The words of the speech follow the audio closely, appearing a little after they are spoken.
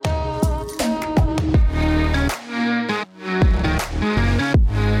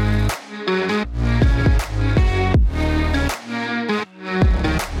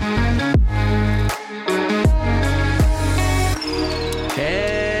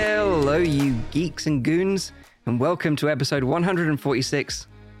Hello, you geeks and goons, and welcome to episode 146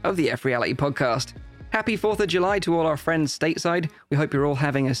 of the F Reality Podcast. Happy 4th of July to all our friends stateside. We hope you're all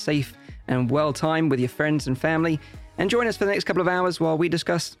having a safe and well time with your friends and family. And join us for the next couple of hours while we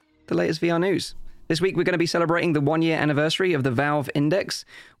discuss the latest VR news. This week, we're going to be celebrating the 1-year anniversary of the Valve Index.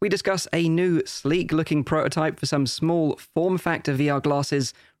 We discuss a new, sleek-looking prototype for some small form factor VR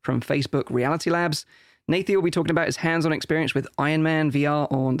glasses from Facebook Reality Labs. Nathan will be talking about his hands-on experience with Iron Man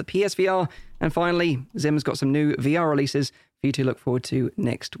VR on the PSVR. And finally, Zim's got some new VR releases for you to look forward to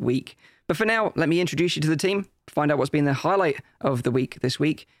next week. But for now, let me introduce you to the team, find out what's been the highlight of the week this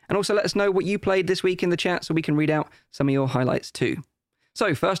week, and also let us know what you played this week in the chat so we can read out some of your highlights too.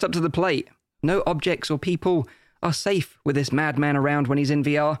 So first up to the plate, no objects or people are safe with this madman around when he's in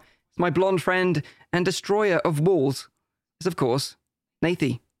VR. It's my blonde friend and destroyer of walls is, of course,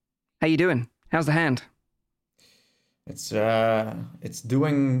 Nathie. How you doing? How's the hand? It's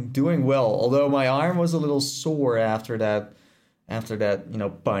doing well. Although my arm was a little sore after that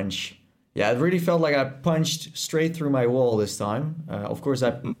punch. Yeah, it really felt like I punched straight through my wall this time. Of course,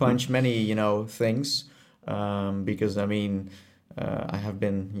 I punched many things because I have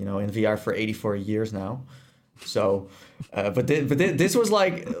been in VR for 84 years now. So, but this was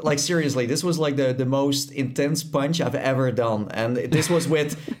like seriously, this was like the most intense punch I've ever done, and this was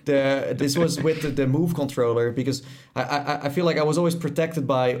with the Move controller, because I feel like I was always protected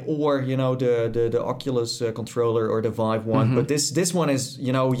by the Oculus controller or the Vive one, mm-hmm. But this one is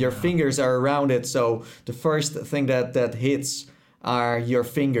your fingers are around it, so the first thing that hits are your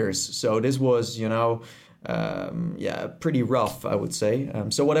fingers. So this was pretty rough, I would say.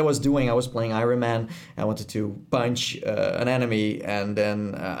 So what I was doing, I was playing Iron Man. I wanted to punch an enemy, and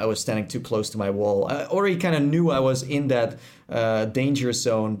then I was standing too close to my wall. I already kind of knew I was in that danger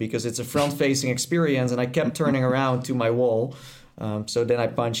zone because it's a front-facing experience, and I kept turning around to my wall. So then I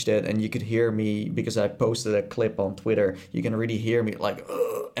punched it, and you could hear me, because I posted a clip on Twitter. You can really hear me like,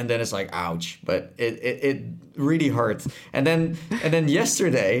 ugh, and then it's like, ouch. But it really hurt. And then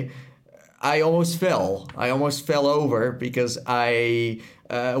yesterday, I almost fell over because I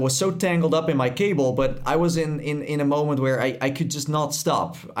was so tangled up in my cable, but I was in a moment where I could just not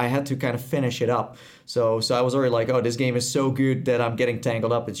stop. I had to kind of finish it up. So I was already like, oh, this game is so good that I'm getting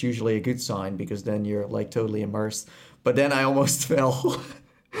tangled up. It's usually a good sign, because then you're like totally immersed. But then I almost fell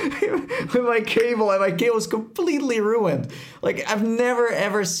with my cable, and my cable was completely ruined. Like, I've never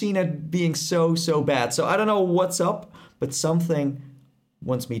ever seen it being so bad. So I don't know what's up, but something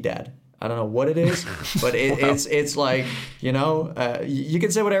wants me dead. I don't know what it is, but it's like, you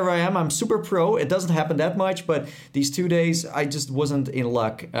can say whatever I am. I'm super pro. It doesn't happen that much, but these 2 days, I just wasn't in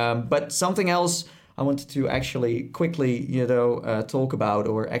luck. But something else I wanted to actually quickly, talk about,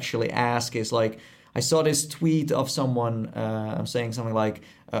 or actually ask, is like, I saw this tweet of someone saying something like,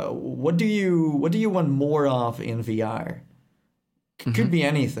 what do you want more of in VR? Could mm-hmm. be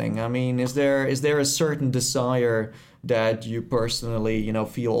anything. I mean, is there a certain desire that you personally,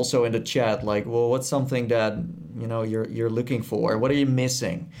 feel? Also in the chat, like, well, what's something that, you're looking for? What are you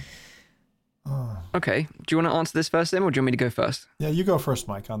missing? Okay. Do you want to answer this first, then, or do you want me to go first? Yeah, you go first,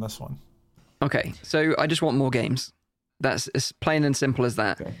 Mike, on this one. Okay. So I just want more games. That's as plain and simple as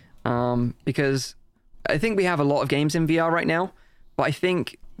that. Okay. Because I think we have a lot of games in VR right now, but I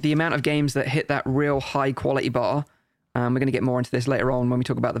think the amount of games that hit that real high quality bar, we're going to get more into this later on when we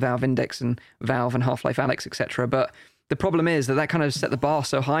talk about the Valve Index and Valve and Half-Life Alyx, etc. But the problem is that kind of set the bar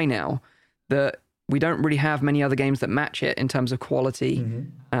so high now that we don't really have many other games that match it in terms of quality,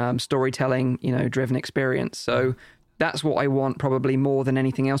 mm-hmm. Storytelling, driven experience. So that's what I want probably more than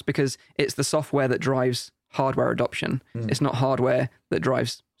anything else, because it's the software that drives hardware adoption. Mm. It's not hardware that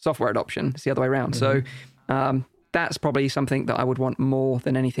drives software adoption. It's the other way around. Mm-hmm. So that's probably something that I would want more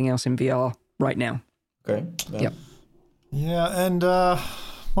than anything else in VR right now. Okay. Yep. Yeah, and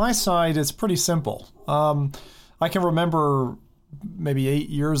my side is pretty simple. I can remember maybe 8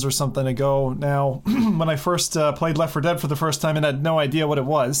 years or something ago now when I first played Left 4 Dead for the first time and had no idea what it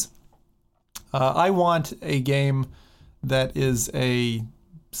was. I want a game that is a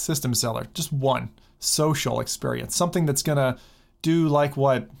system seller, just one social experience, something that's going to do like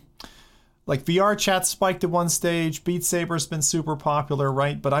VR chat spiked at one stage. Beat Saber's been super popular,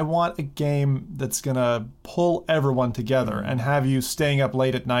 right? But I want a game that's going to pull everyone together and have you staying up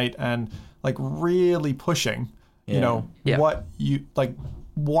late at night and like really pushing, what you like,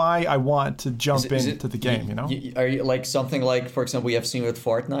 why I want to jump into the game, Are you like something like, for example, we have seen with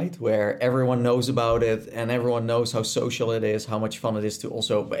Fortnite, where everyone knows about it and everyone knows how social it is, how much fun it is to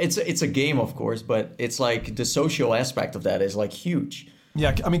also... It's a game, of course, but it's like the social aspect of that is like huge.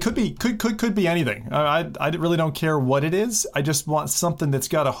 Yeah, I mean, could be anything. I really don't care what it is. I just want something that's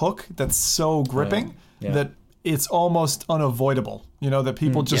got a hook that's so gripping that it's almost unavoidable. That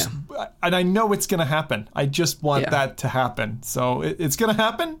people just, and I know it's going to happen. I just want that to happen. So it's going to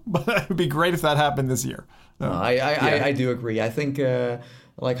happen, but it would be great if that happened this year. I do agree. I think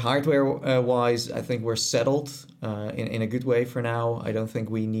like hardware wise, I think we're settled in a good way for now. I don't think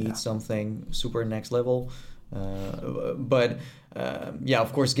we need something super next level. But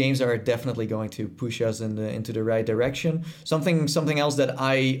of course, games are definitely going to push us into the right direction. Something else that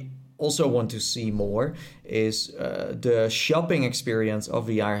I also want to see more is the shopping experience of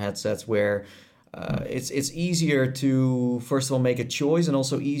VR headsets, where it's easier to, first of all, make a choice, and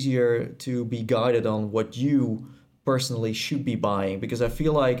also easier to be guided on what you personally should be buying, because I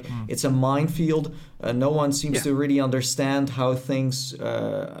feel like it's a minefield. No one seems to really understand how things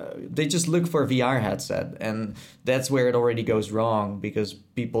they just look for a VR headset, and that's where it already goes wrong, because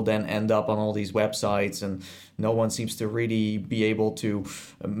people then end up on all these websites and no one seems to really be able to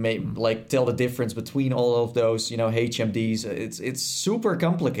tell the difference between all of those HMDs. It's super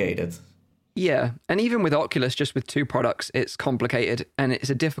complicated. Yeah, and even with Oculus, just with two products, it's complicated, and it's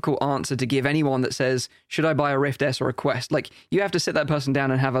a difficult answer to give anyone that says, should I buy a Rift S or a Quest? Like, you have to sit that person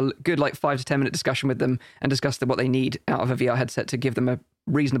down and have a good 5 to 10 minute discussion with them and discuss what they need out of a VR headset to give them a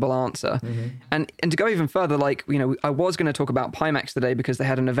reasonable answer. Mm-hmm. And to go even further, I was going to talk about Pimax today because they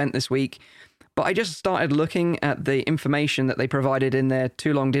had an event this week, but I just started looking at the information that they provided in their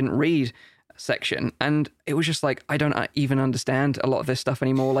Too Long Didn't Read section, and it was just I don't even understand a lot of this stuff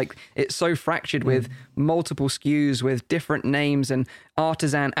anymore. It's so fractured with multiple SKUs with different names, and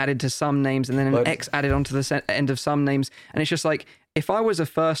artisan added to some names, and then an X added onto the end of some names, and it's just if I was a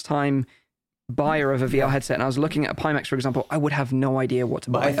first time buyer of a VR headset and I was looking at a Pimax, for example, I would have no idea what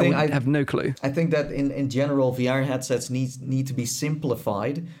to buy. I have no clue. I think that in general, VR headsets need to be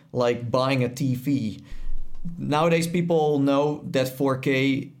simplified, like buying a TV. Nowadays, people know that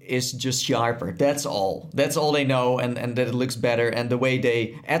 4K is just sharper. That's all. That's all they know, and that it looks better. And the way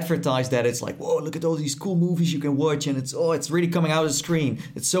they advertise that, it's like, whoa, look at all these cool movies you can watch, and it's really coming out of the screen.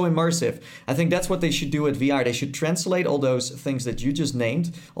 It's so immersive. I think that's what they should do with VR. They should translate all those things that you just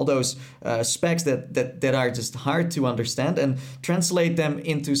named, all those specs that are just hard to understand, and translate them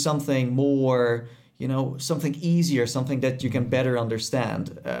into something more, something easier, something that you can better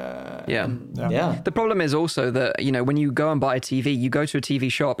understand. The problem is also that, when you go and buy a TV, you go to a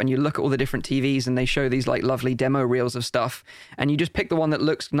TV shop and you look at all the different TVs and they show these lovely demo reels of stuff, and you just pick the one that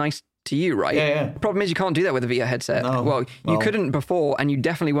looks nice to you, right? Yeah. The problem is you can't do that with a VR headset. No. You couldn't before, and you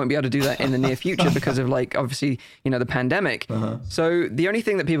definitely won't be able to do that in the near future because of obviously, the pandemic. Uh-huh. So the only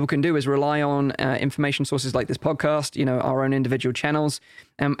thing that people can do is rely on information sources like this podcast, our own individual channels,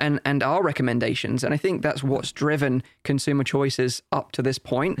 and our recommendations. And I think that's what's driven consumer choices up to this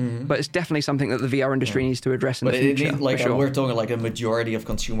point. Mm-hmm. But it's definitely something that the VR industry needs to address in the future. We're talking a majority of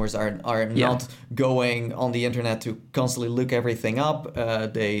consumers are not going on the internet to constantly look everything up.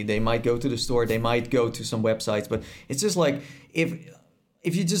 They might go to the store, they might go to some websites, but it's just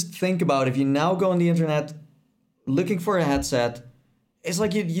if you just think about it, if you now go on the internet looking for a headset, it's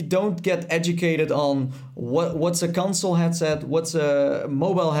you don't get educated on what's a console headset, what's a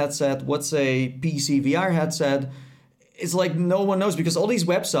mobile headset, what's a PC VR headset. It's no one knows, because all these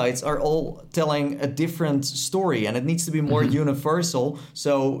websites are all telling a different story, and it needs to be more universal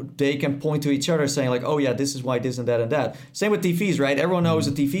so they can point to each other saying oh yeah, this is why this and that and that. Same with TVs, right? Everyone knows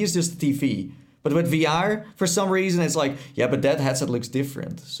a TV is just a TV. But with VR, for some reason, it's but that headset looks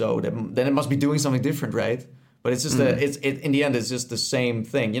different. So then it must be doing something different, right? But it's just in the end, it's just the same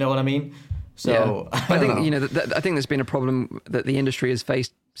thing. You know what I mean? So I think I think there's been a problem that the industry has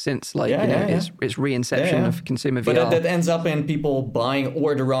faced since its reinception of consumer VR. But that ends up in people buying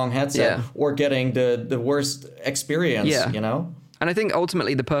or the wrong headset or getting the worst experience. And I think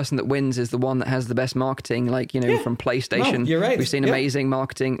ultimately the person that wins is the one that has the best marketing, from PlayStation. No, you're right. We've seen amazing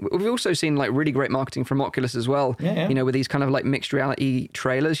marketing. We've also seen really great marketing from Oculus as well. With these kind of mixed reality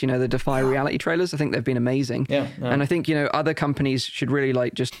trailers, the Defy reality trailers. I think they've been amazing. And I think, other companies should really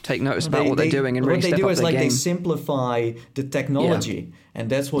just take notice about what they're doing and really step up their game. What they do is they simplify the technology, and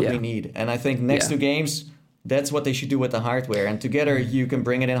that's what we need. And I think next to games, that's what they should do with the hardware, and together you can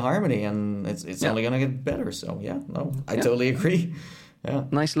bring it in harmony, and it's only going to get better. So I totally agree. Yeah.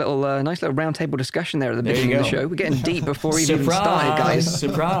 Nice little round table discussion there at the beginning of the show. We're getting deep before we even started, guys.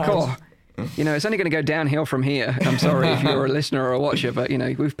 Surprise! Cool. It's only going to go downhill from here. I'm sorry if you're a listener or a watcher, but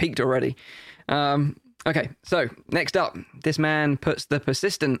we've peaked already. Okay, so next up, this man puts the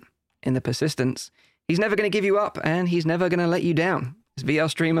persistent in the persistence. He's never going to give you up, and he's never going to let you down. It's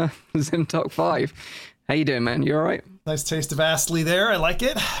VR streamer ZimTalk 5. How you doing, man? You all right? Nice taste of Astley there. I like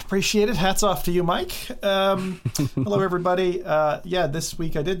it. Appreciate it. Hats off to you, Mike. Hello, everybody. This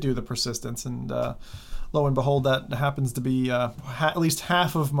week I did do the Persistence, and lo and behold, that happens to be at least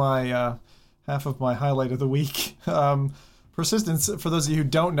half of my highlight of the week. Persistence, for those of you who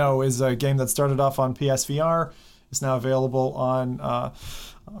don't know, is a game that started off on PSVR. It's now available on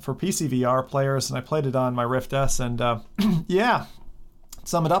for PC VR players, and I played it on my Rift S. And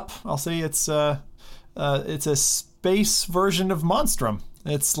sum it up, I'll say it's a space version of Monstrum.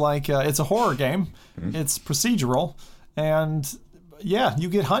 It's like it's a horror game. It's procedural, and you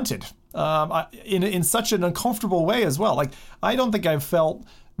get hunted in such an uncomfortable way as well. Like, I don't think I've felt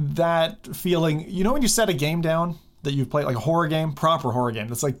that feeling. You know when you set a game down that you've played, like a horror game, proper horror game,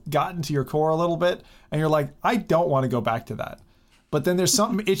 that's like gotten to your core a little bit, and you're like, I don't want to go back to that. But then there's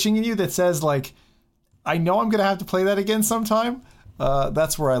something itching in you that says, like, I know I'm gonna have to play that again sometime.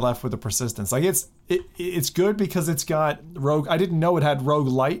 That's where I left with the Persistence. Like, it's good because it's got rogue. I didn't know it had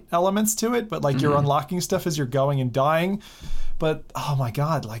roguelite elements to it, but like you're unlocking stuff as you're going and dying. But oh my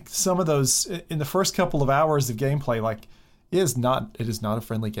god, like some of those in the first couple of hours of gameplay, like it is not a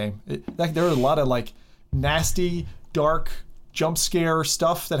friendly game. There are a lot of like nasty, dark jump scare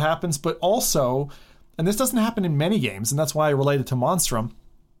stuff that happens, but also, and this doesn't happen in many games, and that's why I related to Monstrum,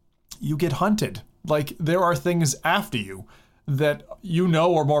 you get hunted. Like, there are things after you that you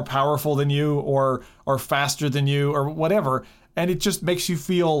know are more powerful than you or are faster than you or whatever, and it just makes you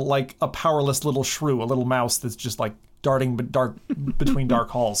feel like a powerless little shrew, a little mouse that's just like darting between dark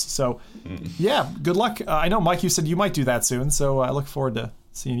halls. So good luck. I know, Mike, you said you might do that soon, so I look forward to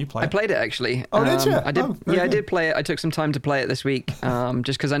seeing you play. I played it, actually. Oh, did you? I did. I did play it. I took some time to play it this week,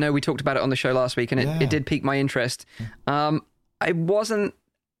 just because I know we talked about it on the show last week, and it did pique my interest. I wasn't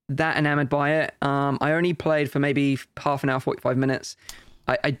that enamored by it. I only played for maybe half an hour, 45 minutes.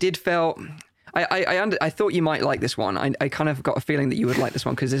 I did feel... I thought you might like this one. I kind of got a feeling that you would like this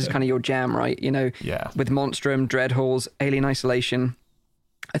one because this is kind of your jam, right? You know, with Monstrum, Dread Halls, Alien Isolation.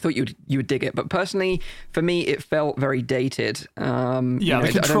 I thought you would dig it, but personally, for me, it felt very dated. The control.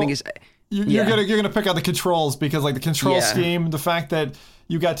 I don't think it's. You're gonna pick out the controls because, like, the control scheme, the fact that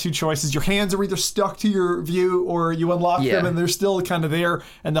you got two choices, your hands are either stuck to your view or you unlock them and they're still kind of there,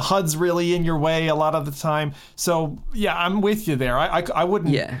 and the HUD's really in your way a lot of the time. So I'm with you there. I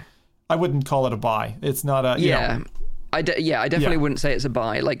wouldn't. I wouldn't call it a buy. It's not a. I definitely wouldn't say it's a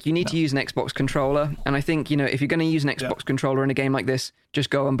buy. Like, you need to use an Xbox controller, and I think, if you're going to use an Xbox controller in a game like this, just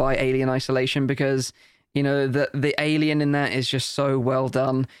go and buy Alien Isolation, because the alien in that is just so well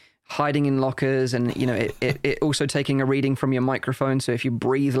done, hiding in lockers, and it also taking a reading from your microphone, so if you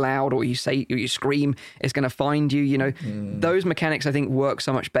breathe loud or you scream, it's going to find you. Those mechanics I think work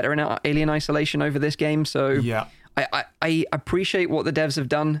so much better in Alien Isolation over this game. So I appreciate what the devs have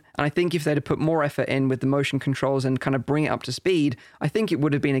done, and I think if they'd have put more effort in with the motion controls and kind of bring it up to speed, I think it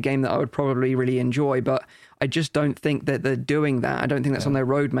would have been a game that I would probably really enjoy, but I just don't think that they're doing that. I don't think that's on their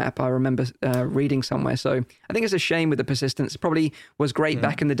roadmap. I remember reading somewhere, so I think it's a shame with the Persistence. It probably was great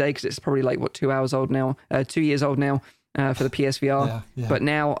back in the day because it's probably like, 2 years old now for the PSVR, but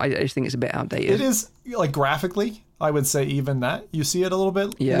now I just think it's a bit outdated. It is, like, graphically, I would say even that. You see it a little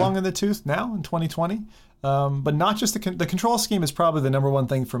bit long in the tooth now in 2020. But not just the control scheme is probably the number one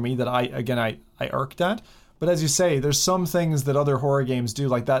thing for me that I irked at. But as you say, there's some things that other horror games do,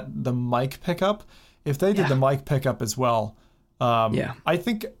 like the mic pickup. If they did the mic pickup as well, I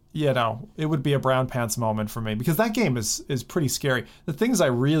think it would be a brown pants moment for me, because that game is pretty scary. The things I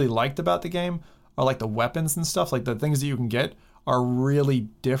really liked about the game are like the weapons and stuff, like the things that you can get are really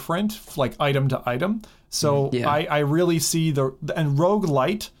different, like item to item. So I really see and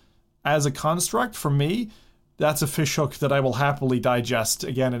roguelite as a construct, for me, that's a fishhook that I will happily digest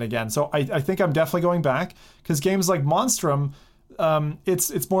again and again. So I think I'm definitely going back, because games like Monstrum,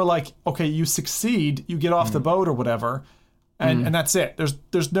 it's more like, okay, you succeed, you get off the boat or whatever, and that's it.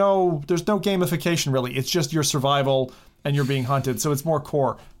 There's no gamification really. It's just your survival and you're being hunted. So it's more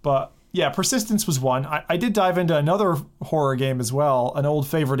core. But yeah, Persistence was one. I did dive into another horror game as well, an old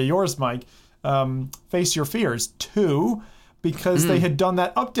favorite of yours, Mike, Face Your Fears 2. Because they had done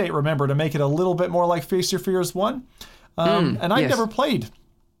that update, remember, to make it a little bit more like Face Your Fears 1. And I'd never played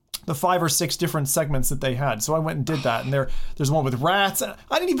the 5 or 6 different segments that they had. So I went and did that. And there's one with rats. I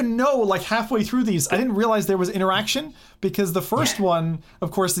didn't even know, like, halfway through these, I didn't realize there was interaction, because the first one, of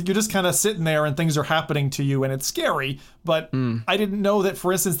course, you're just kind of sitting there and things are happening to you and it's scary. But I didn't know that,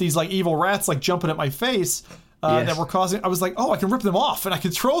 for instance, these, like, evil rats, like, jumping at my face, that were causing, I was like, oh, I can rip them off and I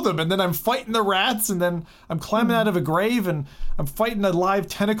can throw them, and then I'm fighting the rats, and then I'm climbing out of a grave and I'm fighting a live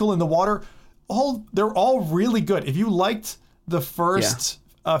tentacle in the water. They're all really good. If you liked the first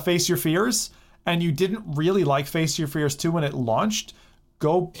Face Your Fears and you didn't really like Face Your Fears 2 when it launched,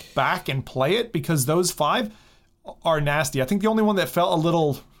 go back and play it, because those 5 are nasty. I think the only one that felt a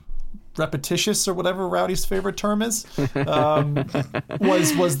little repetitious, or whatever Rowdy's favorite term is,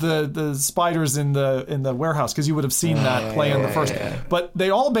 was the spiders in the warehouse, because you would have seen that play in the first. But they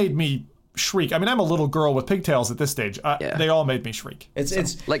all made me shriek. I mean, I'm a little girl with pigtails at this stage. They all made me shriek.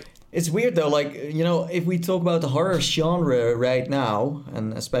 It's weird though, like, you know, if we talk about the horror genre right now,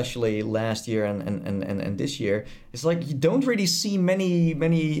 and especially last year and this year, it's like you don't really see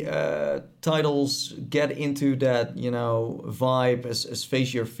many titles get into that, you know, vibe as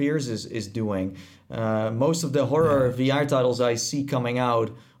Face Your Fears is doing. Most of the horror VR titles I see coming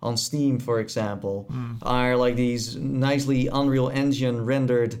out on Steam, for example, are like these nicely Unreal Engine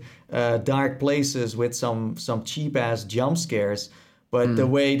rendered dark places with some cheap ass jump scares. But the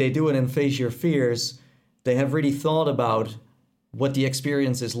way they do it in Face Your Fears, they have really thought about what the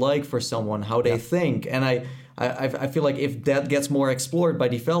experience is like for someone, how they think. And I feel like if that gets more explored by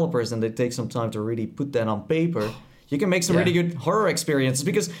developers and they take some time to really put that on paper, you can make some really good horror experiences,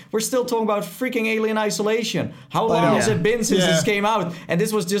 because we're still talking about freaking Alien Isolation. How long has it been since this came out? And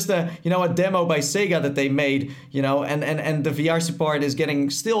this was just a demo by Sega that they made, you know, and the VR support is getting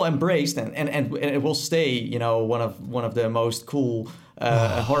still embraced, and it will stay, you know, one of the most cool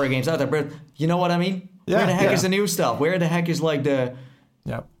horror games out there. But you know what I mean? Where the heck is the new stuff? Where the heck is like the...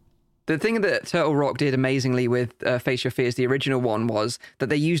 Yeah. The thing that Turtle Rock did amazingly with Face Your Fears, the original one, was that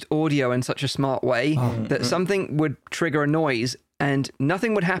they used audio in such a smart way that something would trigger a noise and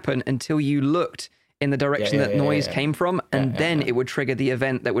nothing would happen until you looked in the direction that noise came from, and then it would trigger the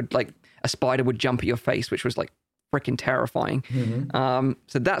event that would, like, a spider would jump at your face, which was like freaking terrifying.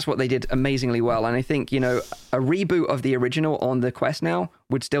 So that's what they did amazingly well. And I think, you know, a reboot of the original on the Quest now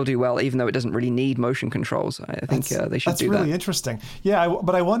would still do well, even though it doesn't really need motion controls. I think they should do that. That's really interesting. Yeah,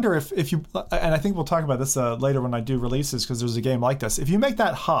 but I wonder if you, and I think we'll talk about this later when I do releases, because there's a game like this. If you make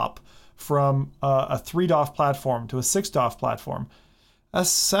that hop from a 3DOF platform to a 6DOF platform,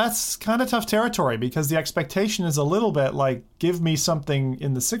 that's kind of tough territory, because the expectation is a little bit like, give me something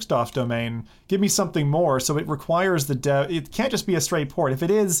in the 6DOF domain, give me something more. So it requires the dev. It can't just be a straight port. If it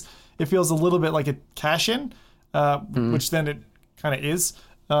is, it feels a little bit like a cache-in, which then it kind of is,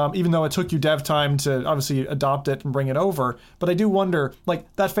 even though it took you dev time to obviously adopt it and bring it over. But I do wonder,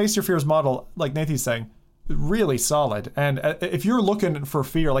 like, that Face Your Fears model, like Nathan's saying, really solid. And if you're looking for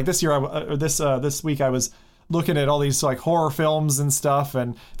fear, like this year, this week I was looking at all these like horror films and stuff,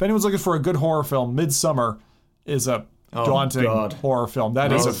 and if anyone's looking for a good horror film, Midsummer is a daunting horror film.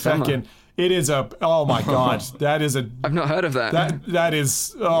 That is a fucking... It is a... Oh my god. That is a... I've not heard of that. That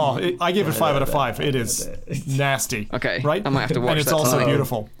is... I gave it 5 out of 5. It is nasty. Okay. Right? I might have to watch that. And it's also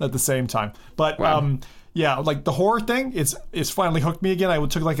beautiful at the same time. But yeah, like the horror thing, it's finally hooked me again. I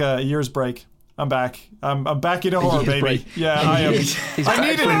took like a year's break. I'm back. I'm back into horror, baby. Break. Yeah, I am. He's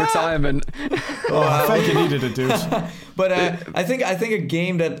back from retirement. I think you needed it, dude. But I think a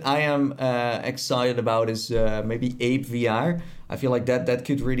game that I am excited about is maybe Ape VR. I feel like that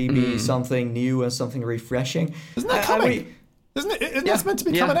could really be something new and something refreshing. Isn't that coming? Isn't that's meant to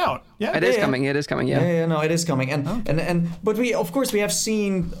be coming out? Yeah, it is coming. It is coming. Yeah. No, it is coming. But we, of course, we have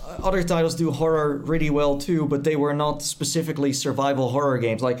seen other titles do horror really well too, but they were not specifically survival horror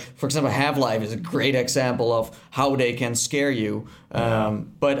games. Like, for example, Half-Life is a great example of how they can scare you.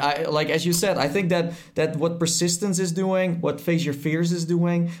 But I, like as you said, I think that what Persistence is doing, what Face Your Fears is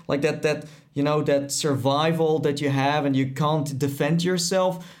doing, like that you know, that survival that you have and you can't defend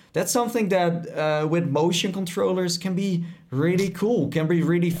yourself. That's something that with motion controllers can be really cool, can be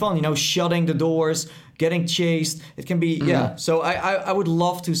really fun. You know, shutting the doors, getting chased. It can be, So I would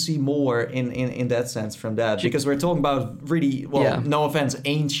love to see more in that sense from that, because we're talking about really, no offense,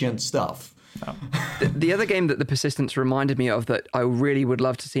 ancient stuff. The other game that the Persistence reminded me of that I really would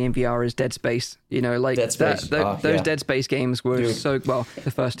love to see in VR is Dead Space. You know, like those Dead Space games were so well.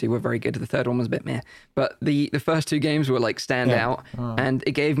 The first two were very good. The third one was a bit meh, but the first two games were like stand out, and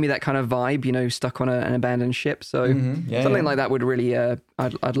it gave me that kind of vibe. You know, stuck on an abandoned ship. So something like that would really,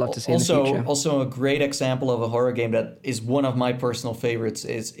 I'd love to see in the future. Also, a great example of a horror game that is one of my personal favorites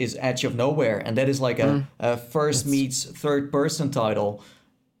is Edge of Nowhere, and that is like a first meets third person title.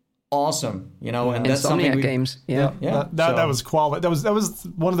 Awesome, you know, and that's something games. That was quality. That was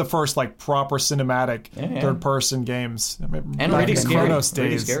one of the first like proper cinematic third-person games. And really scary.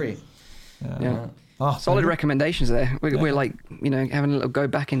 Really scary. Yeah. Oh, solid recommendations there. We're like, you know, having a little go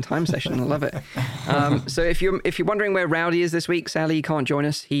back in time session. I love it. So if you're wondering where Rowdy is this week, sadly he can't join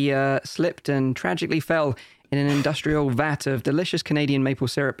us. He slipped and tragically fell in an industrial vat of delicious Canadian maple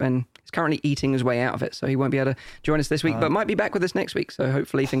syrup, and is is currently eating his way out of it, so he won't be able to join us this week, but might be back with us next week. So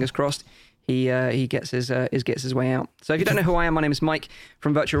hopefully, fingers crossed, he gets his way out. So if you don't know who I am, my name is Mike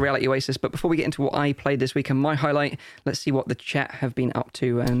from Virtual Reality Oasis. But before we get into what I played this week and my highlight, let's see what the chat have been up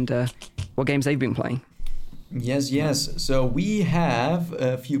to and what games they've been playing. Yes. So we have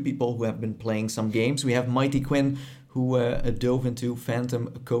a few people who have been playing some games. We have Mighty Quinn, who dove into Phantom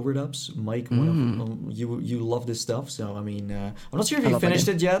Covert Ups. Mike, you love this stuff. So I mean, I'm not sure if you finished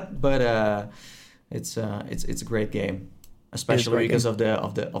it yet, but it's a great game, especially because of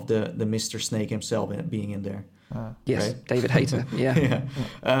the Mr. Snake himself being in there. Yes, right? David Hayter. Yeah.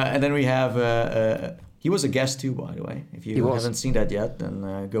 And then we have. He was a guest too, by the way. If you haven't seen that yet,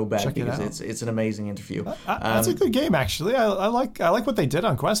 then go back. Check because it's an amazing interview. That's a good game, actually. I like what they did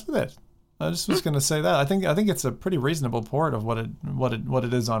on Quest with it. I just was going to say that. I think it's a pretty reasonable port of what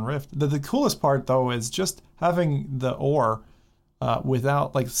it is on Rift. The coolest part though is just having the ore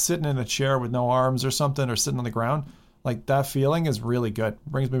without like sitting in a chair with no arms or something, or sitting on the ground. Like that feeling is really good.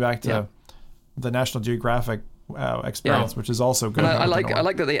 Brings me back to the National Geographic experience, which is also good. And I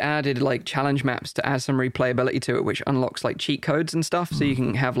like that they added like challenge maps to add some replayability to it, which unlocks like cheat codes and stuff. So you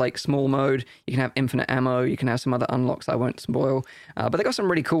can have like small mode, you can have infinite ammo, you can have some other unlocks I won't spoil. But they got some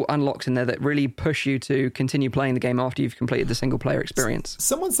really cool unlocks in there that really push you to continue playing the game after you've completed the single player experience.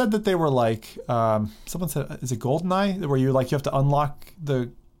 Someone said that they were like, someone said, is it GoldenEye, where you have to unlock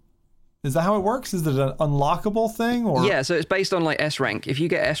the. Is that how it works? Is it an unlockable thing? Or yeah, so it's based on like S rank. If you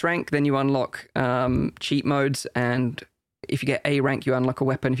get S rank, then you unlock cheat modes, and if you get A rank, you unlock a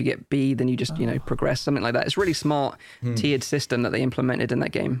weapon. If you get B, then you just progress, something like that. It's a really smart tiered system that they implemented in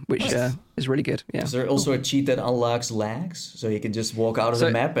that game, which is really good. Yeah. Is there also a cheat that unlocks lags, so you can just walk out of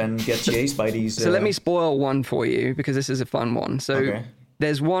the map and get chased by these? So let me spoil one for you because this is a fun one. So.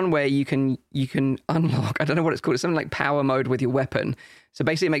 There's one where you can unlock, I don't know what it's called, it's something like power mode with your weapon. So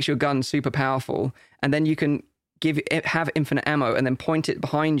basically it makes your gun super powerful, and then you can have infinite ammo and then point it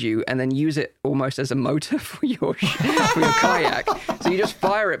behind you and then use it almost as a motor for your kayak. So you just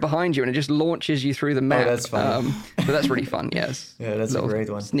fire it behind you and it just launches you through the map. Oh, that's fun. So that's really fun, yes. Yeah, that's a great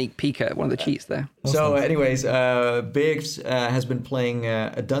one. Sneak peek at one of the cheats there. So anyways, Biggs has been playing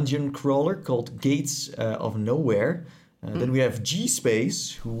a dungeon crawler called Gates of Nowhere. Then we have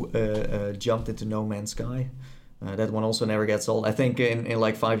G-Space, who jumped into No Man's Sky. That one also never gets old. I think in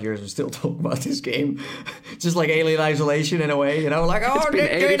like 5 years, we're still talking about this game. Just like Alien Isolation in a way, like, it's been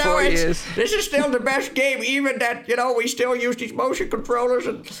 84 years. This is still the best game, even that, we still use these motion controllers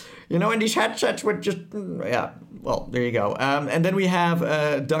and, and these headsets with just, well, there you go. And then we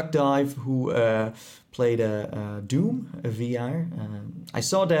have Duck Dive, who played Doom VR. I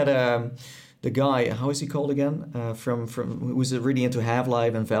saw that... the guy, how is he called again? From who was really into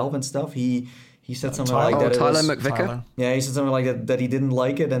Half-Life and Valve and stuff. He said something like that. Tyler McVicker. Yeah, he said something like that he didn't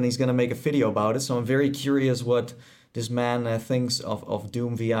like it, and he's gonna make a video about it. So I'm very curious what this man thinks of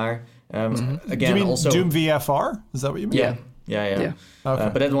Doom VR. Again, do you mean also Doom VFR? Is that what you mean? Yeah. Okay.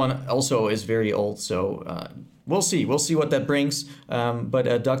 But that one also is very old, so we'll see. We'll see what that brings.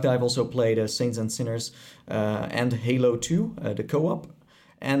 But Duck Dive also played Saints and Sinners and Halo 2, the co-op.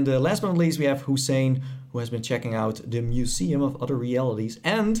 And last but not least, we have Hussein, who has been checking out the Museum of Other Realities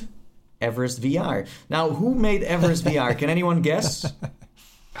and Everest VR. Now, who made Everest VR? Can anyone guess?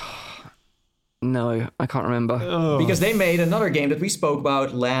 No, I can't remember. Because they made another game that we spoke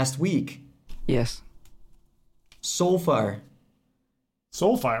about last week. Yes. Soulfire.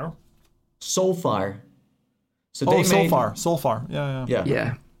 Soulfire? Soulfire. So Soulfire.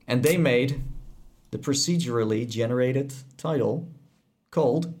 Yeah. And they made the procedurally generated title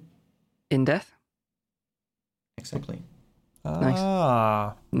called In Death. Exactly.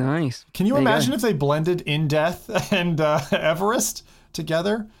 Nice. Can you imagine if they blended In Death and Everest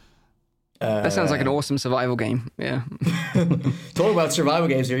together? That sounds like an awesome survival game. Yeah. Talk about survival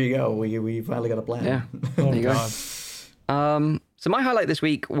games. Here you go. We finally got a plan. Yeah. There you go. So my highlight this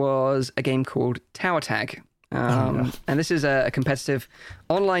week was a game called Tower Tag. And this is a competitive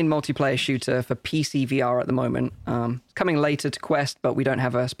online multiplayer shooter for PC VR at the moment. It's coming later to Quest, but we don't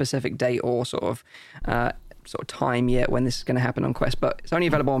have a specific date or sort of time yet when this is going to happen on Quest. But it's only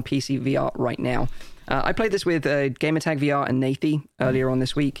available on PC VR right now. I played this with Gamertag VR and Nathie earlier on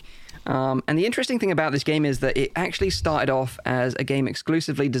this week. And the interesting thing about this game is that it actually started off as a game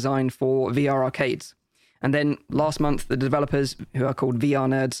exclusively designed for VR arcades. And then last month, the developers, who are called VR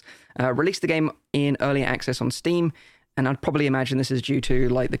Nerds, released the game in early access on Steam. And I'd probably imagine this is due to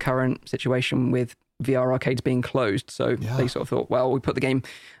like the current situation with VR arcades being closed. So they sort of thought, well, we put the game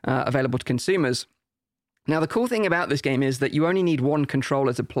available to consumers. Now, the cool thing about this game is that you only need one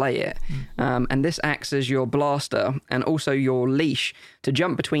controller to play it. And this acts as your blaster and also your leash to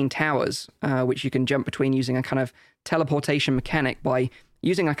jump between towers, which you can jump between using a kind of teleportation mechanic by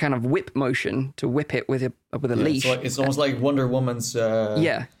using a kind of whip motion to whip it with a leash. It's almost like Wonder Woman's...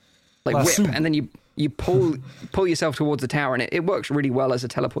 like lasso. whip. And then you pull yourself towards the tower, and it works really well as a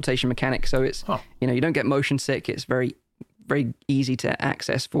teleportation mechanic. So it's, you don't get motion sick. It's very, very easy to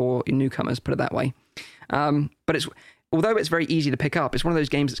access for newcomers, put it that way. But although it's very easy to pick up, it's one of those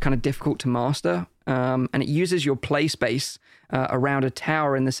games that's kind of difficult to master. And it uses your play space around a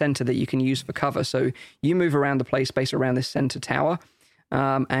tower in the center that you can use for cover. So you move around the play space around this center tower,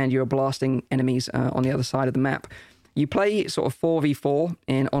 and you're blasting enemies on the other side of the map. You play sort of 4v4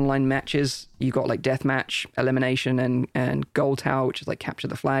 in online matches. You've got like deathmatch, elimination, and goal tower, which is like capture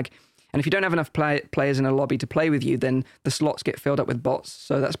the flag. And if you don't have enough players in a lobby to play with you, then the slots get filled up with bots.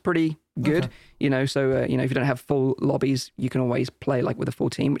 So that's pretty good, So, if you don't have full lobbies, you can always play like with a full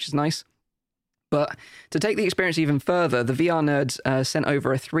team, which is nice. But to take the experience even further, the VR nerds sent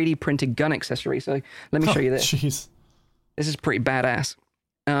over a 3D printed gun accessory. So let me show you this. Jeez. This is pretty badass.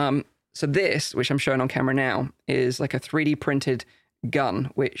 So this, which I'm showing on camera now, is like a 3D printed gun,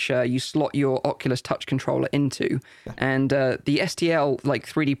 which you slot your Oculus Touch controller into. And the STL like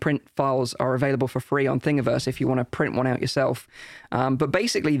 3D print files are available for free on Thingiverse if you want to print one out yourself. But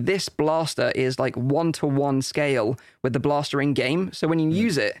basically, this blaster is like 1-to-1 scale with the blaster in game. So when you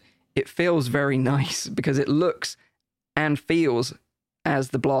use it, it feels very nice because it looks and feels as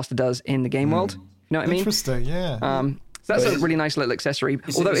the blaster does in the game world. You know what I mean? Interesting, yeah. So that's a really nice little accessory,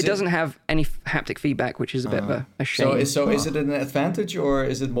 although it doesn't have any haptic feedback, which is a bit of a shame. So is it an advantage, or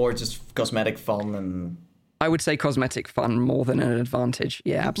is it more just cosmetic fun? And I would say cosmetic fun more than an advantage.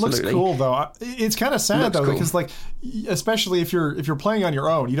 Yeah, absolutely. Looks cool though. It's kind of sad though, because like, especially if you're playing on your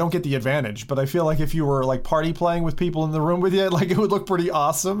own, you don't get the advantage. But I feel like if you were like party playing with people in the room with you, like it would look pretty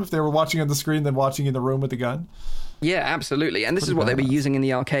awesome if they were watching on the screen than watching in the room with the gun. Yeah, absolutely. And this is what they were using in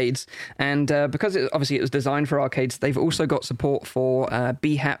the arcades. And because it was designed for arcades, they've also got support for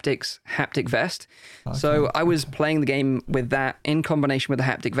bHaptics haptic vest. Okay. So I was playing the game with that in combination with the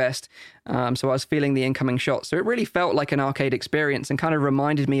haptic vest. So I was feeling the incoming shots. So it really felt like an arcade experience and kind of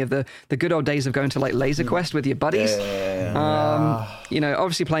reminded me of the good old days of going to like Laser Quest with your buddies.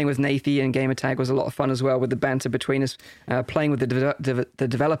 Obviously playing with Nathy and Gamertag was a lot of fun as well, with the banter between us, playing with the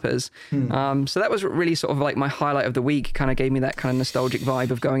developers. So that was really sort of like my highlight of the week. Kind of gave me that kind of nostalgic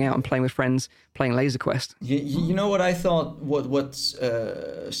vibe of going out and playing with friends, playing Laser Quest. You know what I thought? What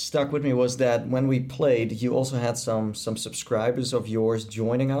stuck with me was that when we played, you also had some subscribers of yours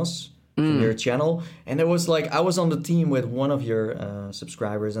joining us from your channel, and it was like I was on the team with one of your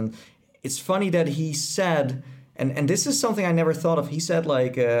subscribers, and it's funny that he said, and this is something I never thought of. He said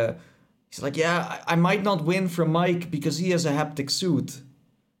like he's like, yeah, I might not win from Mike because he has a haptic suit.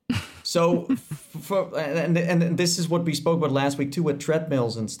 So, and this is what we spoke about last week too with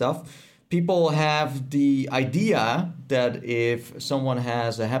treadmills and stuff. People have the idea that if someone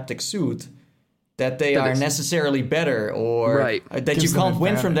has a haptic suit, that they are necessarily better, or that you can't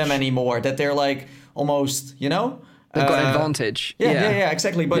win from them anymore. That they're like almost, they've got an advantage. Yeah,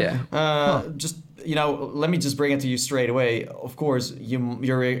 exactly. But just let me just bring it to you straight away. Of course,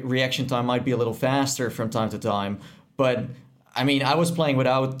 your reaction time might be a little faster from time to time, but I mean, I was playing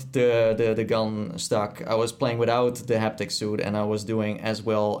without the gun stuck. I was playing without the haptic suit, and I was doing as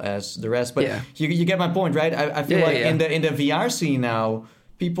well as the rest. But you get my point, right? I feel in the VR scene now,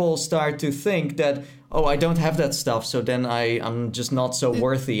 people start to think that, oh, I don't have that stuff, so then I'm just not so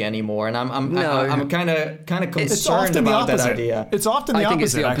worthy anymore, and I'm kind of concerned about that idea. It's often the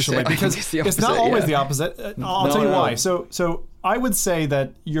opposite, actually, because it's not always the opposite. I'll tell you why. So I would say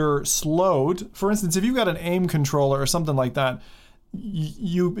that you're slowed. For instance, if you've got an aim controller or something like that,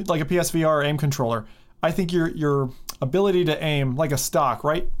 you like a PSVR aim controller, I think your ability to aim like a stock,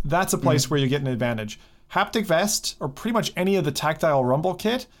 right? That's a place where you get an advantage. Haptic vest, or pretty much any of the tactile rumble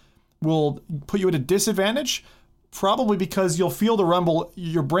kit, will put you at a disadvantage, probably because you'll feel the rumble,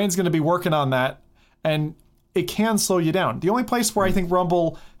 your brain's going to be working on that, and it can slow you down. The only place where I think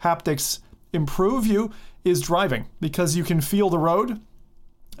rumble haptics improve you is driving, because you can feel the road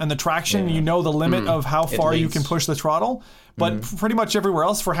and the traction, you know the limit of how far you can push the throttle. But pretty much everywhere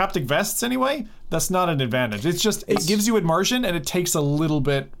else, for haptic vests anyway, that's not an advantage. It's just, it gives you immersion, and it takes a little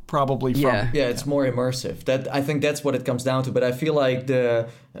bit probably from... Yeah, it's more immersive. I think that's what it comes down to. But I feel like that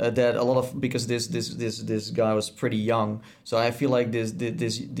a lot of, because this guy was pretty young, so I feel like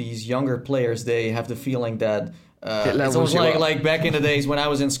these younger players, they have the feeling that It's almost like back in the days when I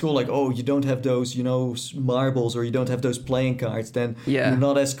was in school, like, oh, you don't have those, marbles, or you don't have those playing cards, then you're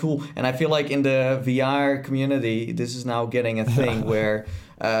not as cool. And I feel like in the VR community, this is now getting a thing where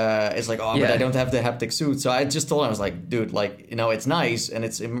it's like, but I don't have the haptic suit. So I just told him, I was like, dude, like, it's nice and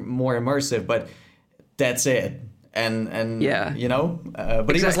it's more immersive, but that's it. And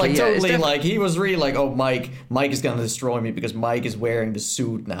but he was like totally like, he was really like, oh, Mike is gonna destroy me because Mike is wearing the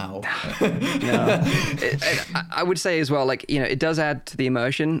suit now. I would say as well, like, it does add to the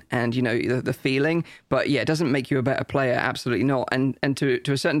immersion and the feeling, but it doesn't make you a better player, absolutely not. And to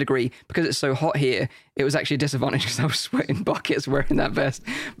a certain degree, because it's so hot here, it was actually a disadvantage because I was sweating buckets wearing that vest,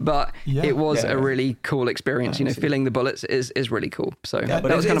 but it was a really cool experience. Feeling the bullets is really cool. So that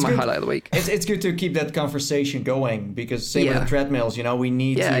was kind of my highlight of the week. It's good to keep that conversation going, because same with the treadmills, we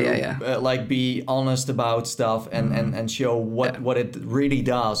need to be honest about stuff and show what it really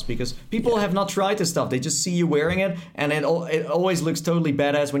does, because people have not tried this stuff. They just see you wearing it, and it always looks totally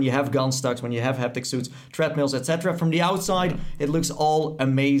badass when you have gun stocks, when you have haptic suits, treadmills, etc. From the outside, it looks all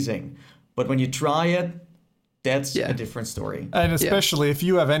amazing. But when you try it, that's a different story. And especially if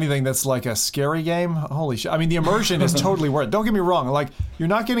you have anything that's like a scary game, holy shit. I mean, the immersion is totally worth it. Don't get me wrong. Like, you're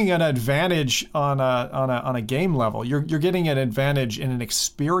not getting an advantage on a game level. You're getting an advantage in an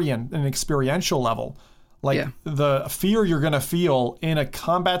experiential level. Like, the fear you're going to feel in a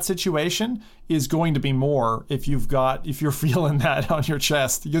combat situation is going to be more if you're feeling that on your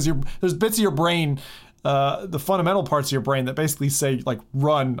chest, because there's bits of your brain, the fundamental parts of your brain that basically say, like,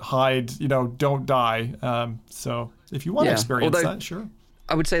 run, hide, don't die. So if you want to experience that, sure.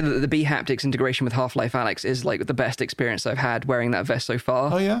 I would say that the B-Haptics integration with Half-Life Alyx is like the best experience I've had wearing that vest so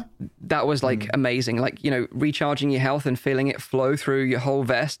far. Oh, yeah? That was like amazing. Like, recharging your health and feeling it flow through your whole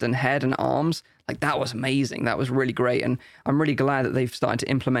vest and head and arms. Like, that was amazing. That was really great. And I'm really glad that they've started to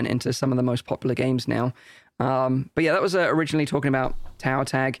implement it into some of the most popular games now. But that was originally talking about Tower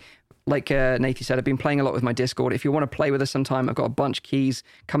Tag. Like Nathan said, I've been playing a lot with my Discord. If you want to play with us sometime, I've got a bunch of keys.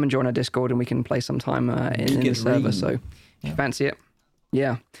 Come and join our Discord and we can play sometime in the server. So if you fancy it.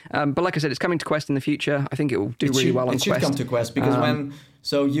 Yeah. But like I said, it's coming to Quest in the future. I think it will do really well on Quest. It should come to Quest because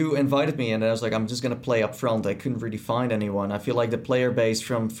so you invited me and I was like, I'm just going to play up front. I couldn't really find anyone. I feel like the player base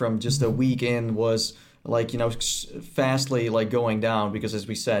from just a week in was like, fastly like going down because, as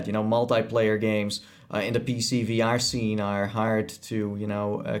we said, multiplayer games in the PC VR scene are hard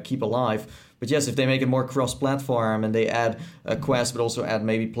to, keep alive. But yes, if they make it more cross-platform and they add a Quest, but also add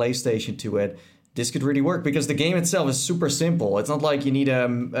maybe PlayStation to it, this could really work because the game itself is super simple. It's not like you need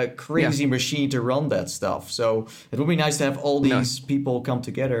a crazy machine to run that stuff. So it would be nice to have all these people come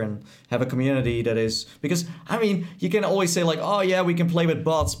together and have a community that is... Because, I mean, you can always say like, oh yeah, we can play with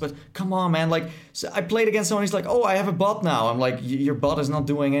bots, but come on, man. Like, so I played against someone, he's like, oh, I have a bot now. I'm like, your bot is not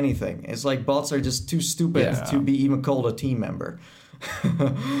doing anything. It's like bots are just too stupid to be even called a team member.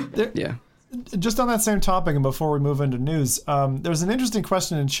 Just on that same topic, and before we move into news, there's an interesting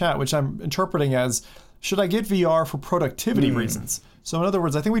question in chat, which I'm interpreting as, should I get VR for productivity reasons? So in other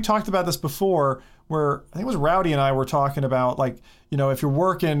words, I think we talked about this before, where I think it was Rowdy and I were talking about, like, if you're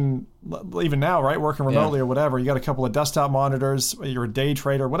working, even now, right, working remotely or whatever, you got a couple of desktop monitors, you're a day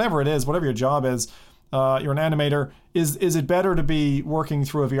trader, whatever it is, whatever your job is, you're an animator, is it better to be working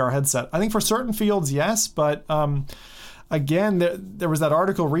through a VR headset? I think for certain fields, yes, but... Again, there was that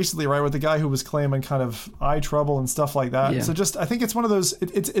article recently, right, with the guy who was claiming kind of eye trouble and stuff like that. Yeah. So I think it's one of those,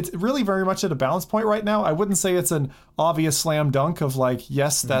 it's really very much at a balance point right now. I wouldn't say it's an obvious slam dunk of like,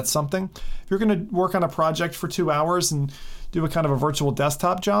 yes, that's something. If you're going to work on a project for 2 hours and do a kind of a virtual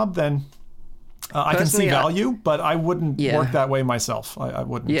desktop job, then I can see value, but I wouldn't work that way myself. I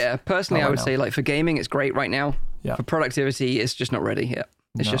wouldn't. Yeah, personally, I would say like for gaming, it's great right now. Yeah. For productivity, it's just not ready yet.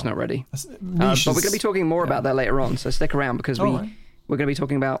 It's just not ready. But we're going to be talking more about that later on, so stick around because we're going to be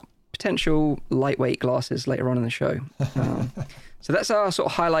talking about potential lightweight glasses later on in the show. So that's our sort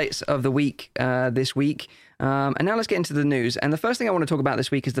of highlights of the week this week. And now let's get into the news. And the first thing I want to talk about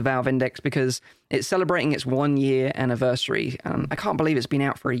this week is the Valve Index because it's celebrating its 1 year anniversary. I can't believe it's been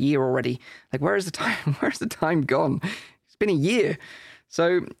out for a year already. Like, where is the time? Where's the time gone? It's been a year.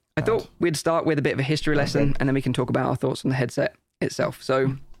 So I thought we'd start with a bit of a history lesson and then we can talk about our thoughts on the headset itself.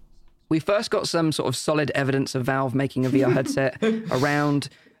 So we first got some sort of solid evidence of Valve making a VR headset around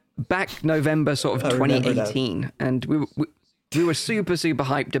back November sort of 2018. And we were super, super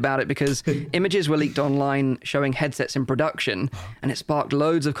hyped about it because images were leaked online showing headsets in production and it sparked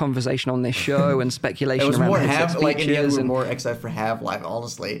loads of conversation on this show and speculation around more headset like in the end, we were and more excited for Half-Life,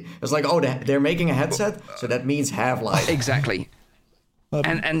 honestly. It was like, oh, they're making a headset, so that means Half-Life. Exactly.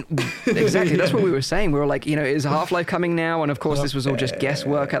 And exactly, that's what we were saying. We were like, is Half-Life coming now? And of course, this was all just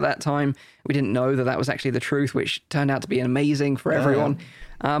guesswork at that time. We didn't know that was actually the truth, which turned out to be amazing for everyone.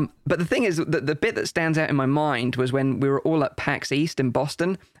 But the thing is, the bit that stands out in my mind was when we were all at PAX East in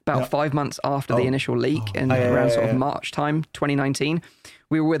Boston, about 5 months after the initial leak, and around sort of March time, 2019.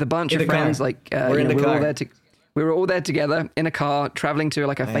 We were with a bunch of friends, we were all there together in a car, traveling to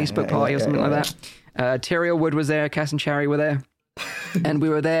like a Facebook party or something like that. Tyrael Wood was there, Cass and Cherry were there. And we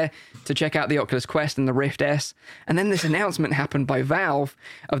were there to check out the Oculus Quest and the Rift S. And then this announcement happened by Valve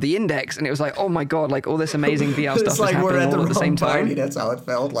of the Index, and it was like, oh my god, like all this amazing VR stuff is happening all at the same time. That's how it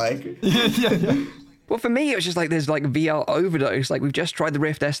felt like. yeah. Well, for me, it was just like there's like VR overdose. Like we've just tried the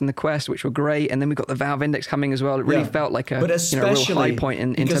Rift S and the Quest, which were great, and then we got the Valve Index coming as well. It really felt like a, real high point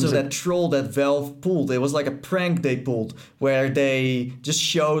in terms of that troll that Valve pulled. It was like a prank they pulled, where they just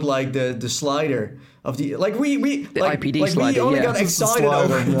showed like the slider of the IPD slider. We only got excited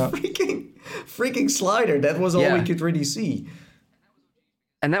over the freaking slider. That was all we could really see.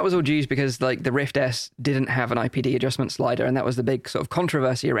 And that was all due because like the Rift S didn't have an IPD adjustment slider, and that was the big sort of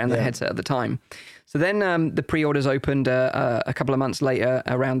controversy around the headset at the time. So then the pre-orders opened a couple of months later,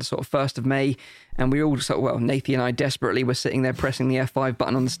 around the sort of 1st of May, and we all Nathan and I desperately were sitting there pressing the F5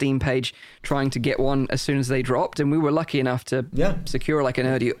 button on the Steam page, trying to get one as soon as they dropped, and we were lucky enough to secure like an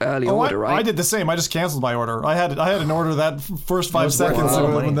early order, right? I did the same. I just canceled my order. I had an order that first 5 seconds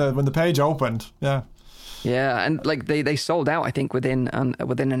when the page opened. Yeah. Yeah, and like they sold out, I think, within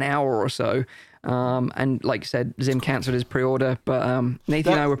an hour or so. And like I said, Zim cancelled his pre-order, but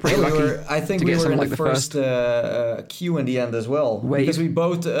Nathan and I were pretty lucky. I think we were in the first queue in the end as well, because we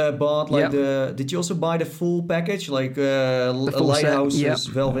both bought like the. Did you also buy the full package, like Lighthouses,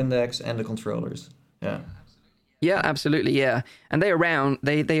 Valve Index, and the controllers? Yeah. Yeah, absolutely. Yeah, and they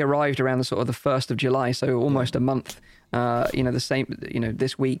arrived around the sort of the 1st of July, so almost a month. The same.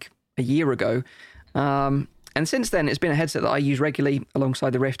 This week a year ago. And since then, it's been a headset that I use regularly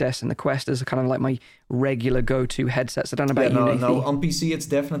alongside the Rift S and the Quest as kind of like my regular go-to headsets. I don't know about you, Nathan. No, on PC, it's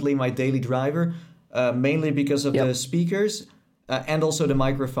definitely my daily driver, mainly because of the speakers and also the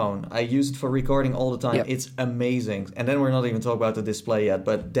microphone. I use it for recording all the time. Yep. It's amazing. And then we're not even talking about the display yet,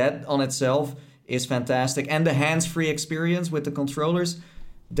 but that on itself is fantastic. And the hands-free experience with the controllers,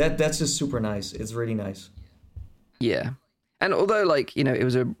 that's just super nice. It's really nice. Yeah. And although, it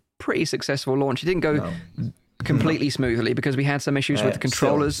was a pretty successful launch, it didn't go completely smoothly because we had some issues with the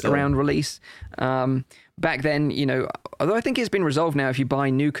controllers around release. Back then, although I think it's been resolved now if you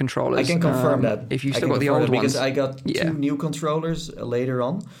buy new controllers. I can confirm that. If you've still got the old ones. Because I got 2 new controllers later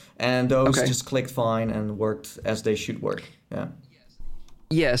on, and those just clicked fine and worked as they should work. Yeah.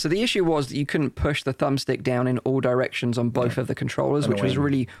 Yeah, so the issue was that you couldn't push the thumbstick down in all directions on both of the controllers, which was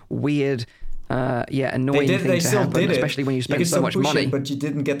really weird. Annoying thing to happen, especially when you spend so much money. But you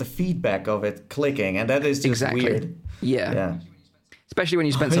didn't get the feedback of it clicking, and that is just weird. Yeah. Especially when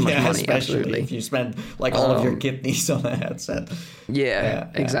you spend so much money. Especially absolutely. If you spend like all of your kidneys on a headset. Yeah,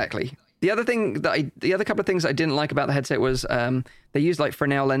 exactly. The other couple of things I didn't like about the headset was they used like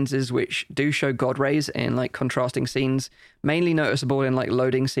Fresnel lenses, which do show God rays in like contrasting scenes, mainly noticeable in like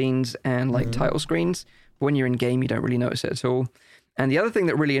loading scenes and like title screens. But when you're in game, you don't really notice it at all. And the other thing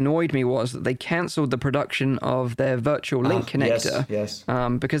that really annoyed me was that they cancelled the production of their Virtual Link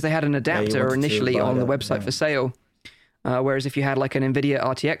connector because they had an adapter initially on the website for sale. Whereas if you had like an NVIDIA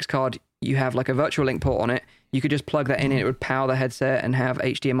RTX card, you have like a Virtual Link port on it. You could just plug that in and it would power the headset and have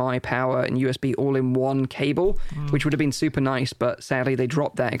HDMI power and USB all in one cable, which would have been super nice. But sadly, they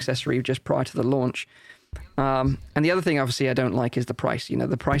dropped that accessory just prior to the launch. And the other thing, obviously, I don't like is the price.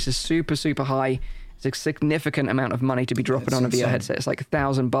 The price is super, super high. It's a significant amount of money to be dropping on a VR headset. It's like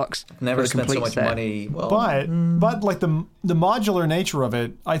 $1,000. Never spent so much money. Well, but like the modular nature of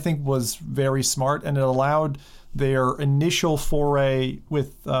it, I think was very smart, and it allowed their initial foray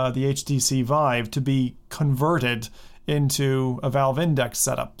with the HTC Vive to be converted into a Valve Index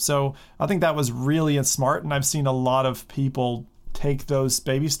setup. So I think that was really smart, and I've seen a lot of people take those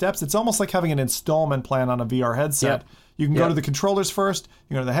baby steps. It's almost like having an installment plan on a VR headset. You can go to the controllers first,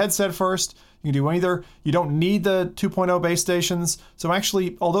 you can go to the headset first, you can do either. You don't need the 2.0 base stations. So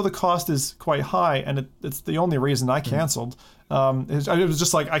actually, although the cost is quite high, and it's the only reason I canceled, it was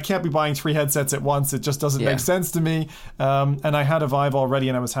just like, I can't be buying 3 headsets at once. It just doesn't make sense to me. And I had a Vive already,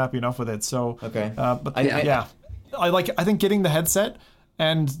 and I was happy enough with it. So, I think getting the headset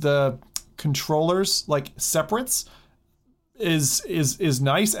and the controllers like separates is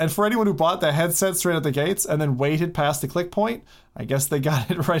nice. And for anyone who bought the headset straight at the gates and then waited past the click point, I guess they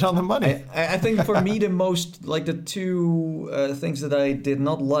got it right on the money. I think for me, the two things that I did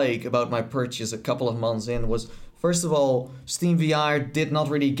not like about my purchase a couple of months in was, first of all, Steam VR did not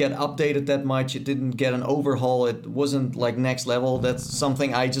really get updated that much. It didn't get an overhaul. It wasn't like next level. That's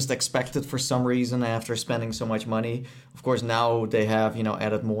something I just expected for some reason after spending so much money. Of course, now they have,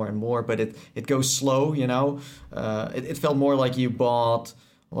 added more and more, but it goes slow, It felt more like you bought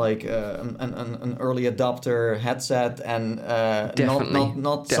like an early adopter headset and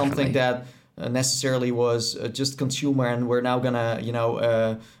not something that necessarily was just consumer, and we're now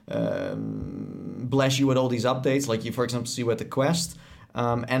gonna bless you with all these updates like you for example see with the Quest,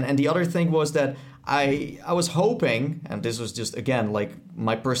 and the other thing was that I was hoping, and this was just again like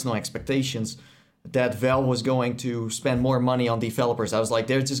my personal expectations, that Valve was going to spend more money on developers. I was like,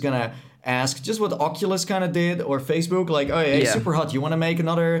 they're just gonna ask just what Oculus kind of did, or Facebook, like, oh hey, Superhot, you want to make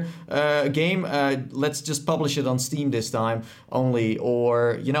another game? Let's just publish it on Steam this time only,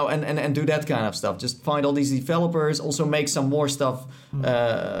 or and do that kind of stuff. Just find all these developers, also make some more stuff,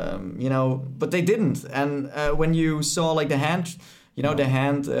 but they didn't. And when you saw like the hand. The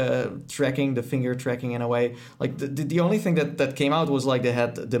hand tracking, the finger tracking in a way. Like the only thing that came out was like they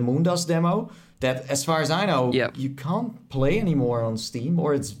had the Moondust demo that, as far as I know, you can't play anymore on Steam,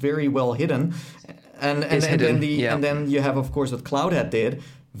 or it's very well hidden. And then you have, of course, what Cloudhead did.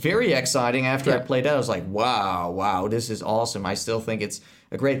 Very exciting. After I played that, I was like, wow, this is awesome. I still think it's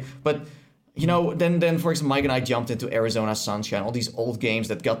a great... But... then for example, Mike and I jumped into Arizona Sunshine, all these old games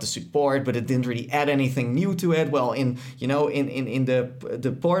that got the support, but it didn't really add anything new to it. Well, in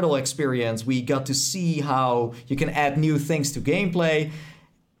the Portal experience, we got to see how you can add new things to gameplay,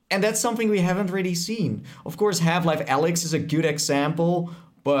 and that's something we haven't really seen. Of course, Half-Life Alyx is a good example.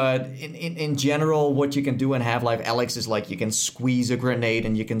 But in general, what you can do in Half-Life Alyx is like you can squeeze a grenade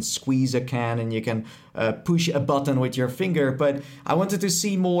and you can squeeze a can and you can push a button with your finger. But I wanted to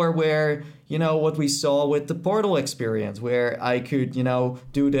see more where, what we saw with the Portal experience, where I could,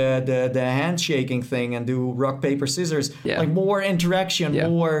 do the handshaking thing and do rock, paper, scissors. Yeah. Like more interaction,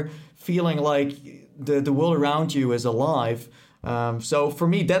 more feeling like the world around you is alive. So for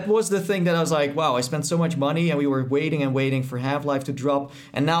me, that was the thing that I was like, wow, I spent so much money and we were waiting and waiting for Half-Life to drop.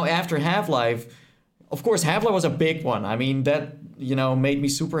 And now after Half-Life, of course, Half-Life was a big one. I mean, that, made me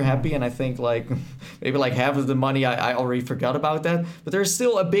super happy. And I think like maybe like half of the money I already forgot about that. But there's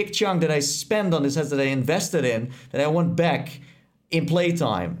still a big chunk that I spent on this, that I invested in, that I want back in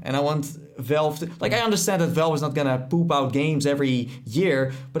playtime. And I want Valve to, like, I understand that Valve is not going to poop out games every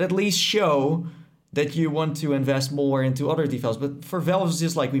year, but at least show that you want to invest more into other developers. But for Valve, it's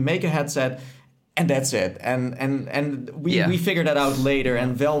just like we make a headset and that's it. And we figured that out later.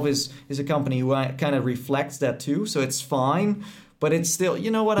 And Valve is a company who kind of reflects that too. So it's fine. But it's still,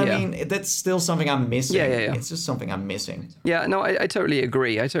 I mean? That's still something I'm missing. Yeah. It's just something I'm missing. Yeah, no, I totally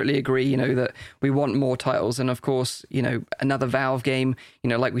agree. That we want more titles. And of course, another Valve game,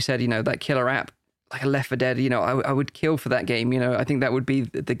 like we said, that killer app, like a Left 4 Dead, I would kill for that game. I think that would be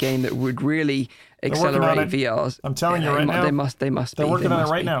the game that would really accelerate VRs. I'm telling you right now. They must They're working on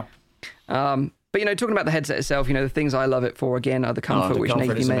it right now. But, talking about the headset itself, the things I love it for, again, are the comfort, which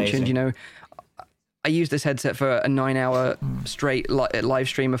Nathan mentioned. I used this headset for a 9-hour straight live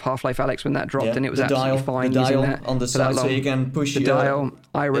stream of Half-Life Alyx when that dropped, and it was absolutely fine using that on the side, so you can push the dial,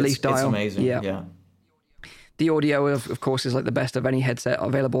 eye-release dial. It's amazing, yeah. The audio, of course, is like the best of any headset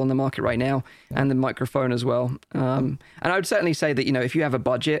available on the market right now, and the microphone as well. And I would certainly say that, if you have a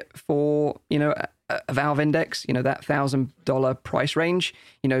budget for, a Valve Index, that $1,000 price range,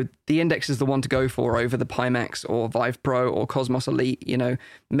 the Index is the one to go for over the Pimax or Vive Pro or Cosmos Elite.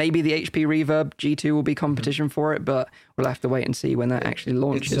 Maybe the HP Reverb G2 will be competition for it, but we'll have to wait and see when that actually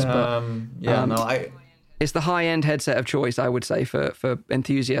launches. It's the high-end headset of choice, I would say, for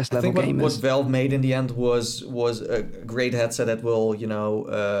enthusiast level gamers. I think what Valve made in the end was a great headset that will,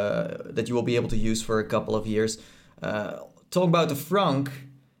 that you will be able to use for a couple of years. Talking about the Frank,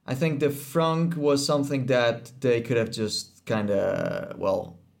 I think the Frank was something that they could have just kind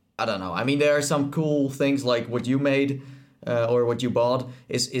of, I don't know. I mean, there are some cool things like what you made or what you bought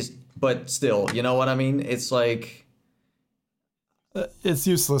but still, you know what I mean? It's like... It's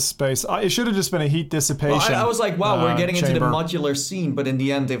useless space. It should have just been a heat dissipation. I was like, wow, we're getting into the modular scene, but in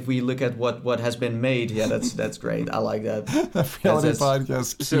the end, if we look at what has been made, that's great. I like that. Reality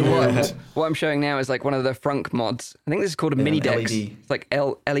podcast. So what I'm showing now is like one of the Frunk mods. I think this is called a mini Dex. LED. It's like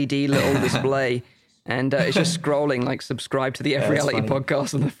LED little display. And it's just scrolling like subscribe to the F Reality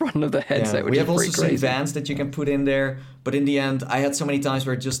podcast on the front of the headset, which we is have also pretty some crazy. vans that you can put in there, but in the end, I had so many times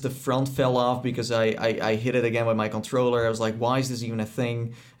where just the front fell off because I hit it again with my controller. I was like, why is this even a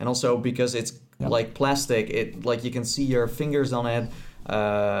thing? And also because it's like plastic, it like you can see your fingers on it.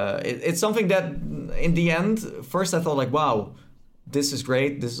 It's something that in the end, first I thought like, wow, this is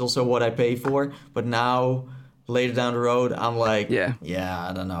great. This is also what I pay for. But now, later down the road, I'm like, yeah,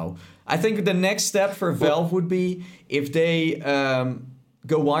 I don't know. I think the next step for Valve would be if they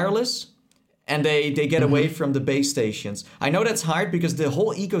go wireless and they get away from the base stations. I know that's hard because the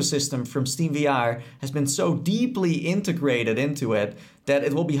whole ecosystem from Steam VR has been so deeply integrated into it that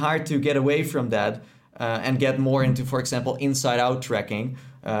it will be hard to get away from that and get more into, for example, inside-out tracking.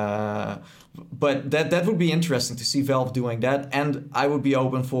 But that would be interesting to see Valve doing that. And I would be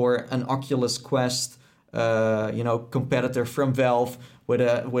open for an Oculus Quest competitor from Valve with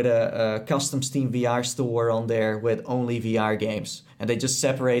a custom Steam VR store on there with only VR games, and they just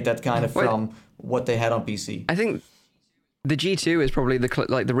separate that kind of from what they had on PC. I think the G2 is probably the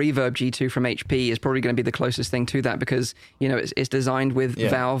Reverb G2 from HP is probably going to be the closest thing to that because it's designed with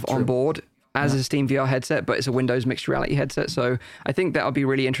Valve on board as a Steam VR headset, but it's a Windows mixed reality headset. So I think that'll be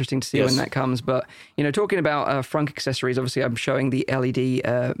really interesting to see when that comes. But, talking about frunk accessories, obviously I'm showing the LED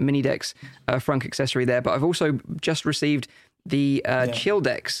Minidex frunk accessory there, but I've also just received the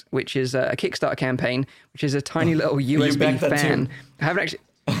Chilldex, which is a Kickstarter campaign, which is a tiny little USB fan. I haven't actually...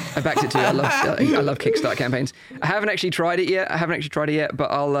 I backed it too. I love Kickstarter campaigns. I haven't actually tried it yet.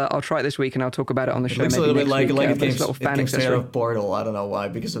 But I'll try it this week and I'll talk about it on the show. Looks maybe a little next bit like week. it came straight out of Portal. I don't know why,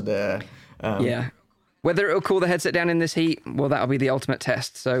 because of the whether it'll cool the headset down in this heat, well, that'll be the ultimate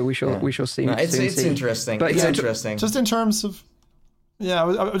test. So we shall see. No, it's interesting. But it's interesting. Just in terms of I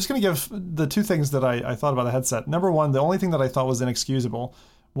was just going to give the two things that I thought about the headset. Number one, the only thing that I thought was inexcusable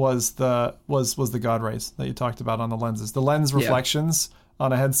was the God rays that you talked about on the lenses. The lens reflections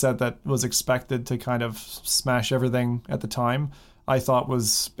on a headset that was expected to kind of smash everything at the time, I thought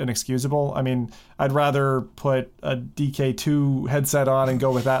was inexcusable. I mean, I'd rather put a DK2 headset on and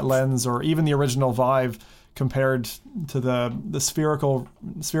go with that lens, or even the original Vive compared to the spherical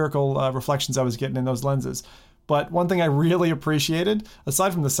reflections I was getting in those lenses. But one thing I really appreciated,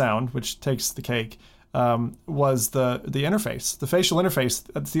 aside from the sound, which takes the cake, was the interface, the facial interface.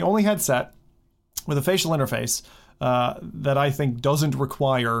 It's the only headset with a facial interface that I think doesn't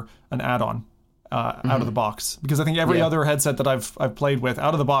require an add-on out of the box, because I think every other headset that I've played with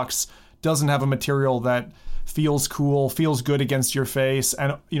out of the box doesn't have a material that feels cool, feels good against your face,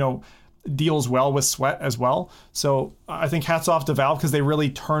 and deals well with sweat as well. So I think hats off to Valve, because they really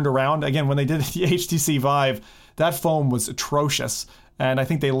turned around. Again, when they did the HTC Vive, that foam was atrocious. And I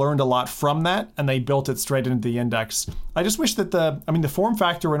think they learned a lot from that, and they built it straight into the Index. I just wish that the form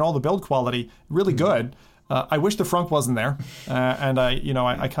factor and all the build quality, really good. I wish the frunk wasn't there, and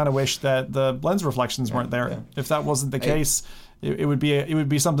I kind of wish that the lens reflections weren't there. Yeah. If that wasn't the case, it would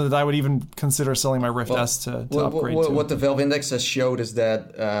be something that I would even consider selling my Rift S to upgrade to. What the Valve Index has showed is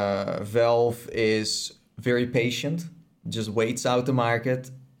that Valve is very patient, just waits out the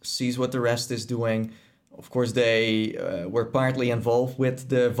market, sees what the rest is doing. Of course, they were partly involved with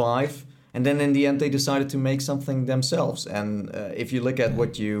the Vive, and then in the end they decided to make something themselves. And if you look at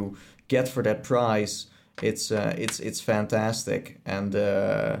what you get for that price, it's fantastic. And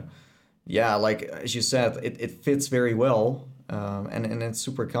like as you said, it fits very well, and it's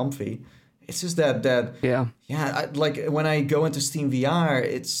super comfy. It's just that like when I go into Steam VR,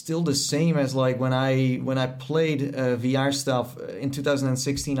 it's still the same as like when I played VR stuff in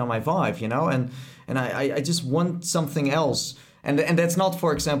 2016 on my Vive, and I just want something else. And that's not,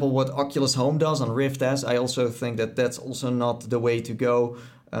 for example, what Oculus Home does on Rift S. I also think that that's also not the way to go.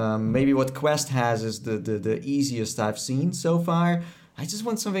 Maybe what Quest has is the easiest I've seen so far. I just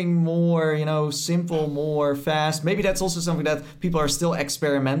want something more, simple, more fast. Maybe that's also something that people are still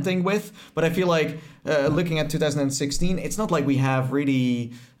experimenting with. But I feel like looking at 2016, it's not like we have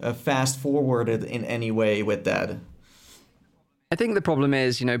really fast forwarded in any way with that. I think the problem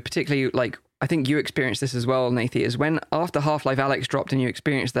is, particularly like, I think you experienced this as well, Nathie, is when after Half-Life Alyx dropped and you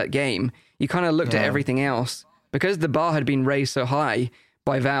experienced that game, you kind of looked at everything else. Because the bar had been raised so high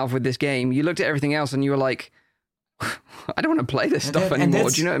by Valve with this game, you looked at everything else and you were like, I don't want to play this stuff anymore.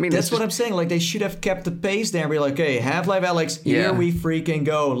 Do you know what I mean? That's what I'm saying. Like, they should have kept the pace there and be like, okay, Half-Life Alyx, here we freaking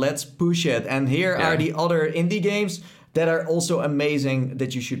go. Let's push it. And here are the other indie games that are also amazing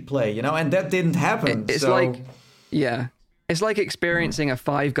that you should play, And that didn't happen. It's like experiencing a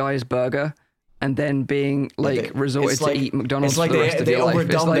Five Guys burger and then being like resorted to eat McDonald's for the rest of your life.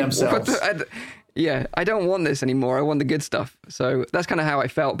 It's like they overdone themselves. Yeah, I don't want this anymore. I want the good stuff. So that's kind of how I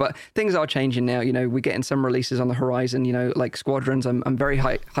felt. But things are changing now. You know, we're getting some releases on the horizon, you know, like Squadrons I'm very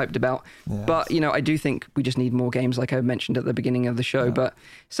hyped about. Yes. But, you know, I do think we just need more games like I mentioned at the beginning of the show. Yeah. But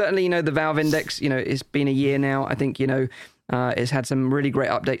certainly, you know, the Valve Index, you know, it's been a year now. I think, you know, it's had some really great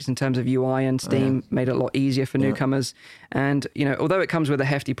updates in terms of UI and Steam, made it a lot easier for newcomers. And, you know, although it comes with a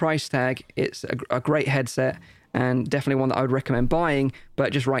hefty price tag, it's a great headset. And definitely one that I would recommend buying,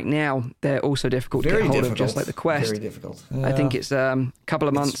 but just right now they're also difficult to get hold of, just like the Quest. Very difficult. Yeah. I think it's a couple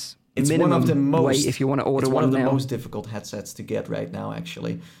of months it's minimum one of the most, wait if you want to order one now. It's one of the most difficult headsets to get right now,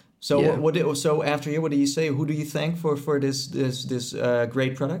 actually. So so after here, what do you say? Who do you thank for this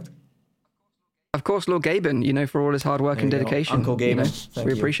great product? Of course, Lord Gaben, you know, for all his hard work and dedication. Uncle Gaben, you know,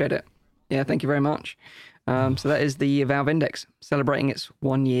 we appreciate it. Yeah, thank you very much. So that is the Valve Index, celebrating its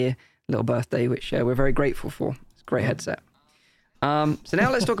 1 year little birthday, which we're very grateful for. It's a great headset. So now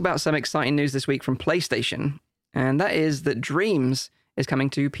let's talk about some exciting news this week from PlayStation, and that is that Dreams is coming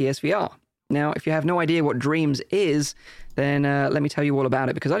to PSVR. Now, if you have no idea what Dreams is, then let me tell you all about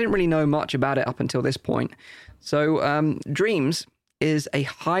it, because I didn't really know much about it up until this point. So Dreams is a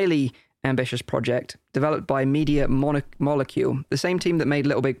highly ambitious project developed by Media Molecule, the same team that made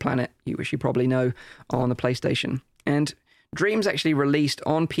Little Big Planet, which you probably know, on the PlayStation. And Dreams actually released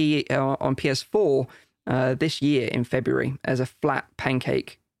on PS4 this year in February as a flat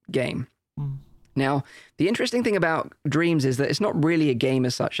pancake game. Now, the interesting thing about Dreams is that it's not really a game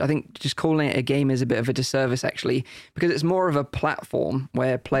as such. I think just calling it a game is a bit of a disservice, actually, because it's more of a platform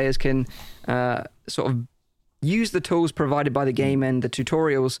where players can sort of use the tools provided by the game and the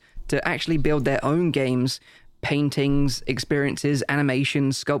tutorials to actually build their own games, paintings, experiences,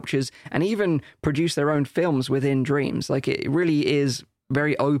 animations, sculptures, and even produce their own films within Dreams. Like, it really is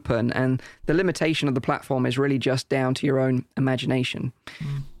very open, and the limitation of the platform is really just down to your own imagination.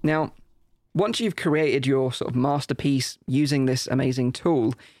 Now, once you've created your sort of masterpiece using this amazing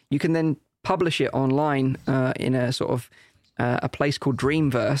tool, you can then publish it online in a sort of a place called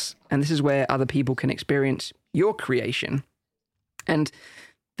Dreamverse, and this is where other people can experience your creation. And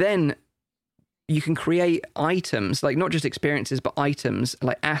then you can create items, like not just experiences, but items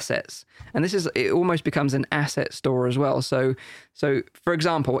like assets. And it almost becomes an asset store as well. So for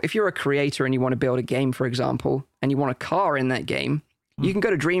example, if you're a creator and you want to build a game, for example, and you want a car in that game, you can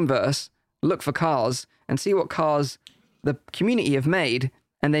go to Dreamverse, look for cars, and see what cars the community have made,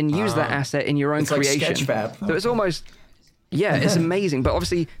 and then use that asset in your own creation. Like Sketchfab. So it's almost... Yeah, it's amazing. But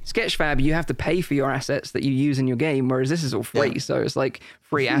obviously, Sketchfab, you have to pay for your assets that you use in your game, whereas this is all free. Yeah. So it's like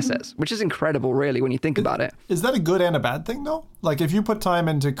free assets, which is incredible, really, when you think about it. Is that a good and a bad thing, though? Like, if you put time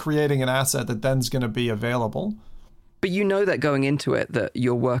into creating an asset that then's going to be available... But you know that going into it, that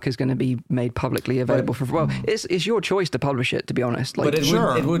your work is going to be made publicly available for... Well, it's your choice to publish it, to be honest. Like, but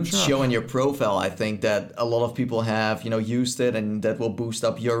it would show in your profile, I think, that a lot of people have, used it, and that will boost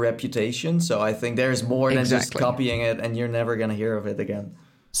up your reputation. So I think there's more than just copying it, and you're never going to hear of it again.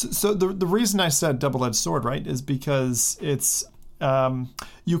 So the reason I said double-edged sword, right, is because it's...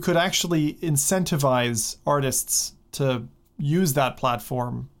 you could actually incentivize artists to use that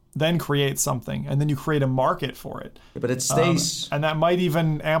platform, then create something, and then you create a market for it. But it stays... and that might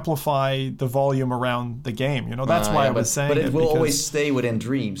even amplify the volume around the game. That's why I was saying But it will always stay within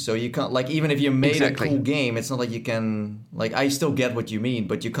Dreams. So you can't... Like, even if you made a cool game, it's not like you can... Like, I still get what you mean,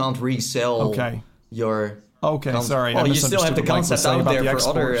 but you can't resell your... Okay, sorry. Well, you still have the concept out there for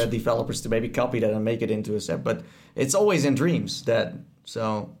other developers to maybe copy that and make it into a set. But it's always in Dreams.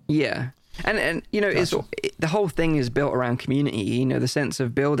 Yeah. And gotcha. The whole thing is built around community, the sense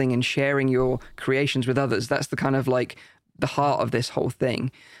of building and sharing your creations with others. That's the kind of like the heart of this whole thing.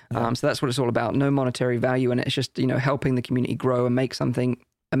 So that's what it's all about. No monetary value. And it's just, helping the community grow and make something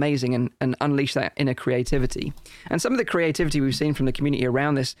amazing and unleash that inner creativity. And some of the creativity we've seen from the community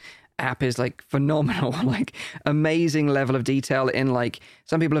around this app is like phenomenal, like amazing level of detail in, like,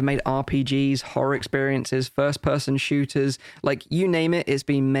 some people have made RPGs, horror experiences, first person shooters, like you name it, it's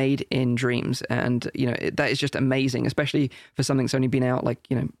been made in Dreams. And that is just amazing, especially for something that's only been out like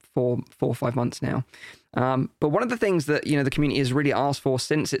 4 or 5 months now. But one of the things that the community has really asked for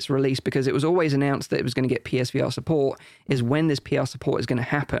since its release, because it was always announced that it was going to get PSVR support, is when this PR support is going to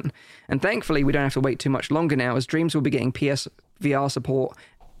happen. And thankfully we don't have to wait too much longer now, as Dreams will be getting PSVR support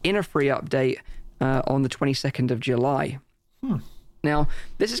in a free update on the 22nd of July. Now,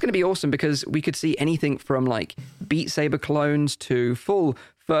 this is going to be awesome because we could see anything from like Beat Saber clones to full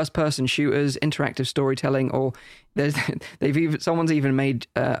first-person shooters, interactive storytelling, or someone's even made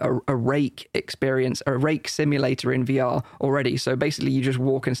a rake experience, a rake simulator in VR already. So basically, you just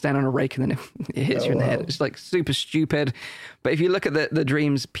walk and stand on a rake, and then it hits you in the head. It's like super stupid. But if you look at the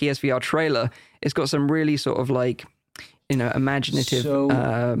Dreams PSVR trailer, it's got some really sort of like, imaginative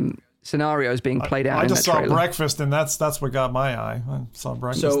scenarios being played out. I just saw trailer. Breakfast, and that's what got my eye. I saw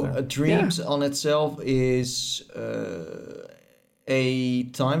Breakfast. So Dreams on itself is a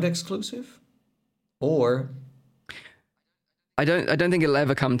timed exclusive, or I don't think it'll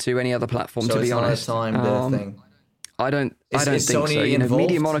ever come to any other platform. So to be it's honest, not a timed thing. I don't Is think Sony so. involved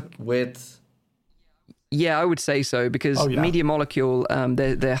Media Molecule. with? Yeah, I would say so because Media Molecule,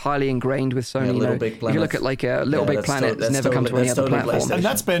 they're highly ingrained with Sony. Little Big Planet. If you look at like a Little Big Planet, it's never come to any other platform. And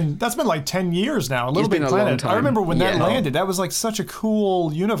that's been like 10 years now. Little Big been a Planet. long time. I remember when that landed. That was like such a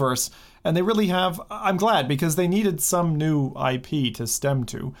cool universe, and they really have. I'm glad because they needed some new IP to stem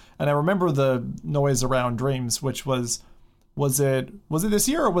to. And I remember the noise around Dreams, which was it this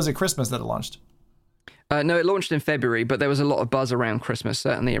year or was it Christmas that it launched? No, it launched in February, but there was a lot of buzz around Christmas,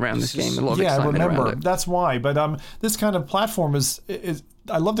 certainly around this game. A lot of excitement I remember. around it. That's why. But this kind of platform is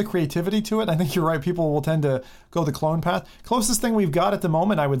I love the creativity to it. I think you're right. People will tend to go the clone path. Closest thing we've got at the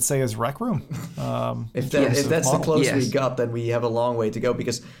moment, I would say, is Rec Room. If that's the closest we got, then we have a long way to go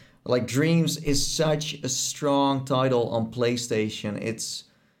because, like, Dreams is such a strong title on PlayStation.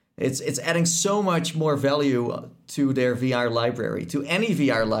 It's adding so much more value to their VR library, to any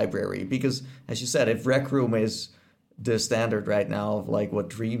VR library, because, as you said, if Rec Room is the standard right now of like what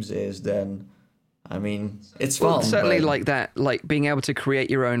Dreams is, then I mean, it's fun. Well, certainly like that, like being able to create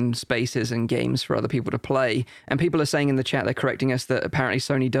your own spaces and games for other people to play. And people are saying in the chat, they're correcting us that apparently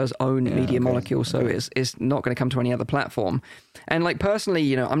Sony does own Media Molecule, so it's not going to come to any other platform. And like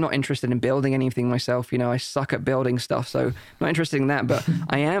personally, I'm not interested in building anything myself. I suck at building stuff, so I'm not interested in that. But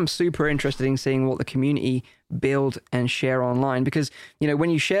I am super interested in seeing what the community build and share online, because when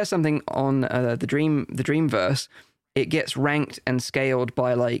you share something on the Dreamverse, it gets ranked and scaled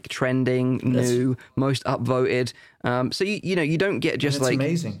by like trending, new, most upvoted. So you don't get just like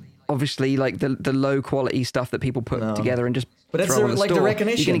amazing. Obviously like the low quality stuff that people put together and just but that's throw on the like store. The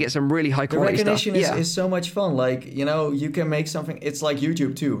recognition. You're going to get some really high quality stuff. The recognition is so much fun. Like, you can make something. It's like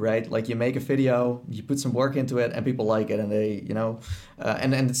YouTube too, right? Like you make a video, you put some work into it, and people like it, and they,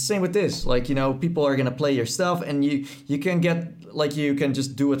 and it's the same with this. Like, people are going to play your stuff, and you can get, like, you can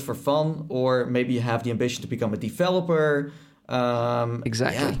just do it for fun, or maybe you have the ambition to become a developer.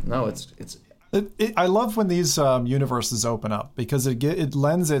 Exactly. Yeah, no, it's. I love when these universes open up because it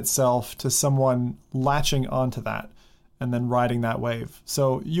lends itself to someone latching onto that and then riding that wave.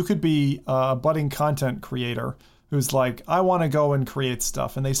 So you could be a budding content creator who's like, I want to go and create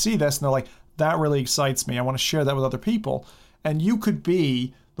stuff. And they see this and they're like, that really excites me. I want to share that with other people. And you could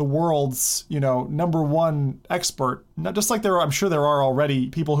be the world's, number one expert. Not just like I'm sure there are already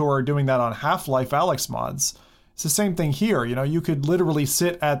people who are doing that on Half-Life Alex mods. It's the same thing here. You could literally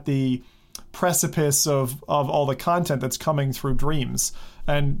sit at the precipice of all the content that's coming through Dreams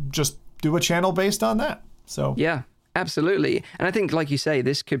and just do a channel based on that. So yeah, absolutely. And I think, like you say,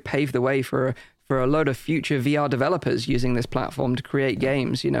 this could pave the way for a load of future VR developers using this platform to create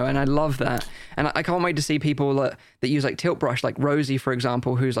games, and I love that. And I can't wait to see people that use like Tilt Brush, like Rosie, for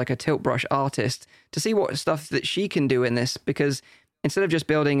example, who's like a Tilt Brush artist, to see what stuff that she can do in this, because instead of just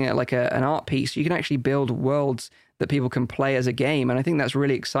building an art piece, you can actually build worlds that people can play as a game. And I think that's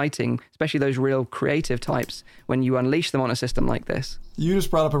really exciting, especially those real creative types, when you unleash them on a system like this. You just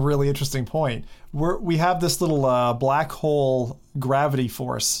brought up a really interesting point. We have this little black hole gravity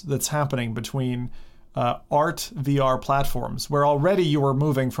force that's happening between art VR platforms, where already you were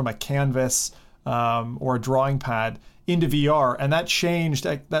moving from a canvas or a drawing pad into VR, and that changed,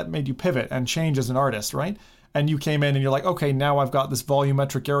 that made you pivot and change as an artist, right? And you came in and you're like, okay, now I've got this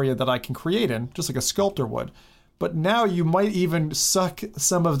volumetric area that I can create in, just like a sculptor would. But now you might even suck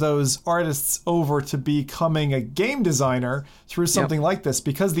some of those artists over to becoming a game designer through something like this,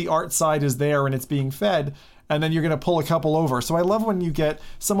 because the art side is there and it's being fed, and then you're going to pull a couple over. So I love when you get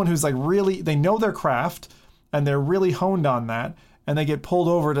someone who's like really, they know their craft and they're really honed on that, and they get pulled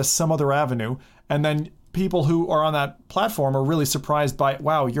over to some other avenue, and then people who are on that platform are really surprised by,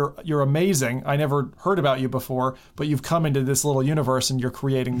 wow, you're amazing. I never heard about you before, but you've come into this little universe and you're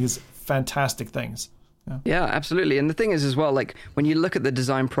creating these fantastic things. Yeah, absolutely. And the thing is as well, like when you look at the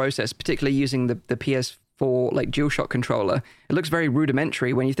design process, particularly using the PS4 for like DualShock controller. It looks very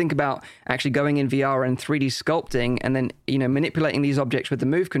rudimentary when you think about actually going in VR and 3D sculpting and then, manipulating these objects with the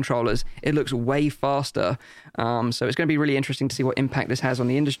Move controllers. It looks way faster. So it's going to be really interesting to see what impact this has on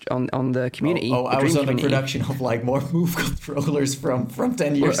the industry, on the community. I was on the production of like more Move controllers from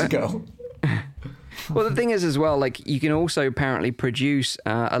 10 years ago. Well, the thing is as well, like you can also apparently produce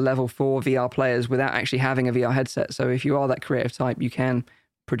a level for VR players without actually having a VR headset. So if you are that creative type, you can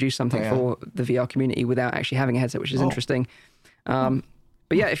produce something for the VR community without actually having a headset, which is interesting.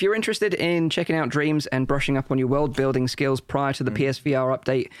 But yeah, if you're interested in checking out Dreams and brushing up on your world building skills prior to the PSVR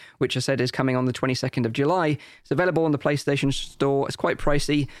update, which I said is coming on the 22nd of July, it's available on the PlayStation Store. It's quite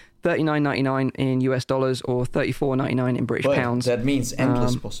pricey, $39.99 in US dollars or $34.99 in British pounds. That means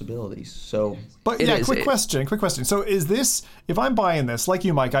endless possibilities. So, quick question. So is this, if I'm buying this, like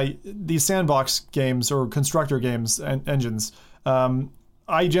you, Mike, these sandbox games or constructor games and engines,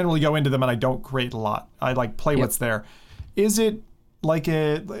 I generally go into them and I don't create a lot. I like play what's there. Is it like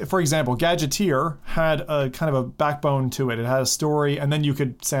for example, Gadgeteer had a kind of a backbone to it. It had a story, and then you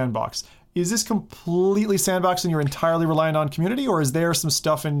could sandbox. Is this completely sandbox and you're entirely reliant on community, or is there some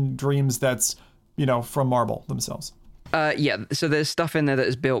stuff in Dreams that's, from Marble themselves? So there's stuff in there that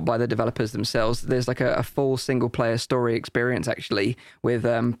is built by the developers themselves. There's like a full single-player story experience, actually, with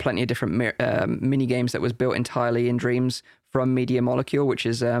plenty of different mini games that was built entirely in Dreams from Media Molecule, which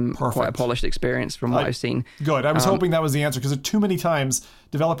is quite a polished experience from what I've seen. Good. I was hoping that was the answer, because too many times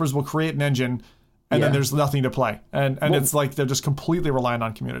developers will create an engine and then there's nothing to play. And it's like they're just completely reliant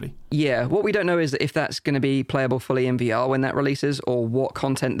on community. Yeah. What we don't know is if that's going to be playable fully in VR when that releases, or what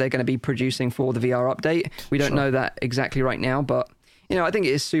content they're going to be producing for the VR update. We don't know that exactly right now, but I think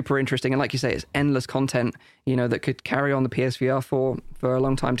it is super interesting. And like you say, it's endless content, that could carry on the PSVR for a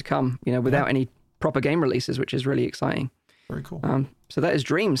long time to come, without any proper game releases, which is really exciting. Very cool. So that is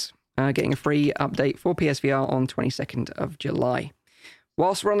Dreams, getting a free update for PSVR on 22nd of July.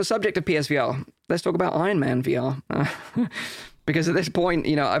 Whilst we're on the subject of PSVR, let's talk about Iron Man VR. Because at this point,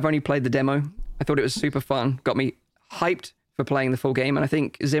 I've only played the demo. I thought it was super fun. Got me hyped for playing the full game. And I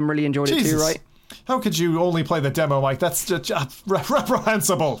think Zim really enjoyed it too, right? How could you only play the demo, Mike? That's just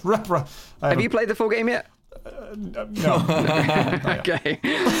reprehensible. Have you played the full game yet? No. Okay.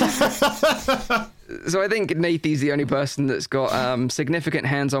 So I think Nathy's the only person that's got significant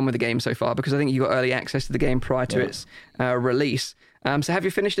hands-on with the game so far, because I think you got early access to the game prior to its release. So have you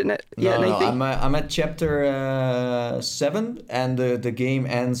finished it yet, Nathy? No, I'm at chapter 7, and the game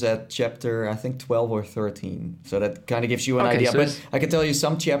ends at chapter, I think, 12 or 13. So that kind of gives you an idea. But I can tell you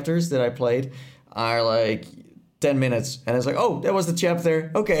some chapters that I played are like 10 minutes, and it's like, oh, that was the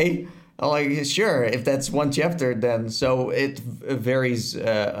chapter. Okay. I'm like, sure, if that's one chapter, then so it varies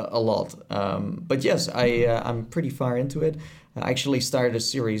a lot. But yes, I'm pretty far into it. I actually started a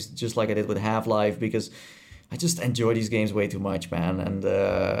series just like I did with Half-Life, because I just enjoy these games way too much, man. And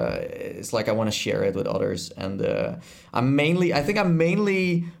it's like I want to share it with others. And I'm mainly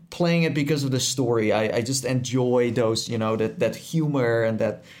playing it because of the story. I just enjoy those, that humor and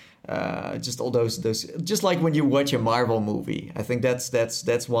that. Just all those just like when you watch a Marvel movie. I think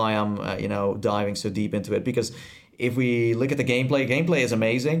that's why I'm diving so deep into it, because if we look at the gameplay is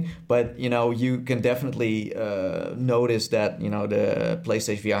amazing, but you can definitely notice that the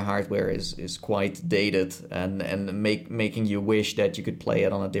PlayStation VR hardware is quite dated and making you wish that you could play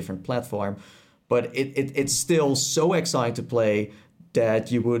it on a different platform. But it's still so exciting to play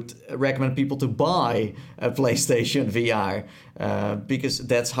that you would recommend people to buy a PlayStation VR because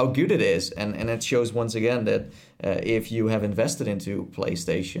that's how good it is. And it shows once again that if you have invested into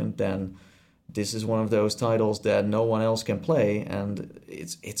PlayStation, then this is one of those titles that no one else can play, and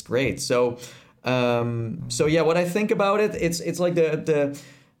it's great. So yeah, what I think about it, it's like the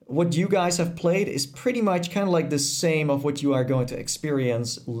what you guys have played is pretty much kind of like the same of what you are going to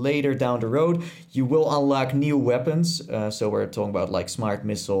experience later down the road. You will unlock new weapons. So we're talking about like smart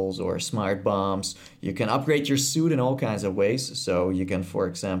missiles or smart bombs. You can upgrade your suit in all kinds of ways. So you can, for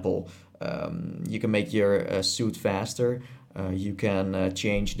example, you can make your suit faster. You can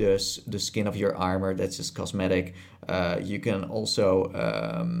change the skin of your armor. That's just cosmetic. You can also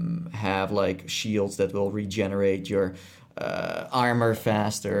have like shields that will regenerate your armor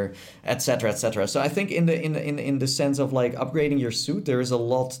faster, etc., etc. So I think in the sense of like upgrading your suit, there is a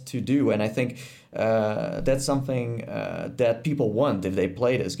lot to do, and I think that's something that people want if they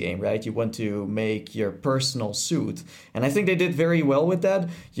play this game, right? You want to make your personal suit, and I think they did very well with that.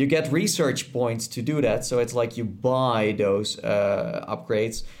 You get research points to do that, so it's like you buy those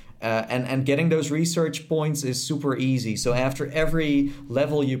upgrades. And getting those research points is super easy. So after every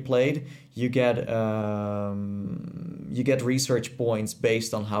level you played, you get research points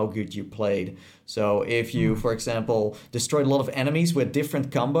based on how good you played. So if you, for example, destroyed a lot of enemies with different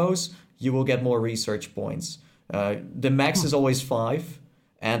combos, you will get more research points. The max is always 5.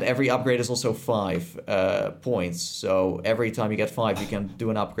 And every upgrade is also 5 points. So every time you get 5, you can do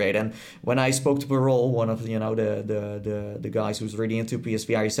an upgrade. And when I spoke to Parole, one of the guys who's really into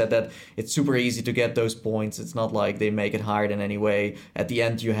PSVR, he said that it's super easy to get those points. It's not like they make it hard in any way. At the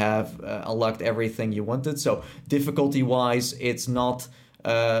end, you have unlocked everything you wanted. So difficulty-wise, it's not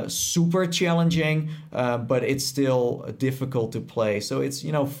super challenging, but it's still difficult to play. So it's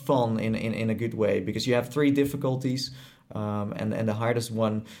fun in a good way because you have 3 difficulties. And the hardest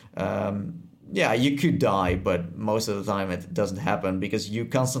one, you could die, but most of the time it doesn't happen because you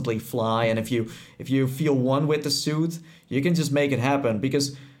constantly fly. And if you feel one with the suit, you can just make it happen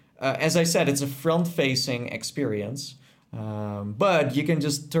because, as I said, it's a front-facing experience. But you can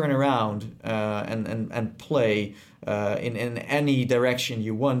just turn around and play in any direction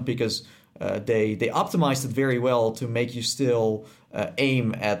you want because they optimized it very well to make you still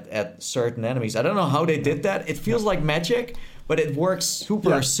aim at certain enemies. I don't know how they did that. It feels like magic, but it works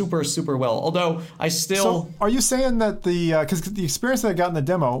super well. Although I still... So are you saying that because the experience that I got in the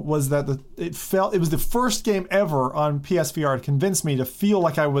demo was that it was the first game ever on PSVR to convince me to feel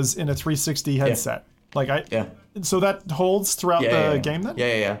like I was in a 360 headset. So that holds throughout the game then?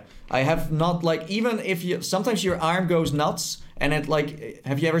 Yeah. I have not, like, even if you... Sometimes your arm goes nuts and it, like...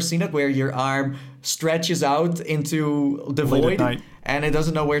 Have you ever seen it where your arm stretches out into the void and it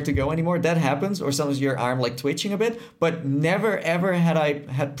doesn't know where to go anymore? That happens. Or sometimes your arm, like, twitching a bit. But never, ever had I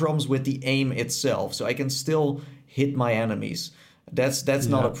had problems with the aim itself. So I can still hit my enemies. That's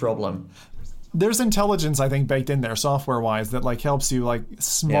not a problem. There's intelligence, I think, baked in there, software-wise, that like helps you like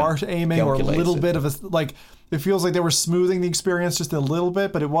smart aiming or a little bit of a like. It feels like they were smoothing the experience just a little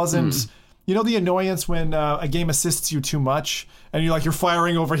bit, but it wasn't. You know the annoyance when a game assists you too much and you're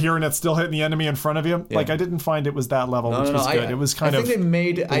firing over here and it's still hitting the enemy in front of you. Yeah. Like I didn't find it was that level, which was good. It was kind of. I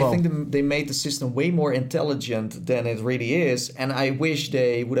think they made the system way more intelligent than it really is, and I wish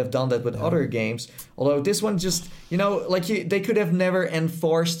they would have done that with other games. Although this one just, they could have never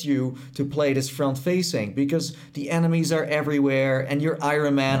enforced you to play this front facing because the enemies are everywhere, and you're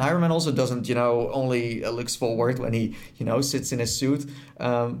Iron Man. Iron Man also doesn't, only looks forward when he, sits in his suit.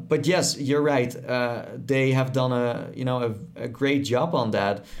 But yes, you're right. They have done a great job on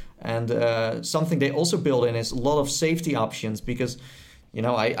that. And something they also build in is a lot of safety options because,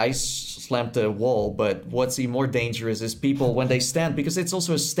 I slammed the wall, but what's even more dangerous is people when they stand, because it's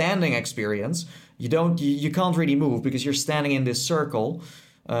also a standing experience. You can't really move because you're standing in this circle.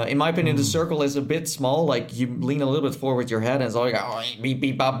 In my opinion, the circle is a bit small. Like you lean a little bit forward your head, and it's like beep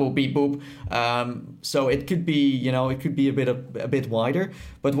beep bop boop beep boop. So it could be a bit wider.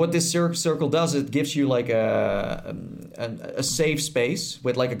 But what this circle does, it gives you like a safe space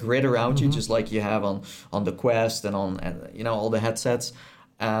with like a grid around you, just like you have on the Quest and on all the headsets.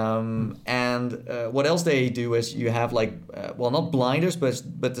 And what else they do is you have like not blinders, but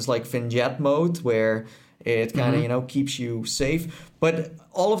there's like vignette mode where it kind of keeps you safe. But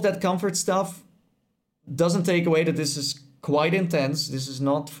all of that comfort stuff doesn't take away that this is quite intense. This is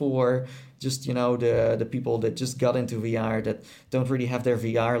not for just, the people that just got into VR that don't really have their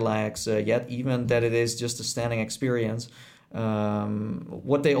VR legs yet, even that it is just a standing experience.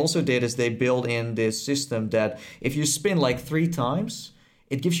 What they also did is they built in this system that if you spin like 3 times,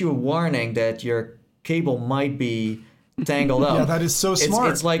 it gives you a warning that your cable might be tangled up. Yeah, that is so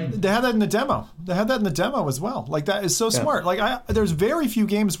smart. It's like they had that in the demo. They had that in the demo as well. Like that is so smart. Like there's very few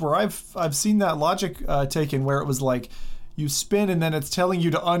games where I've seen that logic taken where it was like you spin and then it's telling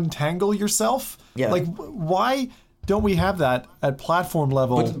you to untangle yourself. Yeah. Like why don't we have that at platform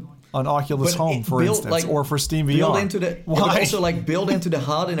level on Oculus Home, for instance, or for Steam VR? Build into the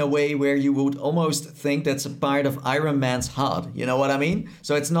HUD in a way where you would almost think that's a part of Iron Man's HUD. You know what I mean?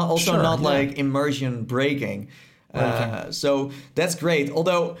 So it's not like immersion breaking. So that's great.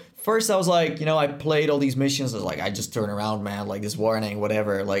 Although first I was like, I played all these missions. I was like, I just turn around, man, like this warning,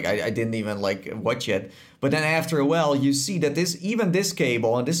 whatever. Like I didn't even like watch it. But then after a while, you see that this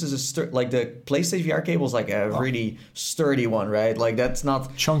cable, and this is the PlayStation VR cable is like a really sturdy one, right? Like that's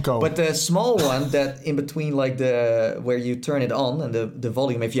not chunko. But the small one that in between, like where you turn it on and the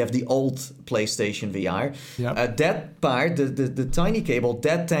volume, if you have the old PlayStation VR, that part, the tiny cable,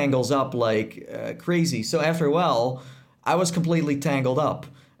 that tangles up like crazy. So after a while, I was completely tangled up.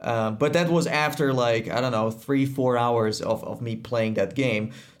 But that was after 3-4 hours of me playing that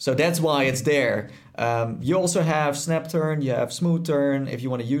game. So that's why it's there. You also have snap turn, you have smooth turn if you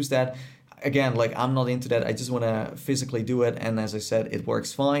want to use that. Again, like I'm not into that. I just want to physically do it, and as I said, it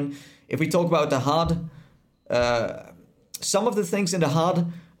works fine. If we talk about the HUD, some of the things in the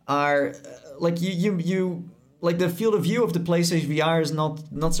HUD are like you like the field of view of the PlayStation VR is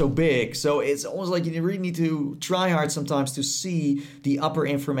not so big, so it's almost like you really need to try hard sometimes to see the upper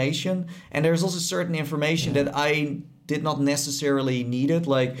information. And there's also certain information that I did not necessarily need it.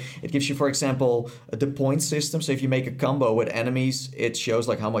 Like it gives you, for example, the point system. So if you make a combo with enemies, it shows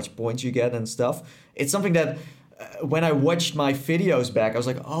like how much points you get and stuff. It's something that when I watched my videos back, I was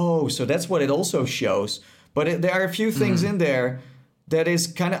like, oh, so that's what it also shows. But there are a few things in there that is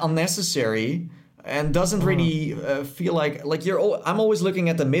kind of unnecessary and doesn't really feel like I'm always looking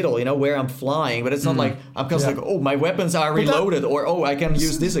at the middle, you know, where I'm flying, but it's not like I'm constantly like, oh, my weapons are reloaded, or oh, I can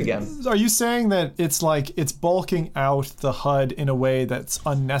use this again. Are you saying that it's like it's bulking out the HUD in a way that's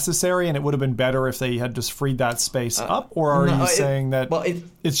unnecessary, and it would have been better if they had just freed that space up, or are you saying that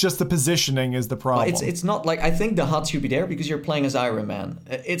it's just the positioning is the problem? Well, it's not like I think the HUD should be there because you're playing as Iron Man.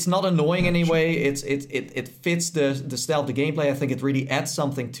 It's not annoying anyway. It fits the style of the gameplay. I think it really adds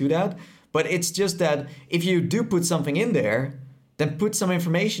something to that. But it's just that if you do put something in there, then put some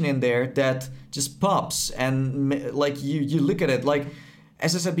information in there that just pops. And like you look at it, like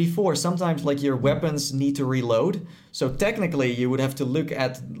as I said before, sometimes like your weapons need to reload. So technically you would have to look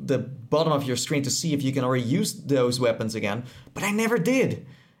at the bottom of your screen to see if you can already use those weapons again. But I never did.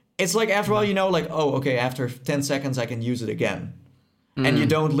 It's like after all, you know, like, oh, okay, after 10 seconds I can use it again. And you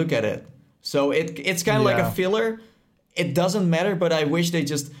don't look at it. So it's kind of like a filler. It doesn't matter, but I wish they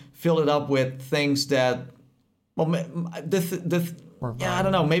just fill it up with things that, well, I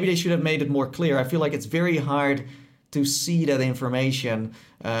don't know. Maybe they should have made it more clear. I feel like it's very hard to see that information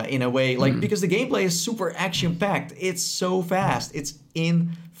in a way, like because the gameplay is super action-packed. It's so fast. It's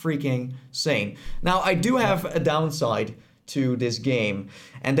freaking insane. Now, I do have a downside to this game,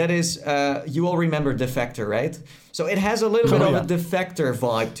 and that is you all remember Defector, right? So it has a little bit of a Defector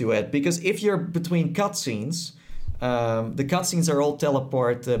vibe to it, because if you're between cutscenes. The cutscenes are all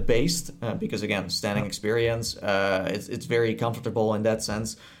teleport based because, again, standing experience. It's very comfortable in that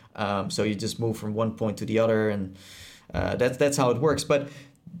sense. So you just move from one point to the other, and that's how it works. But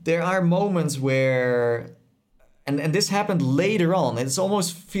there are moments where, and this happened later on. It's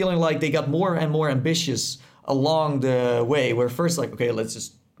almost feeling like they got more and more ambitious along the way. Where first, like, okay, let's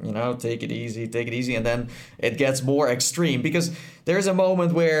just take it easy, and then it gets more extreme because there's a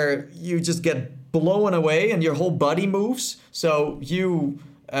moment where you just get blown away and your whole body moves. So you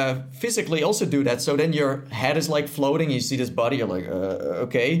physically also do that. So then your head is like floating. You see this body. You're like,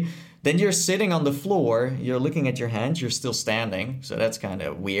 okay. Then you're sitting on the floor. You're looking at your hands. You're still standing. So that's kind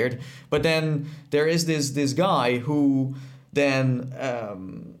of weird. But then there is this guy who then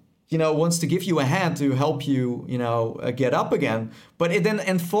wants to give you a hand to help you get up again. But it then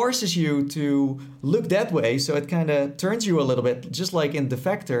enforces you to look that way. So it kind of turns you a little bit, just like in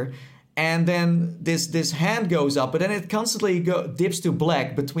Defector. And then this hand goes up, but then it constantly dips to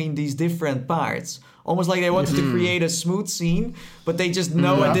black between these different parts. Almost like they wanted to create a smooth scene, but they just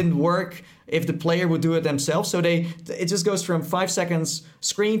know it didn't work if the player would do it themselves. So it just goes from 5 seconds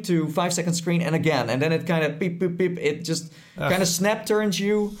screen to 5 second screen and again. And then it kind of beep, beep, beep. It just kind of snap turns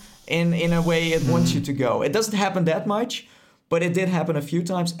you in a way it wants you to go. It doesn't happen that much, but it did happen a few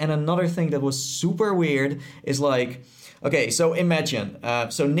times. And another thing that was super weird is like... Okay, so imagine,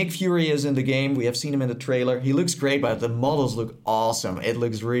 so Nick Fury is in the game. We have seen him in the trailer. He looks great, but the models look awesome. It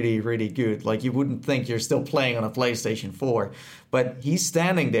looks really, really good. Like you wouldn't think you're still playing on a PlayStation 4. But he's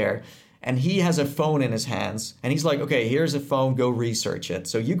standing there, and he has a phone in his hands. And he's like, okay, here's a phone, go research it.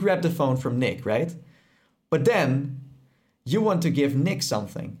 So you grab the phone from Nick, right? But then you want to give Nick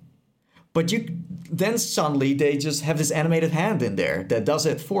something. But then suddenly they just have this animated hand in there that does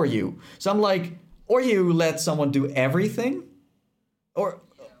it for you. So I'm like... Or you let someone do everything, or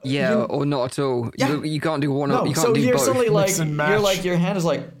or not at all. Yeah. You can't do one. No, you can't so do you're both. suddenly like your hand is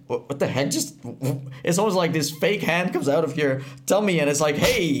like what the heck? It's almost like this fake hand comes out of your tummy and it's like,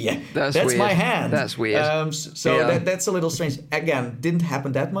 hey, that's my hand. That's weird. That's a little strange. Again, didn't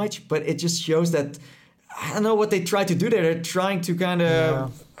happen that much, but it just shows that I don't know what they try to do there. They're trying to kind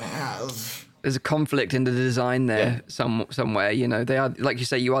of. There's a conflict in the design there somewhere. They are, like you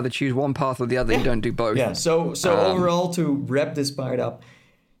say, you either choose one path or the other. You don't do both. Yeah. So overall, to wrap this part up,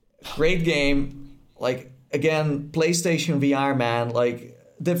 great game. Like again, PlayStation VR, man. Like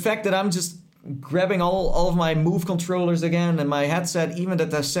the fact that I'm just grabbing all of my Move controllers again and my headset, even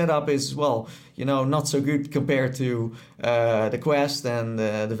that the setup is not so good compared to the Quest and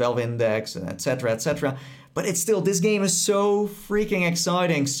the Valve Index, etc., etc. But it's still, this game is so freaking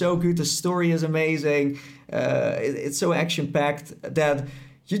exciting, so good. The story is amazing. It's so action-packed that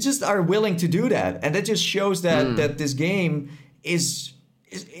you just are willing to do that. And that just shows that this game is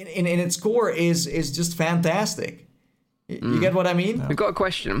in its core is just fantastic. You get what I mean? We've got a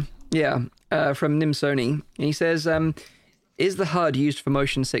question, from Nimsoni. And he says, is the HUD used for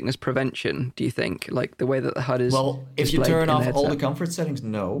motion sickness prevention, do you think? Like the way that the HUD is Well, if you displayed turn in the off all the headset? comfort settings,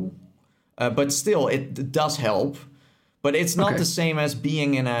 no. But still, it does help. But it's not the same as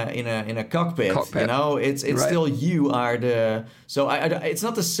being in a cockpit. You know, it's Right. still you are the. So it's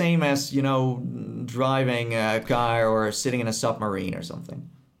not the same as, you know, driving a car or sitting in a submarine or something.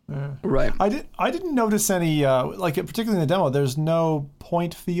 Right. I didn't notice any like particularly in the demo. There's no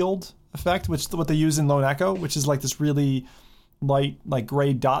point field effect, which is what they use in Lone Echo, which is like this really light like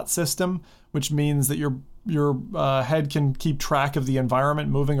gray dot system, which means that your head can keep track of the environment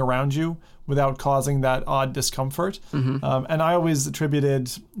moving around you without causing that odd discomfort. And I always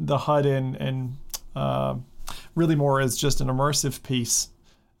attributed the HUD in really more as just an immersive piece.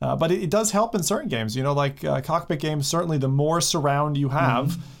 But it does help in certain games, you know, like cockpit games. Certainly, the more surround you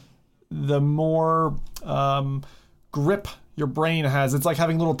have, the more grip your brain has. It's like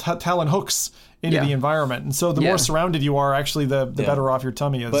having little talon hooks into the environment, and so the more surrounded you are, actually, the better off your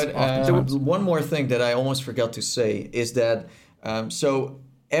tummy is. But one more thing that I almost forgot to say is that I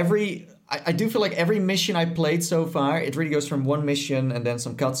do feel like every mission I played so far, it really goes from one mission and then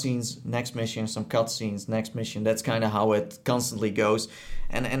some cutscenes, next mission, some cutscenes, next mission. That's kind of how it constantly goes.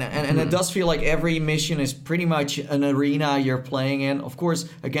 And it does feel like every mission is pretty much an arena you're playing in. Of course,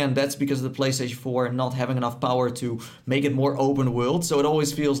 again, that's because of the PlayStation 4 not having enough power to make it more open world. So it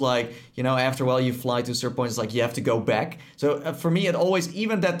always feels like, you know, after a while you fly to a certain point, it's like you have to go back. So for me, it always,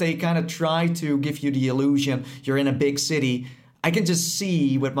 even that they kind of try to give you the illusion you're in a big city, I can just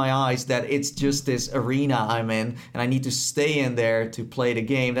see with my eyes that it's just this arena I'm in, and I need to stay in there to play the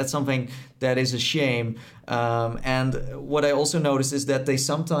game. That's something that is a shame. And what I also notice is that they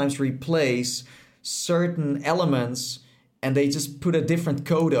sometimes replace certain elements and they just put a different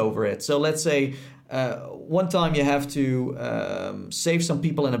code over it. So let's say one time you have to save some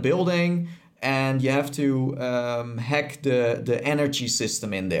people in a building, and you have to hack the energy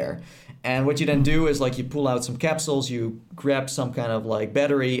system in there. And what you then do is like you pull out some capsules, you grab some kind of like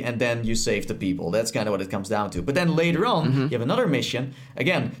battery, and then you save the people. That's kind of what it comes down to. But then later on, you have another mission.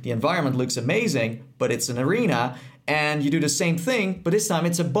 Again, the environment looks amazing, but it's an arena. And you do the same thing, but this time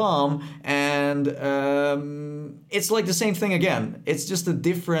it's a bomb. And it's like the same thing again. It's just a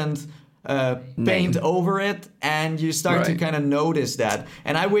different paint over it, and you start to kind of notice that.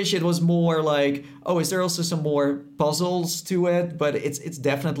 And I wish it was more like, oh, is there also some more puzzles to it? But it's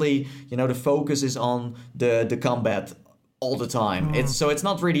definitely, you know, the focus is on the combat all the time. It's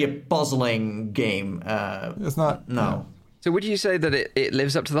not really a puzzling game. It's not. No. Yeah. So would you say that it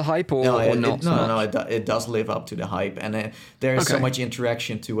lives up to the hype or not? It does live up to the hype, and there is so much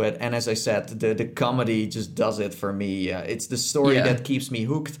interaction to it. And as I said, the comedy just does it for me. It's the story that keeps me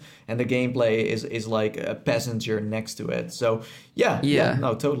hooked, and the gameplay is like a passenger next to it. So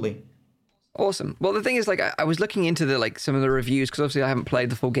no, totally. Awesome. Well, the thing is, like, I was looking into some of the reviews, because obviously I haven't played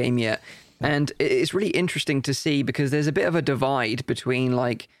the full game yet, and it's really interesting to see because there's a bit of a divide between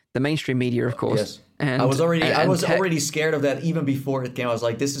like the mainstream media, of course. Yes. And I was already scared of that even before it came. I was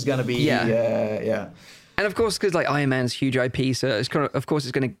like, this is gonna be And of course, because like Iron Man's huge IP, so it's kind of course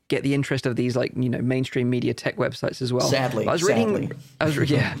it's going to get the interest of these like, you know, mainstream media tech websites as well. Sadly, I was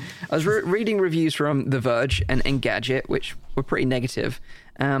reading reviews from The Verge and Engadget, which were pretty negative.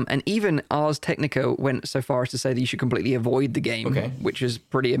 And even Ars Technica went so far as to say that you should completely avoid the game, which is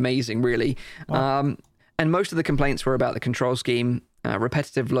pretty amazing, really. Wow. And most of the complaints were about the control scheme,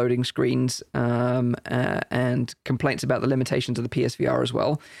 repetitive loading screens, and complaints about the limitations of the PSVR as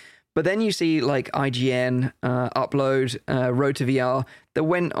well. But then you see like IGN, Upload, Road to VR that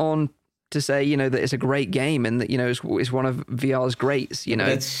went on to say, you know, that it's a great game and that, you know, it's one of VR's greats, you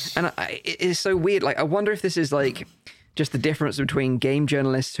know. And it is so weird. Like, I wonder if this is like just the difference between game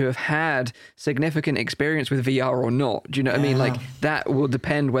journalists who have had significant experience with VR or not. Do you know what I mean? Like, that will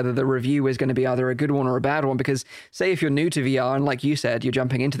depend whether the review is going to be either a good one or a bad one. Because say if you're new to VR and like you said, you're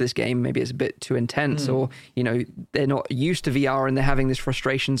jumping into this game, maybe it's a bit too intense or, you know, they're not used to VR and they're having these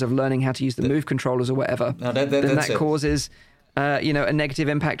frustrations of learning how to use the Move controllers or whatever, then that causes, you know, a negative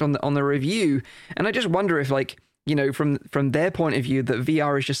impact on the review. And I just wonder if like, you know, from their point of view, that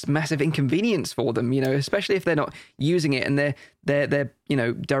VR is just massive inconvenience for them, you know, especially if they're not using it and their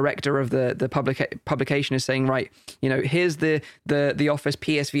director of the publication is saying, right, here's the Office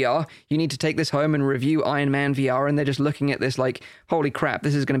PSVR. You need to take this home and review Iron Man VR. And they're just looking at this like, holy crap,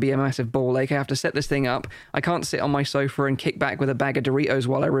 this is going to be a massive ball ache. I have to set this thing up. I can't sit on my sofa and kick back with a bag of Doritos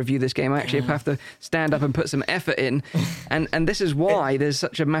while I review this game. I actually have to stand up and put some effort in. And this is why there's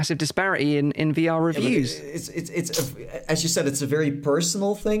such a massive disparity in VR reviews. It's as you said, it's a very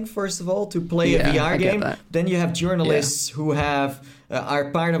personal thing, first of all, to play a VR game. Then you have journalists who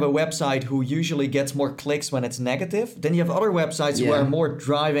are part of a website who usually gets more clicks when it's negative. Then you have other websites who are more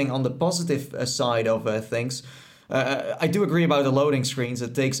driving on the positive side of things. I do agree about the loading screens.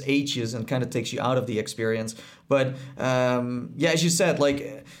 It takes ages and kind of takes you out of the experience. But as you said,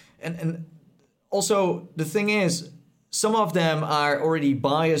 like, and also the thing is, some of them are already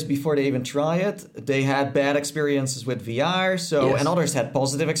biased before they even try it. They had bad experiences with VR, and others had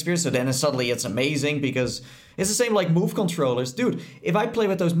positive experiences. So then suddenly it's amazing because it's the same like Move controllers. Dude, if I play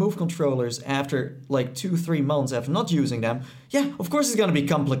with those Move controllers after like 2-3 months after not using them, of course it's going to be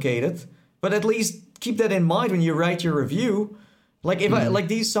complicated. But at least keep that in mind when you write your review. Like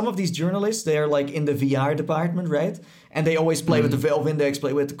if some of these journalists, they're like in the VR department, right? And they always play with the Valve Index,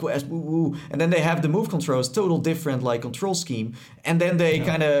 play with the Quest, and then they have the Move controls, total different like control scheme, and then they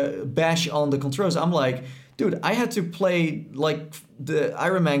kind of bash on the controls. I'm like, dude, I had to play like the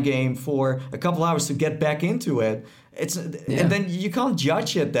Iron Man game for a couple hours to get back into it. And then you can't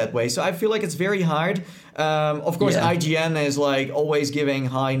judge it that way. So I feel like it's very hard. Of course, IGN is like always giving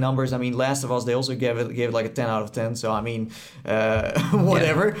high numbers. I mean, Last of Us, they also gave it like a 10 out of 10. So I mean,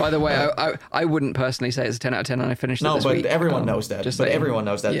 whatever. Yeah. By the way, I wouldn't personally say it's a 10 out of 10 and I finished it this week. No, but everyone knows that. Everyone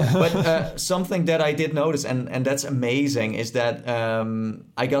knows that. Yeah. But something that I did notice, and that's amazing, is that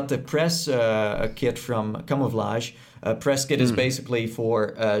I got the press kit from Camouflage. Press kit is basically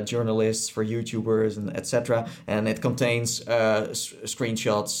for journalists, for YouTubers, and etc. And it contains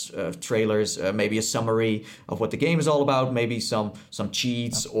screenshots, trailers, maybe a summary of what the game is all about, maybe some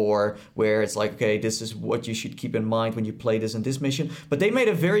cheats, or where it's like, okay, this is what you should keep in mind when you play this in this mission. But they made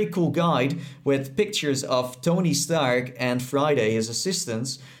a very cool guide with pictures of Tony Stark and Friday, his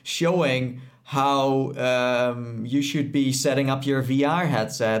assistants, showing how you should be setting up your VR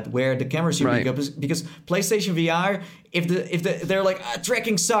headset, where the camera should be, because PlayStation VR, if they're like,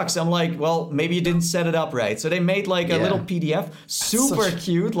 tracking sucks, I'm like, well, maybe you didn't set it up right. So they made like a little PDF, super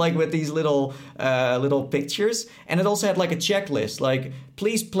cute, like with these little pictures, and it also had like a checklist, like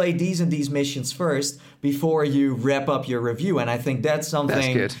please play these and these missions first before you wrap up your review. And I think that's something.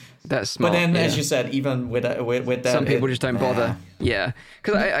 That's good. That's smart. But then, as you said, even with that, some people just don't bother. Yeah,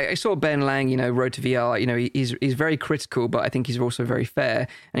 because I saw Ben Lang, Road to VR. He's very critical, but I think he's also very fair,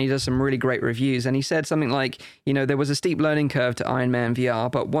 and he does some really great reviews. And he said something like, there was a steep learning curve to Iron Man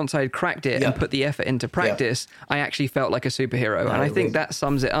VR, but once I had cracked it and put the effort into practice, I actually felt like a superhero. And I think that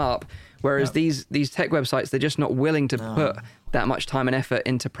sums it up. Whereas these tech websites, they're just not willing to put that much time and effort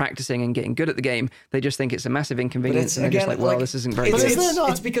into practicing and getting good at the game. They just think it's a massive inconvenience, and they're just like, well, this isn't very good.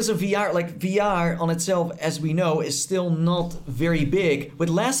 It's because of VR. Like, VR on itself, as we know, is still not very big. With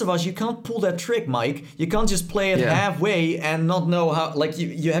Last of Us, you can't pull that trick, Mike. You can't just play it halfway and not know how. Like,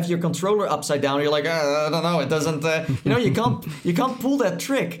 you have your controller upside down. You're like, I don't know. It doesn't. You can't pull that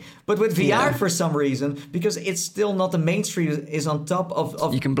trick. But with VR, for some reason, because it's still not the mainstream is on top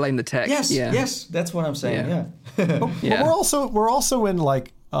of. You can blame the tech. Yes, that's what I'm saying. But we're also in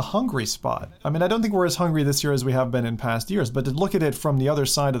like a hungry spot. I mean, I don't think we're as hungry this year as we have been in past years. But to look at it from the other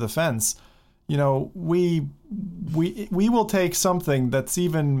side of the fence, we will take something that's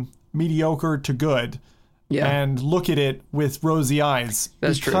even mediocre to good. And look at it with rosy eyes.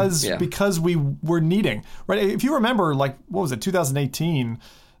 That's because we were needing, right? If you remember, like, what was it, 2018,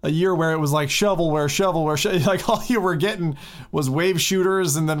 a year where it was like shovelware, like all you were getting was wave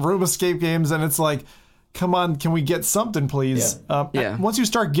shooters and then room escape games, and it's like, come on, can we get something, please? Once you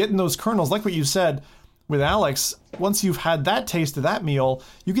start getting those kernels, like what you said with Alex, once you've had that taste of that meal,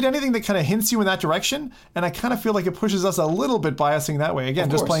 you get anything that kind of hints you in that direction, and I kind of feel like it pushes us a little bit biasing that way. Again,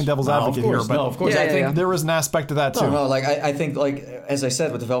 just playing devil's advocate here, but of course, I think there is an aspect to that too. Like I think, like as I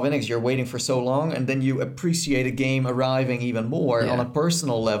said with the Valve Index, you're waiting for so long, and then you appreciate a game arriving even more on a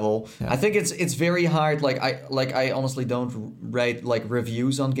personal level. I think it's very hard. Like I honestly don't write like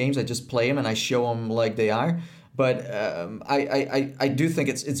reviews on games. I just play them and I show them like they are. But I do think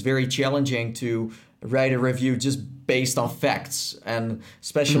it's very challenging to write a review just based on facts, and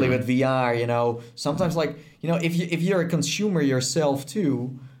especially with VR, sometimes like, if you're a consumer yourself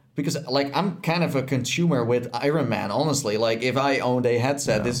too, because like I'm kind of a consumer with Iron Man, honestly. Like if I owned a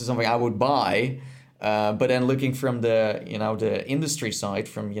headset, this is something I would buy. But then looking from the the industry side,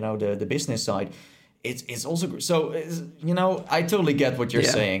 from the business side, it's also so I totally get what you're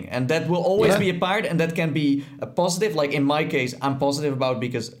saying, and that will always be a part, and that can be a positive. Like in my case, I'm positive about it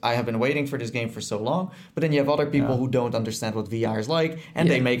because I have been waiting for this game for so long. But then you have other people who don't understand what VR is like, and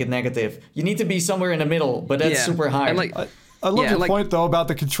they make it negative. You need to be somewhere in the middle, but that's super hard. And I love your point, though, about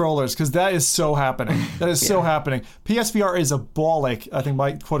the controllers, because that is so happening. That is so happening. PSVR is a ball ache, I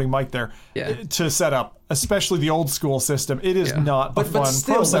think, quoting Mike there, to set up, especially the old school system. It is not a fun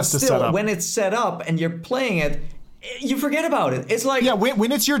process to set up. When it's set up and you're playing it, you forget about it. It's like... Yeah,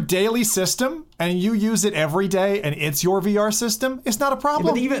 when it's your daily system and you use it every day and it's your VR system, it's not a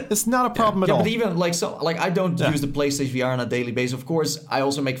problem. It's not a problem at all. But even I don't use the PlayStation VR on a daily basis. Of course, I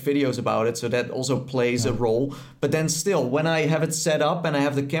also make videos about it, so that also plays a role. But then still, when I have it set up and I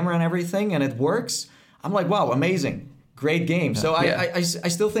have the camera and everything and it works, I'm like, wow, amazing. Great game. So I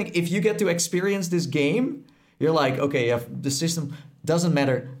still think if you get to experience this game, you're like, okay, the system doesn't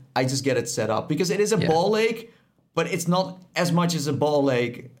matter. I just get it set up. Because it is a ball ache, but it's not as much as a ball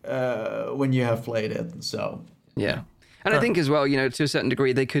ache when you have played it. So yeah. And I think as well, to a certain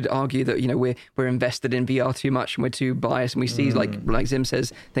degree, they could argue that, we're invested in VR too much and we're too biased, and we see, like Zim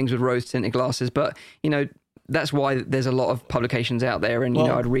says, things with rose-tinted glasses. But, that's why there's a lot of publications out there, and,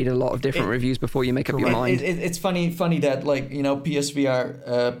 I'd read a lot of different reviews before you make up your mind. It's funny that,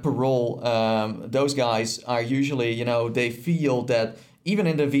 PSVR, Parole, those guys are usually, they feel that even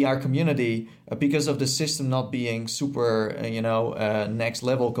in the VR community, because of the system not being super, next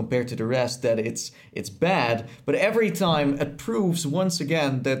level compared to the rest, that it's bad. But every time it proves once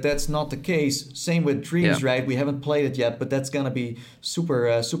again that that's not the case. Same with Dreams, right? We haven't played it yet, but that's gonna be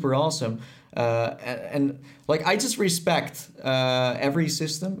super super awesome. And I just respect every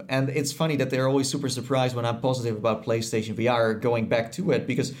system, and it's funny that they're always super surprised when I'm positive about PlayStation VR going back to it,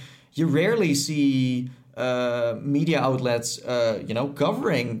 because you rarely see media outlets,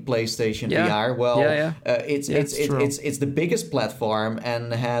 covering PlayStation VR. Well, it's the biggest platform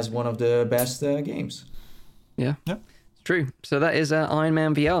and has one of the best games. Yeah. It's true. So that is Iron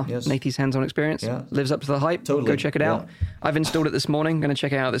Man VR. Yes. Nathan's hands-on experience. Lives up to the hype. Totally. Go check it out. I've installed it this morning. Going to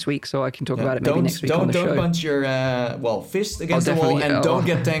check it out this week so I can talk about it maybe next week on the show. Don't punch your fist against the wall, and don't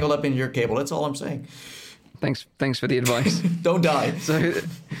get tangled up in your cable. That's all I'm saying. Thanks for the advice. Don't die.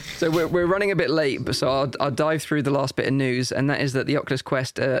 So we're running a bit late, but so I'll dive through the last bit of news, and that is that the Oculus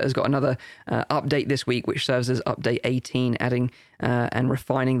Quest has got another update this week, which serves as update 18, adding and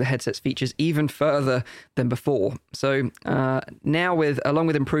refining the headset's features even further than before. So now, along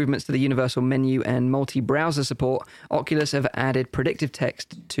with improvements to the universal menu and multi-browser support, Oculus have added predictive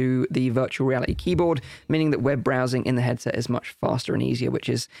text to the virtual reality keyboard, meaning that web browsing in the headset is much faster and easier, which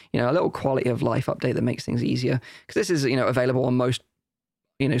is a little quality of life update that makes things easier. Because this is available on most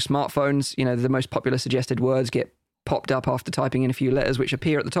smartphones. The most popular suggested words get popped up after typing in a few letters, which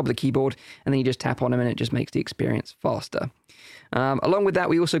appear at the top of the keyboard, and then you just tap on them and it just makes the experience faster. Along with that,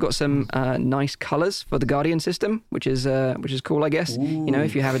 we also got some nice colors for the Guardian system, which is cool, I guess. Ooh.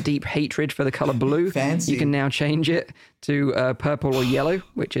 If you have a deep hatred for the color blue, Fancy. You can now change it to purple or yellow,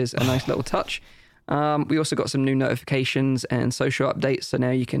 which is a nice little touch. We also got some new notifications and social updates, so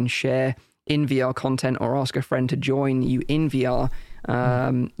now you can share in VR content or ask a friend to join you in VR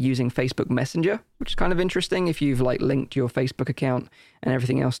using Facebook Messenger, which is kind of interesting if you've linked your Facebook account and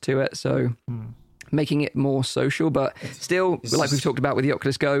everything else to it. So making it more social, but still, like we've talked about with the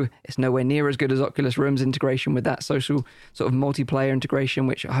Oculus Go, it's nowhere near as good as Oculus Room's integration with that social sort of multiplayer integration,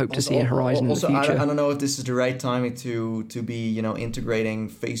 which I hope to see in Horizon in the future. I don't know if this is the right timing to be integrating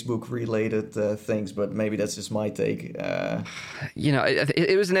Facebook related things, but maybe that's just my take.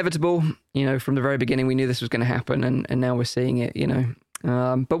 It was inevitable. From the very beginning, we knew this was going to happen, and now we're seeing it.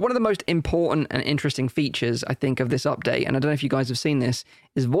 But one of the most important and interesting features, I think, of this update, and I don't know if you guys have seen this,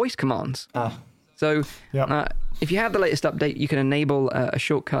 is voice commands. So if you have the latest update, you can enable a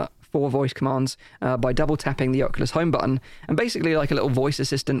shortcut for voice commands by double tapping the Oculus Home button, and basically like a little voice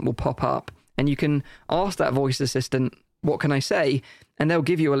assistant will pop up, and you can ask that voice assistant, what can I say? And they'll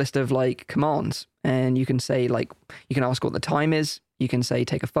give you a list of commands, and you can say you can ask what the time is. You can say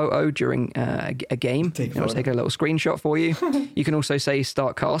take a photo during a game. It'll take a little screenshot for you. You can also say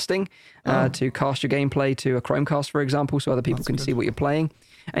start casting to cast your gameplay to a Chromecast, for example, so other people can see what you're playing.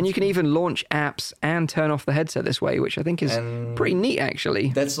 And you can even launch apps and turn off the headset this way, which I think is pretty neat, actually.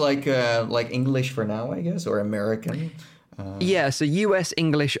 That's like English for now, I guess, or American. So US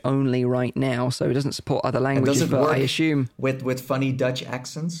English only right now, so it doesn't support other languages, does it but work I assume... With funny Dutch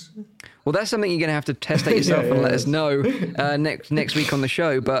accents? Well, that's something you're going to have to test out yourself and let us know next week on the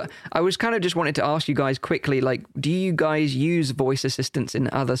show. But I was kind of just wanted to ask you guys quickly, do you guys use voice assistants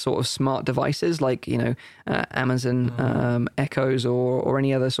in other sort of smart devices, like, Amazon Echoes or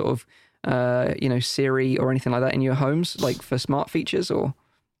any other sort of Siri or anything like that in your homes, like for smart features, or?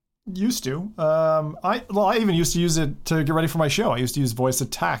 Used to. I even used to use it to get ready for my show. I used to use Voice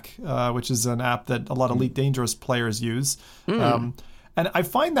Attack, which is an app that a lot of Elite Dangerous players use. And I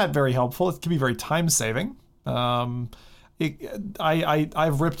find that very helpful. It can be very time-saving. I've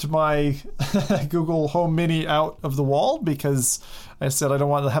ripped my Google Home Mini out of the wall because I said I don't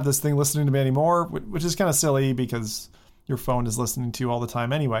want to have this thing listening to me anymore, which is kind of silly because your phone is listening to you all the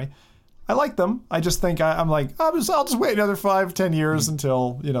time anyway. I like them. I just think I'll just wait another 5-10 years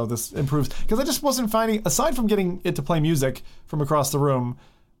until this improves, because I just wasn't finding, aside from getting it to play music from across the room,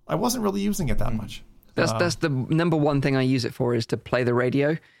 I wasn't really using it that much. That's the number one thing I use it for, is to play the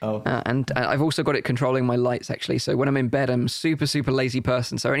radio. And I've also got it controlling my lights, actually. So when I'm in bed, I'm super, super lazy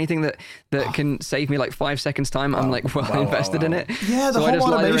person. So anything that can save me like 5 seconds time, I'm invested in it. Yeah, so I just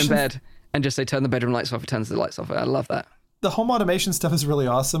lie there in bed and just say, turn the bedroom lights off. It turns the lights off. I love that. The home automation stuff is really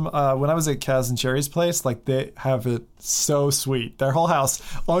awesome. When I was at Kaz and Cherry's place, like, they have it so sweet. Their whole house,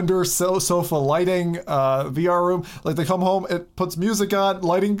 under sofa lighting, VR room. Like, they come home, it puts music on,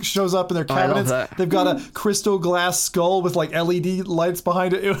 lighting shows up in their cabinets. They've got a crystal glass skull with like LED lights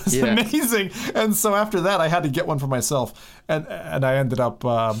behind it. It was amazing. And so after that, I had to get one for myself. And I ended up,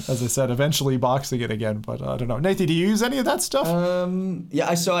 as I said, eventually boxing it again. But I don't know. Nathan, do you use any of that stuff?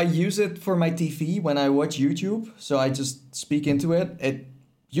 So I use it for my TV when I watch YouTube. So I just speak into it. It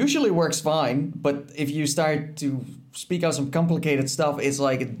usually works fine. But if you start to speak out some complicated stuff, it's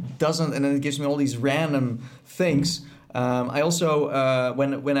like it doesn't. And then it gives me all these random things. I also,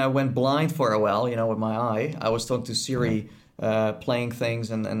 when I went blind for a while, with my eye, I was talking to Siri, playing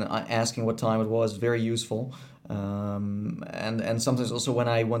things and asking what time it was. Very useful. And sometimes also when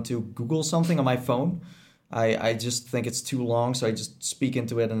I want to Google something on my phone, I just think it's too long, so I just speak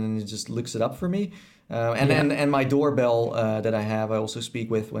into it and then it just looks it up for me. And my doorbell that I have, I also speak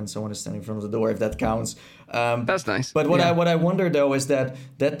with when someone is standing in front of the door, if that counts. That's nice. But what I wonder though is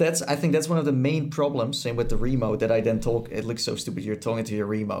that's I think that's one of the main problems. Same with the remote, that I then talk. It looks so stupid. You're talking to your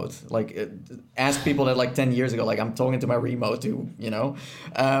remote. Like, ask people that like 10 years ago, like, I'm talking to my remote too.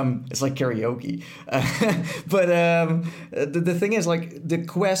 It's like karaoke. But the thing is, like, the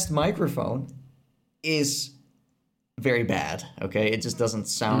Quest microphone is very bad. Okay, it just doesn't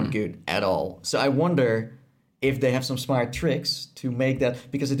sound good at all. So I wonder if they have some smart tricks to make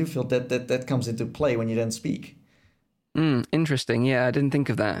that, because I do feel that comes into play when you then speak. Interesting. Yeah, I didn't think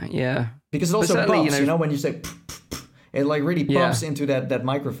of that. Yeah, because it also bumps. When you say, it like really bumps into that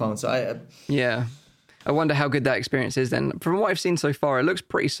microphone. So I wonder how good that experience is then. From what I've seen so far, it looks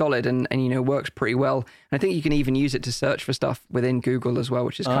pretty solid and works pretty well. And I think you can even use it to search for stuff within Google as well,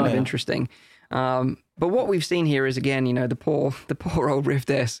 which is kind of interesting. But what we've seen here is, again, the poor old Rift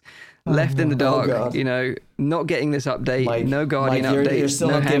S left in the dark, not getting this update, no Guardian update. You're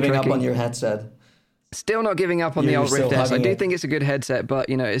still not giving up on your headset. Still not giving up on the old Rift S. I do think it's a good headset, but,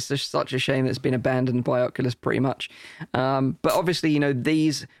 it's just such a shame that it's been abandoned by Oculus pretty much. But obviously,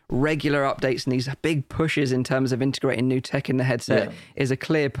 these regular updates and these big pushes in terms of integrating new tech in the headset is a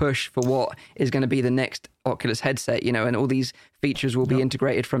clear push for what is going to be the next Oculus headset, and all these features will be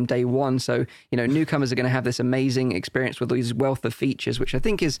integrated from day one. So, newcomers are going to have this amazing experience with these wealth of features, which I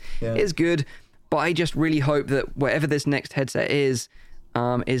think is good. But I just really hope that whatever this next headset is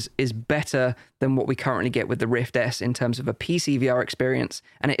better than what we currently get with the Rift S in terms of a PC VR experience.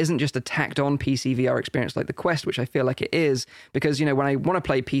 And it isn't just a tacked on PC VR experience like the Quest, which I feel like it is, because, when I want to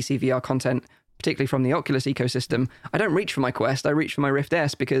play PC VR content, particularly from the Oculus ecosystem, I don't reach for my Quest, I reach for my Rift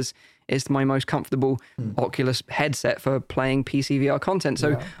S because it's my most comfortable Oculus headset for playing PC VR content.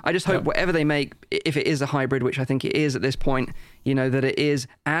 So I just hope whatever they make, if it is a hybrid, which I think it is at this point, that it is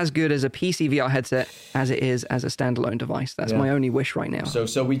as good as a PC VR headset as it is as a standalone device. That's my only wish right now.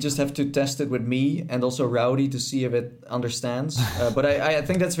 So we just have to test it with me and also Rowdy to see if it understands. But I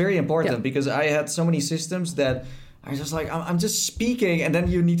think that's very important because I had so many systems that I was just like, I'm just speaking, and then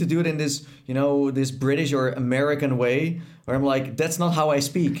you need to do it in this, this British or American way, where I'm like, that's not how I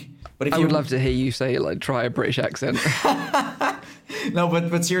speak. But if I would love to hear you say, like, try a British accent. No,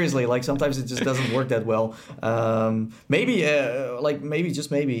 but seriously, like, sometimes it just doesn't work that well. Maybe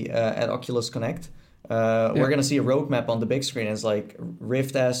at Oculus Connect, we're gonna see a roadmap on the big screen. It's like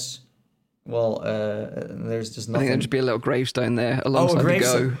Rift S. Well, there's just nothing. I think there'll just be a little gravestone there alongside the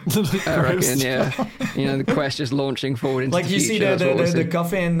Go. I reckon, the Quest just launching forward into the future. Like, you see the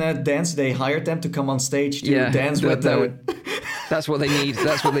Coffin dance, they hired them to come on stage to dance with the... That's what they need.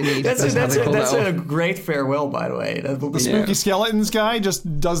 That's what they need. That's how they pull that a off. great farewell, by the way. That would be The Spooky Skeletons guy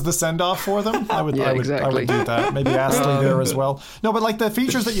just does the send off for them. I would exactly. do that. Maybe Astley there as well. No, but like the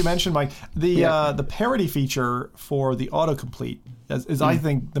features that you mentioned, Mike, the parody feature for the autocomplete is I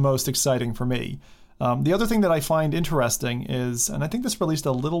think, the most exciting for me. The other thing that I find interesting is, and I think this released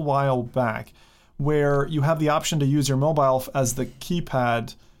a little while back, where you have the option to use your mobile as the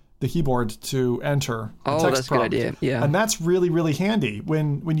keypad, the keyboard to enter the text that's prompt. a good idea. Yeah. And that's really, really handy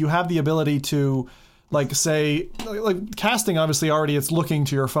when you have the ability to, like, say, like casting, obviously already it's looking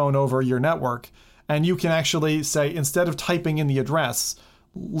to your phone over your network, and you can actually say, instead of typing in the address,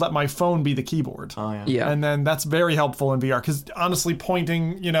 let my phone be the keyboard. Oh, yeah. Yeah. And then that's very helpful in VR, because honestly,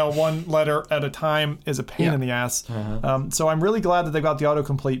 pointing, one letter at a time is a pain in the ass. So I'm really glad that they got the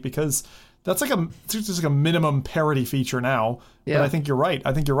autocomplete, because that's just like a minimum parody feature now. Yeah. But I think you're right.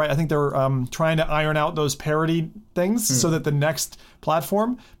 I think they're trying to iron out those parody things so that the next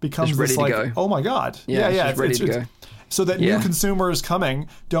platform becomes Just ready this to like, go. oh my God. It's ready to go. So that new consumers coming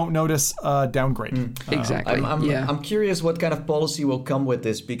don't notice downgrade. Exactly. I'm curious what kind of policy will come with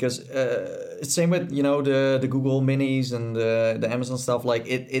this, because same with the Google Minis and the Amazon stuff. Like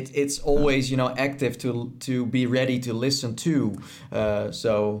it's always active to be ready to listen to.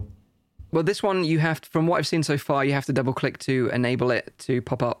 So. Well, this one you have, from what I've seen so far, you have to double click to enable it to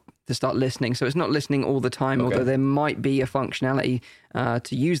pop up to start listening. So it's not listening all the time, although there might be a functionality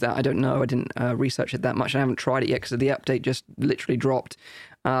to use that. I don't know. I didn't research it that much. I haven't tried it yet because the update just literally dropped.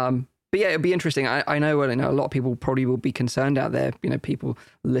 But yeah, it'll be interesting. I know a lot of people probably will be concerned out there, people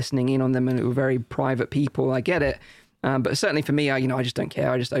listening in on them, and it were very private people. I get it. But certainly for me, I just don't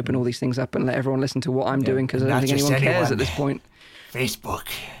care. I just open all these things up and let everyone listen to what I'm doing, because I don't think anyone cares at this point. Facebook.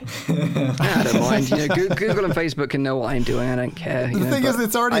 I don't mind. Google and Facebook can know what I'm doing. I don't care. The thing is,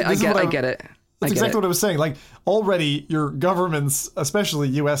 it's already. I get it. That's exactly what I was saying. Like, already your governments, especially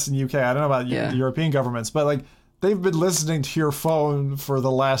US and UK, I don't know about the European governments, but like, they've been listening to your phone for the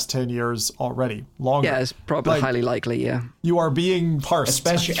last 10 years already. Longer. Yeah, it's probably highly likely, yeah. You are being parsed.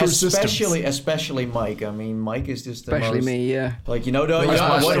 Especially Mike. I mean, Mike is just the especially most, me, yeah. Like,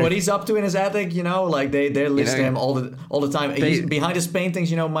 what he's up to in his attic, like they're listening to him all the time. He's behind his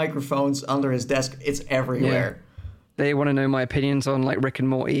paintings, microphones under his desk. It's everywhere. Yeah. They want to know my opinions on like Rick and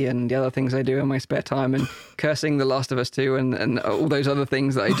Morty and the other things I do in my spare time, and cursing The Last of Us 2 and all those other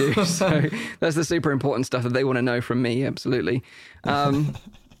things that I do. So that's the super important stuff that they want to know from me, absolutely.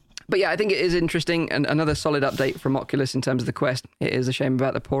 But yeah, I think it is interesting, and another solid update from Oculus in terms of the Quest. It is a shame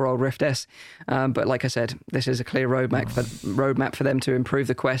about the poor old Rift S, but like I said, this is a clear roadmap for them to improve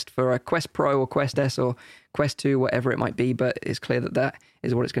the Quest for a Quest Pro or Quest S or Quest 2, whatever it might be, but it's clear that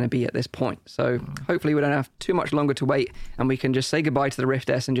is what it's going to be at this point. So hopefully we don't have too much longer to wait, and we can just say goodbye to the Rift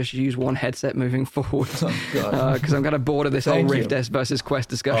S and just use one headset moving forward. Because I'm kind of bored of this whole Rift S versus Quest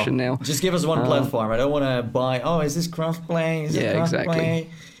discussion now. Just give us one platform. I don't want to buy, is this crossplay?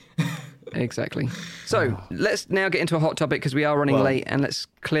 Exactly. So let's now get into a hot topic, because we are running late, and let's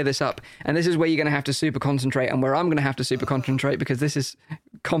clear this up. And this is where you're going to have to super concentrate, and where I'm going to have to super concentrate, because this is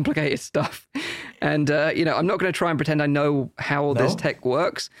complicated stuff. And, I'm not going to try and pretend I know how all this tech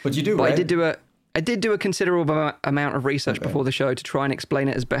works. But you do, right? I did do a considerable amount of research before the show to try and explain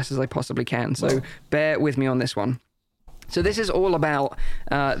it as best as I possibly can. So bear with me on this one. So this is all about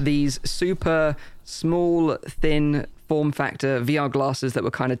these super small, thin form factor VR glasses that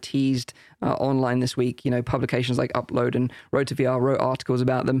were kind of teased online this week. Publications like Upload and Road to VR wrote articles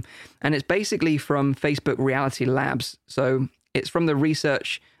about them. And it's basically from Facebook Reality Labs. So it's from the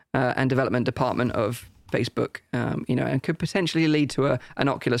research and development department of Facebook, and could potentially lead to an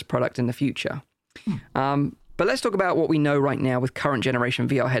Oculus product in the future. But let's talk about what we know right now with current generation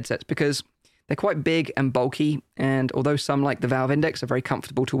VR headsets, because they're quite big and bulky, and although some, like the Valve Index, are very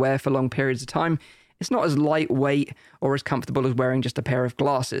comfortable to wear for long periods of time, it's not as lightweight or as comfortable as wearing just a pair of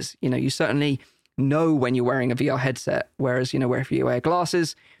glasses. You certainly know when you're wearing a VR headset, whereas, where if you wear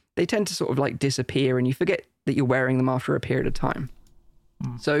glasses, they tend to sort of like disappear and you forget that you're wearing them after a period of time.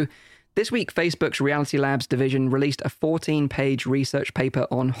 So this week, Facebook's Reality Labs division released a 14-page research paper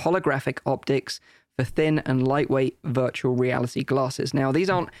on holographic optics for thin and lightweight virtual reality glasses. Now, these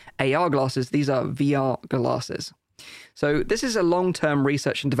aren't AR glasses, these are VR glasses. So this is a long-term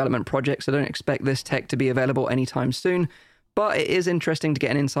research and development project, so don't expect this tech to be available anytime soon, but it is interesting to get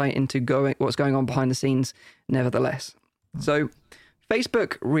an insight into what's going on behind the scenes nevertheless. So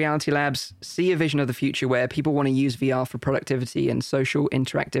Facebook Reality Labs see a vision of the future where people want to use VR for productivity and social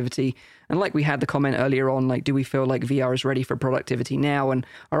interactivity. And like we had the comment earlier on, like, do we feel like VR is ready for productivity now? And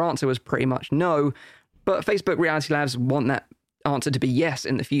our answer was pretty much no. But Facebook Reality Labs want that answer to be yes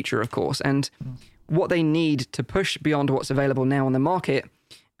in the future, of course. And what they need to push beyond what's available now on the market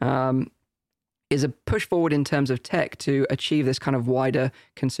is a push forward in terms of tech to achieve this kind of wider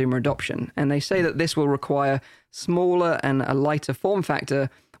consumer adoption. And they say that this will require smaller and a lighter form factor,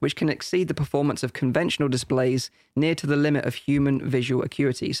 which can exceed the performance of conventional displays near to the limit of human visual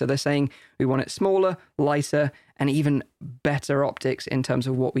acuity. So they're saying we want it smaller, lighter, and even better optics in terms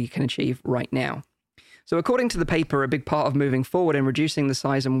of what we can achieve right now. So according to the paper, a big part of moving forward and reducing the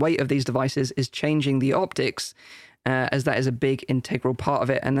size and weight of these devices is changing the optics, as that is a big integral part of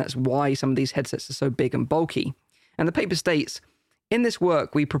it, and that's why some of these headsets are so big and bulky. And the paper states, in this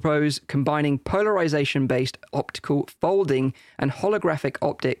work, we propose combining polarization-based optical folding and holographic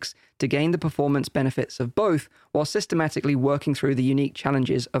optics to gain the performance benefits of both, while systematically working through the unique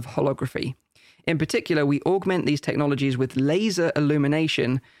challenges of holography. In particular, we augment these technologies with laser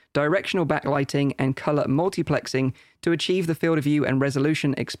illumination, directional backlighting, and color multiplexing to achieve the field of view and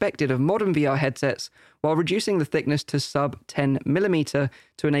resolution expected of modern VR headsets, while reducing the thickness to sub 10 millimeter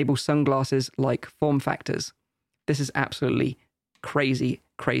to enable sunglasses-like form factors. This is absolutely crazy,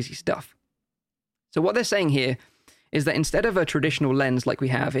 crazy stuff. So what they're saying here is that instead of a traditional lens like we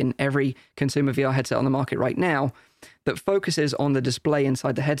have in every consumer VR headset on the market right now that focuses on the display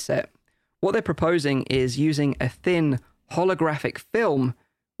inside the headset, what they're proposing is using a thin holographic film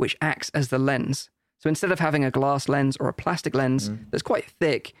which acts as the lens. So instead of having a glass lens or a plastic lens that's quite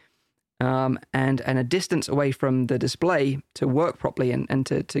thick and a distance away from the display to work properly and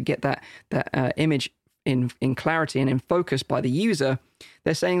to get that image in clarity and in focus by the user,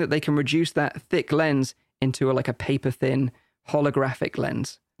 they're saying that they can reduce that thick lens into like a paper-thin holographic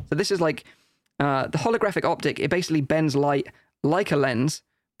lens. So this is like the holographic optic. It basically bends light like a lens,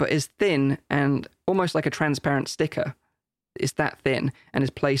 but is thin and almost like a transparent sticker. It's that thin and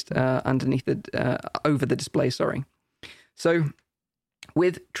is placed underneath over the display, So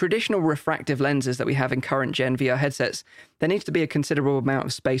with traditional refractive lenses that we have in current gen VR headsets, there needs to be a considerable amount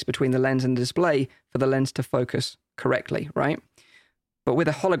of space between the lens and the display for the lens to focus correctly, right? But with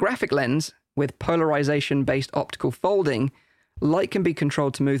a holographic lens, with polarization-based optical folding, light can be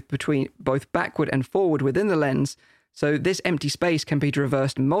controlled to move between both backward and forward within the lens. So this empty space can be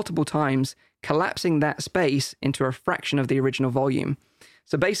traversed multiple times, collapsing that space into a fraction of the original volume.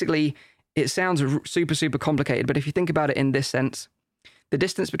 So basically, it sounds super, super complicated, but if you think about it in this sense, the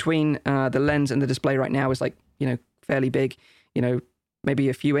distance between the lens and the display right now is like, fairly big, maybe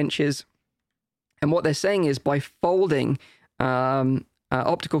a few inches. And what they're saying is by folding,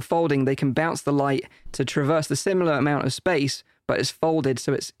 optical folding, they can bounce the light to traverse the similar amount of space, but it's folded,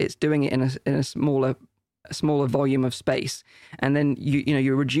 so it's doing it in a smaller volume of space. And then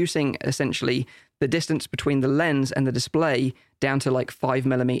you're reducing essentially the distance between the lens and the display down to like 5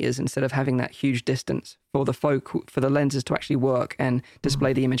 millimeters instead of having that huge distance for the lenses to actually work and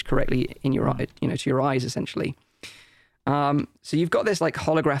display the image correctly in your eye, to your eyes essentially. So you've got this like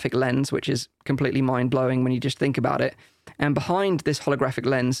holographic lens, which is completely mind blowing when you just think about it. And behind this holographic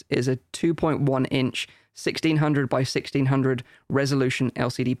lens is a 2.1 inch 1600 by 1600 resolution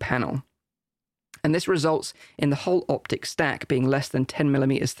LCD panel. And this results in the whole optic stack being less than 10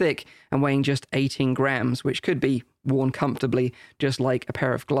 millimeters thick and weighing just 18 grams, which could be worn comfortably just like a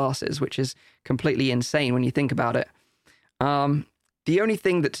pair of glasses, which is completely insane when you think about it. The only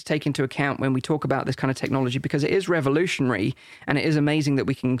thing that to take into account when we talk about this kind of technology, because it is revolutionary and it is amazing that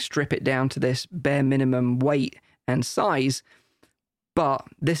we can strip it down to this bare minimum weight and size, but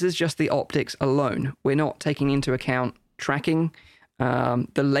this is just the optics alone. We're not taking into account tracking,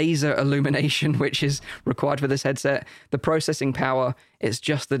 the laser illumination, which is required for this headset, the processing power. It's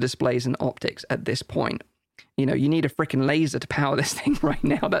just the displays and optics at this point. You need a freaking laser to power this thing right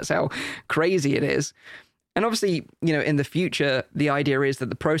now. That's how crazy it is. And obviously, in the future, the idea is that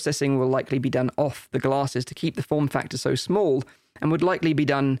the processing will likely be done off the glasses to keep the form factor so small, and would likely be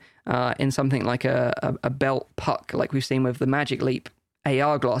done in something like a belt puck, like we've seen with the Magic Leap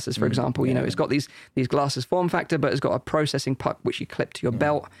AR glasses, for example. It's got these glasses form factor, but it's got a processing puck which you clip to your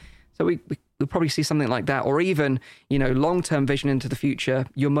belt. So we'll probably see something like that, or even long-term vision into the future.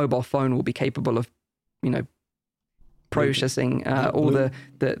 Your mobile phone will be capable of processing all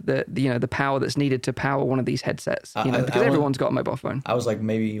the power that's needed to power one of these headsets. Because everyone's got a mobile phone. I was like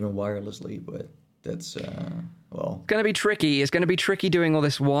maybe even wirelessly, but that's It's going to be tricky. It's going to be tricky doing all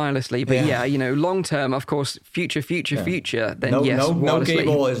this wirelessly. But long term, of course, future. Then no wirelessly.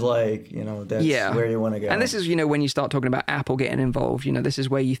 cable is like that's where you want to go. And this is when you start talking about Apple getting involved. This is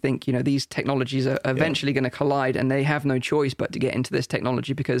where you think these technologies are eventually going to collide, and they have no choice but to get into this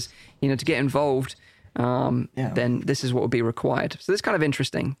technology because to get involved, then this is what would be required. So this is kind of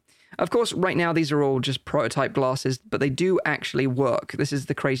interesting. Of course, right now, these are all just prototype glasses, but they do actually work. This is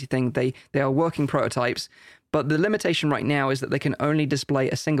the crazy thing. They are working prototypes, but the limitation right now is that they can only display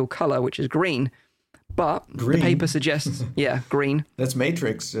a single color, which is green. But Green? The paper suggests, green. That's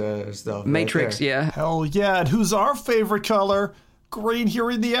Matrix stuff. Matrix, right there. Hell yeah. And who's our favorite color? Green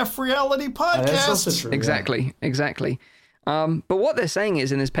here in the F Reality podcast. That's also true. Exactly. But what they're saying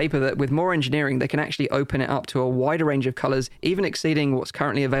is in this paper that with more engineering, they can actually open it up to a wider range of colors, even exceeding what's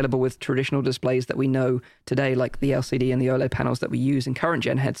currently available with traditional displays that we know today, like the LCD and the OLED panels that we use in current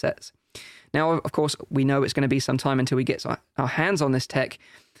gen headsets. Now, of course, we know it's going to be some time until we get our hands on this tech,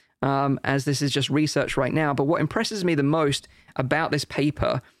 as this is just research right now. But what impresses me the most about this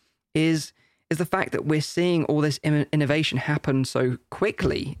paper is the fact that we're seeing all this innovation happen so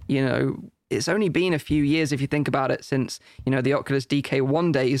quickly. You know, it's only been a few years, if you think about it, since, you know, the Oculus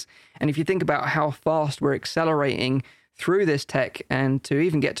DK1 days. And if you think about how fast we're accelerating through this tech, and to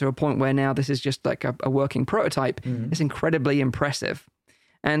even get to a point where now this is just like a working prototype, it's incredibly impressive.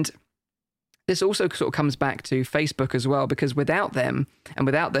 And this also sort of comes back to Facebook as well, because without them and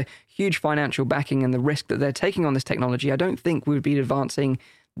without the huge financial backing and the risk that they're taking on this technology, I don't think we would be advancing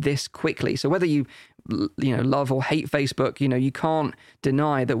this quickly. So whether you love or hate Facebook, you can't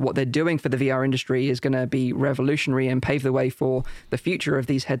deny that what they're doing for the VR industry is going to be revolutionary and pave the way for the future of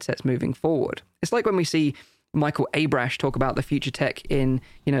these headsets moving forward. It's like when we see Michael Abrash talk about the future tech in,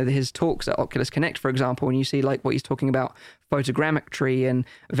 his talks at Oculus Connect, for example, and you see like what he's talking about photogrammetry and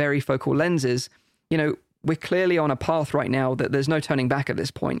varifocal lenses. We're clearly on a path right now that there's no turning back at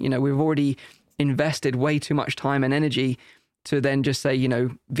this point. We've already invested way too much time and energy to then just say,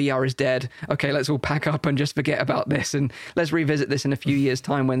 VR is dead. Okay, let's all pack up and just forget about this. And let's revisit this in a few years'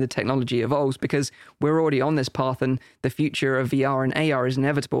 time when the technology evolves, because we're already on this path and the future of VR and AR is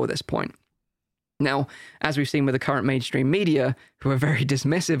inevitable at this point. Now, as we've seen with the current mainstream media, who are very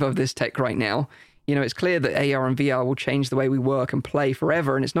dismissive of this tech right now, it's clear that AR and VR will change the way we work and play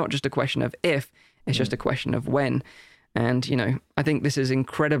forever. And it's not just a question of if, it's just a question of when. And, I think this is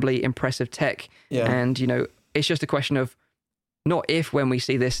incredibly impressive tech. Yeah. And, it's just a question of not if when we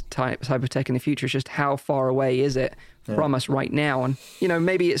see this type of tech in the future, it's just how far away is it from us right now. And,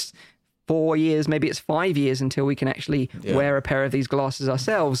 maybe it's 4 years, maybe it's 5 years until we can actually wear a pair of these glasses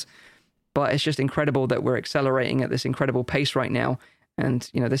ourselves. But it's just incredible that we're accelerating at this incredible pace right now. And,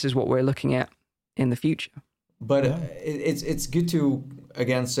 this is what we're looking at in the future. But it's good to,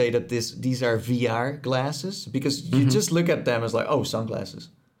 again, say that these are VR glasses, because you just look at them as like, oh, sunglasses.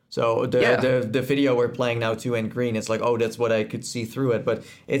 So the video we're playing now too in green, it's like, oh, that's what I could see through it. But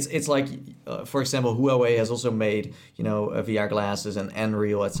it's like, for example, Huawei has also made, VR glasses and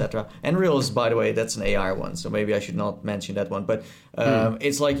Nreal, etc. Nreal is, by the way, that's an AR one, so maybe I should not mention that one. But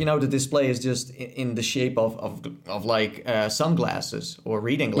it's like, the display is just in the shape of like sunglasses or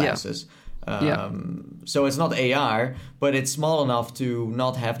reading glasses. So it's not AR, but it's small enough to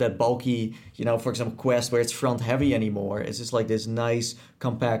not have that bulky, for example, Quest, where it's front heavy anymore. It's just like this nice,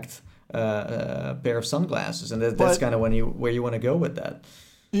 compact pair of sunglasses, and that's kind of where you want to go with that.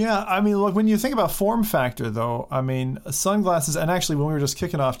 Yeah, I mean, look, when you think about form factor, though, I mean, sunglasses, and actually when we were just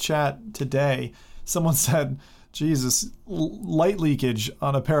kicking off chat today, someone said, Jesus, light leakage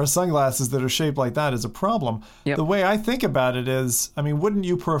on a pair of sunglasses that are shaped like that is a problem. Yep. The way I think about it is, I mean, wouldn't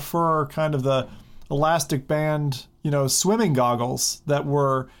you prefer kind of the elastic band, swimming goggles that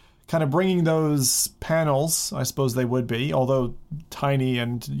were kind of bringing those panels, I suppose they would be, although tiny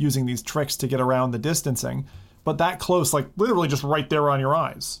and using these tricks to get around the distancing, but that close, like literally just right there on your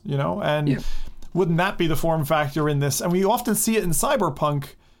eyes, and wouldn't that be the form factor in this? And we often see it in Cyberpunk,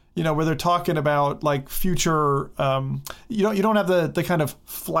 where they're talking about like future, you don't have the kind of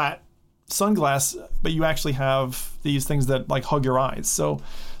flat sunglass, but you actually have these things that like hug your eyes. So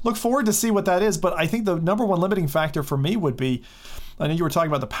look forward to see what that is. But I think the number one limiting factor for me would be, I know you were talking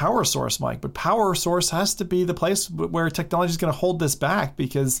about the power source, Mike, but power source has to be the place where technology is going to hold this back,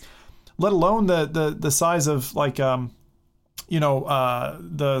 because let alone the size of like, the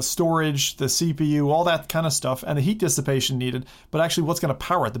storage, the CPU, all that kind of stuff, and the heat dissipation needed, but actually what's going to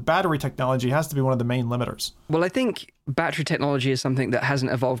power it. The battery technology has to be one of the main limiters. Well, I think battery technology is something that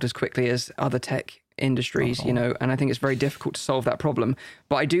hasn't evolved as quickly as other tech industries, and I think it's very difficult to solve that problem.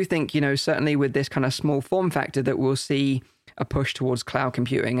 But I do think, certainly with this kind of small form factor, that we'll see a push towards cloud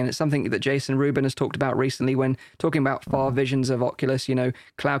computing. And it's something that Jason Rubin has talked about recently when talking about far visions of Oculus.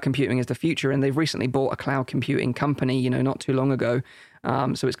 Cloud computing is the future, and they've recently bought a cloud computing company, not too long ago.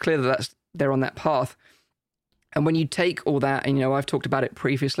 So it's clear that they're on that path. And when you take all that, and, I've talked about it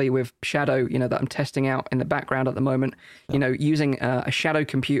previously with Shadow, that I'm testing out in the background at the moment, using a Shadow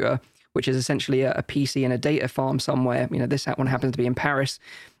computer, which is essentially a PC in a data farm somewhere. This one happens to be in Paris.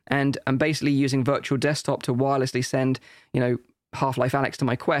 and I'm basically using virtual desktop to wirelessly send, Half-Life Alyx to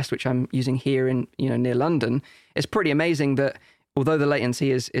my Quest, which I'm using here in, near London. It's pretty amazing that although the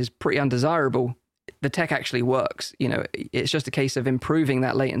latency is pretty undesirable, the tech actually works. It's just a case of improving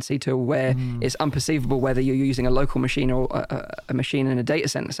that latency to where it's unperceivable whether you're using a local machine or a machine in a data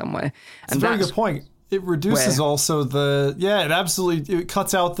center somewhere. That's a very good point. It reduces also it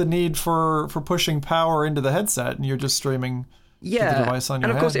cuts out the need for pushing power into the headset, and you're just streaming to the device on your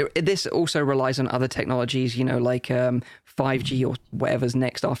head. And of course, this also relies on other technologies, like 5G or whatever's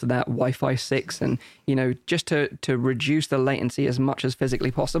next after that, Wi-Fi 6, and just to reduce the latency as much as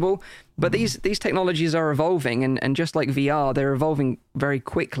physically possible. But these technologies are evolving, and just like VR, they're evolving very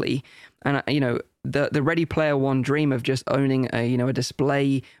quickly. And the Ready Player One dream of just owning a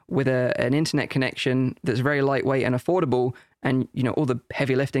display with an internet connection that's very lightweight and affordable, and all the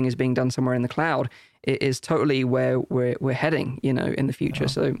heavy lifting is being done somewhere in the cloud, it is totally where we're heading, in the future.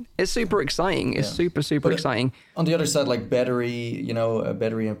 So it's super exciting. It's super exciting. On the other side, like battery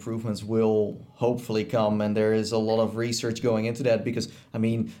improvements will hopefully come, and there is a lot of research going into that because,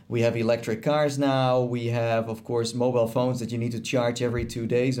 we have electric cars now. We have, of course, mobile phones that you need to charge every 2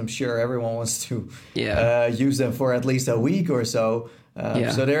 days. I'm sure everyone wants to use them for at least a week or so.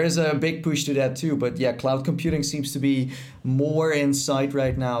 So there is a big push to that too. But cloud computing seems to be more in sight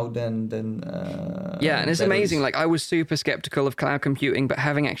right now than and it's amazing. Like, I was super skeptical of cloud computing, but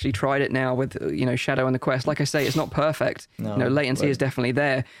having actually tried it now with Shadow and the Quest, like I say, it's not perfect. Latency is definitely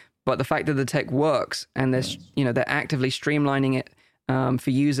there, but the fact that the tech works and there's they're actively streamlining it for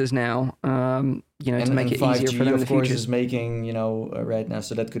users now, to make it easier for them in the future. 5G, of course, is making, right now,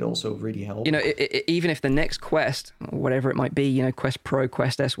 so that could also really help. Even if the next Quest, whatever it might be, Quest Pro,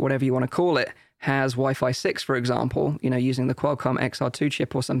 Quest S, whatever you want to call it, has Wi-Fi 6, for example, using the Qualcomm XR2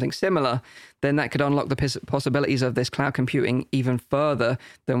 chip or something similar, then that could unlock the possibilities of this cloud computing even further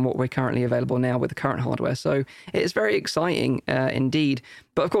than what we're currently available now with the current hardware. So it is very exciting indeed.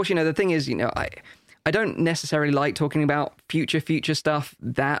 But of course, the thing is, I don't necessarily like talking about future stuff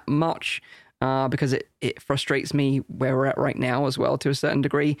that much because it frustrates me where we're at right now as well to a certain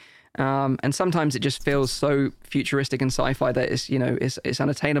degree. And sometimes it just feels so futuristic and sci-fi that it's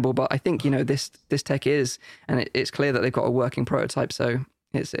unattainable. But I think, this tech is, and it's clear that they've got a working prototype. So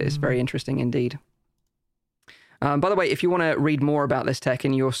it's very interesting indeed. By the way, if you want to read more about this tech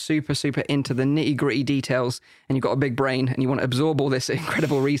and you're super into the nitty-gritty details and you've got a big brain and you want to absorb all this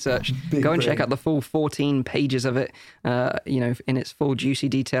incredible research, go and check out the full 14 pages of it, in its full juicy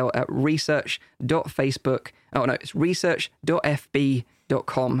detail at it's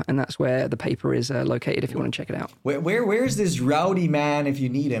research.fb.com, and that's where the paper is located if you want to check it out. Where's this rowdy man if you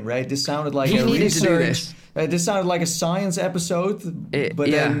need him, right? This sounded like he needed to do this. This sounded like a science episode,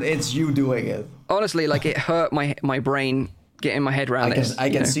 then it's you doing it. Honestly, like, it hurt my brain getting my head around this. I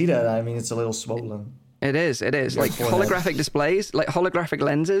can see that. It's a little swollen. It is. Like holographic displays, like holographic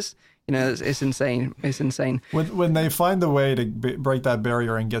lenses. It's insane. It's insane. When they find the way to break that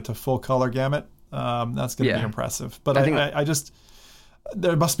barrier and get to full color gamut, that's going to be impressive. But I just,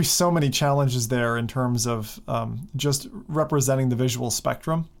 there must be so many challenges there in terms of just representing the visual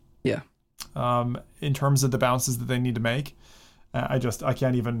spectrum. Yeah. In terms of the bounces that they need to make, I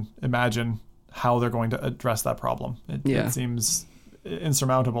can't even imagine how they're going to address that problem. It seems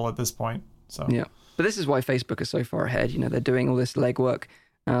insurmountable at this point. So but this is why Facebook is so far ahead. They're doing all this legwork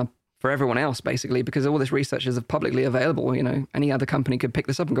for everyone else, basically, because all this research is publicly available. Any other company could pick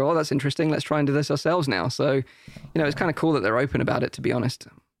this up and go, oh, that's interesting, let's try and do this ourselves now. So it's kind of cool that they're open about it, to be honest.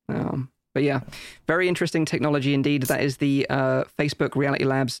 But very interesting technology indeed. That is the Facebook Reality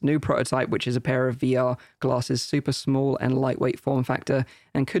Labs new prototype, which is a pair of VR glasses, super small and lightweight form factor,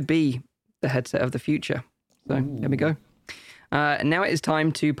 and could be the headset of the future. So there we go. Now it is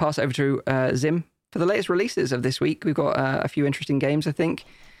time to pass over to Zim for the latest releases of this week. We've got a few interesting games, I think,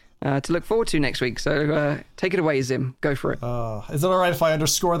 to look forward to next week. So take it away, Zim. Go for it. Is it all right if I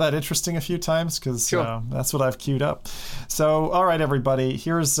underscore that interesting a few times? Because that's what I've queued up. So, all right, everybody.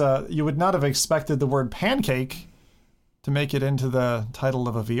 Here's, you would not have expected the word pancake to make it into the title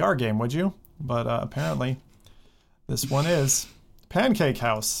of a VR game, would you? But apparently this one is Pancake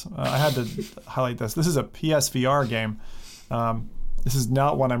House. I had to highlight this. This is a PSVR game. This is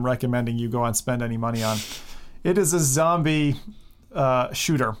not one I'm recommending you go and spend any money on. It is a zombie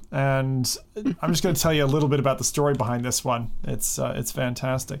shooter, and I'm just going to tell you a little bit about the story behind this one. It's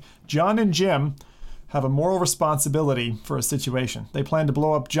fantastic. John and Jim have a moral responsibility for a situation. They plan to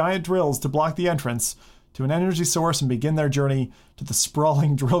blow up giant drills to block the entrance to an energy source and begin their journey to the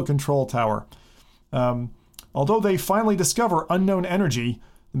sprawling drill control tower. Although they finally discover unknown energy,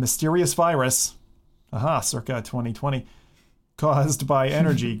 the mysterious virus, circa 2020, caused by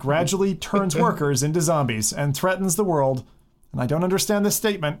energy gradually turns workers into zombies and threatens the world, and I don't understand this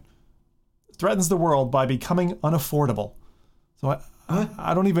statement, threatens the world by becoming unaffordable. So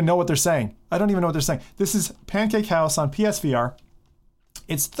I don't even know what they're saying. I don't even know what they're saying. This is Pancake House on PSVR.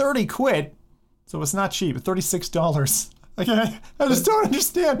 It's 30 quid, so it's not cheap. $36. Okay, I just don't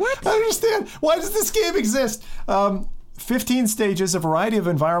understand. What? I don't understand. Why does this game exist? 15 stages, a variety of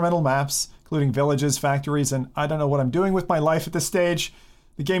environmental maps, including villages, factories, and I don't know what I'm doing with my life at this stage.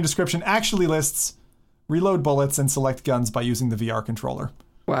 The game description actually lists reload bullets and select guns by using the VR controller.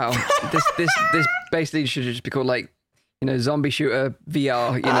 Wow, this basically should just be called like, zombie shooter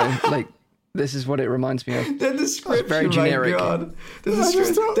VR. Like this is what it reminds me of. The description, very generic. My God.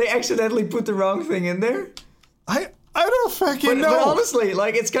 They accidentally put the wrong thing in there. I don't fucking know. But honestly,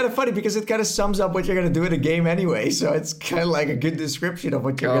 like, it's kind of funny because it kind of sums up what you're going to do in a game anyway. So it's kind of like a good description of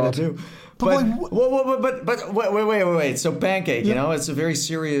what you're going to do. But wait. So Pancake, it's a very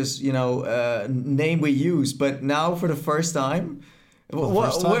serious, name we use. But now for the first time,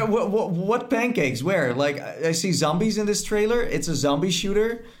 what pancakes? Where? Like, I see zombies in this trailer. It's a zombie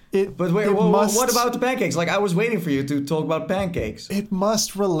shooter. What about the pancakes? Like, I was waiting for you to talk about pancakes. It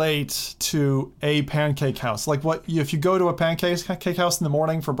must relate to a pancake house. Like, if you go to a pancake house in the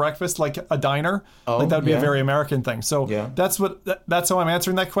morning for breakfast, like a diner, that would be a very American thing. So that's how I'm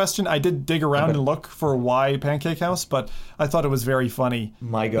answering that question. I did dig around and look for why pancake house, but I thought it was very funny.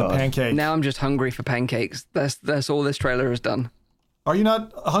 My God. Pancake. Now I'm just hungry for pancakes. That's all this trailer has done. Are you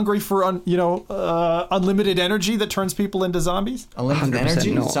not hungry for unlimited energy that turns people into zombies? Unlimited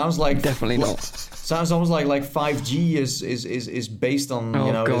energy? Not. Sounds like definitely not. Sounds almost like 5G is based on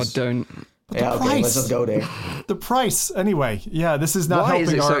God, this. Don't. Yeah, okay, let's not go there. The price, anyway. Yeah, this is not Why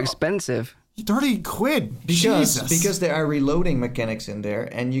helping. Why is it so expensive? 30 quid. Because there are reloading mechanics in there,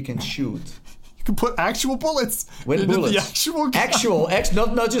 and you can shoot. You can put actual bullets with bullets. The actual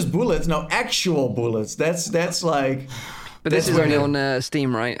not just bullets. No, actual bullets. That's like. But this is only on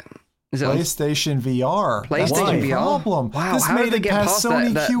Steam, right? Is it PlayStation VR. PlayStation VR. Problem. Wow, this how made did they it get past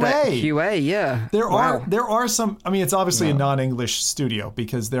Sony that QA. QA, yeah. There are some. I mean, it's obviously a non-English studio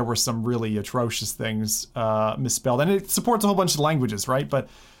because there were some really atrocious things misspelled, and it supports a whole bunch of languages, right? But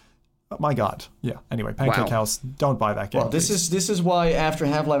my God, yeah. Anyway, Pancake House, don't buy that game. Well, this is why after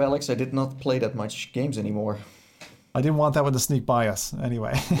Half-Life Alyx, I did not play that much games anymore. I didn't want that one to sneak by us.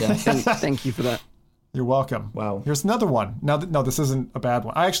 Anyway, thank you for that. You're welcome. Wow. Here's another one. Now, no, this isn't a bad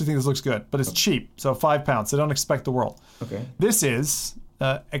one. I actually think this looks good, but it's cheap. So £5. So don't expect the world. Okay. This is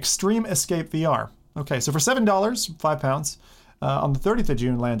Extreme Escape VR. Okay, so for $7, £5, on the 30th of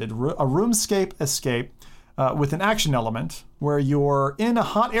June landed a Roomscape Escape with an action element where you're in a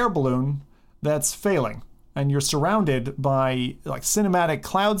hot air balloon that's failing. And you're surrounded by like cinematic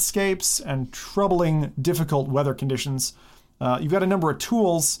cloudscapes and troubling, difficult weather conditions. You've got a number of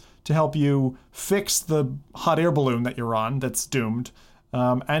tools to help you fix the hot air balloon that you're on that's doomed.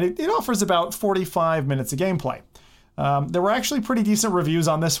 And it offers about 45 minutes of gameplay. There were actually pretty decent reviews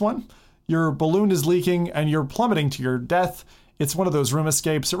on this one. Your balloon is leaking and you're plummeting to your death. It's one of those room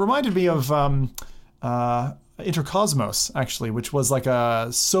escapes. It reminded me of Intercosmos, actually, which was like a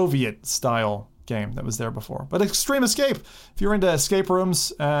Soviet-style game that was there before. But Extreme Escape, if you're into escape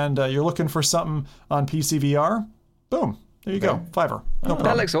rooms and you're looking for something on PC VR, boom. There you go, $5. No problem.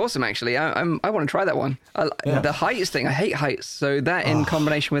 That looks awesome, actually. I want to try that one. The heights thing, I hate heights. So that in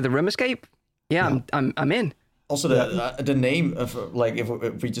combination with the room escape, I'm in. Also, the name of like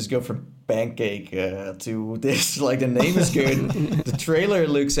if we just go from Pancake to this, like the name is good. The trailer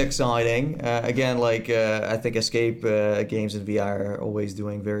looks exciting. Again, like I think escape games in VR are always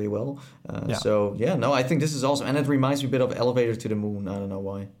doing very well. So I think this is awesome, and it reminds me a bit of Elevator to the Moon. I don't know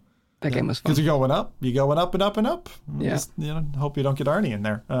why. That game was fun. Because you're going up and up and up. Yeah. Just, hope you don't get Arnie in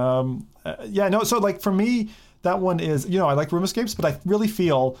there. So like for me, that one is, I like room escapes, but I really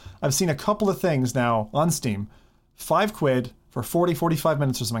feel I've seen a couple of things now on Steam. £5 for 45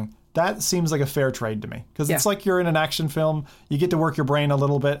 minutes or something. That seems like a fair trade to me. Because it's like you're in an action film. You get to work your brain a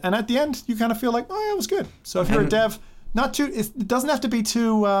little bit. And at the end, you kind of feel like, oh, yeah, it was good. So if you're a dev, it doesn't have to be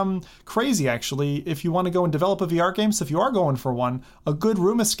too crazy, actually, if you want to go and develop a VR game. So if you are going for one, a good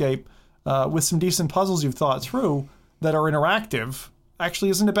room escape with some decent puzzles you've thought through that are interactive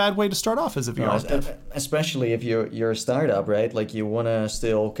actually isn't a bad way to start off as a VR dev. Especially if you're a startup, right? Like you want to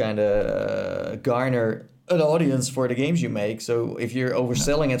still kind of garner an audience for the games you make. So if you're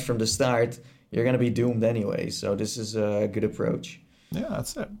overselling it from the start, you're going to be doomed anyway. So this is a good approach. Yeah,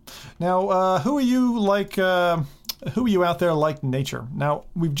 that's it. Now, who are you out there like nature? Now,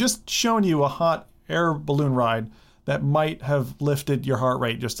 we've just shown you a hot air balloon ride that might have lifted your heart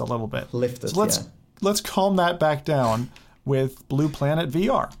rate just a little bit. So let's calm that back down with Blue Planet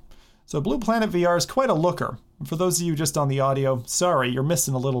VR. So Blue Planet VR is quite a looker. For those of you just on the audio, sorry, you're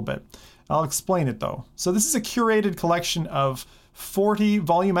missing a little bit. I'll explain it though. So this is a curated collection of 40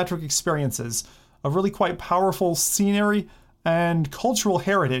 volumetric experiences of really quite powerful scenery and cultural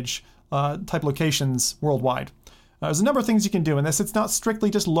heritage type locations worldwide. There's a number of things you can do in this. It's not strictly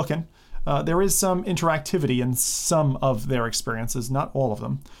just looking. There is some interactivity in some of their experiences, not all of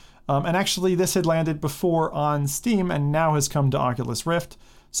them. And actually, this had landed before on Steam and now has come to Oculus Rift.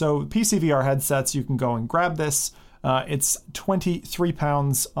 So PC VR headsets, you can go and grab this. It's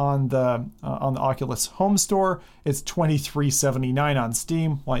 £23 on the Oculus Home Store. It's $23.79 on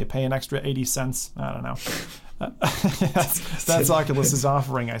Steam, while you pay an extra 80 cents. I don't know. That's Oculus's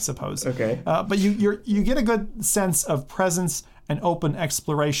offering, I suppose. Okay. But you get a good sense of presence and open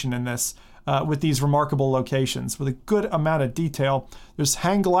exploration in this with these remarkable locations with a good amount of detail. There's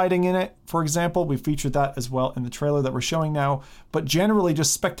hang gliding in it, for example. We featured that as well in the trailer that we're showing now. But generally,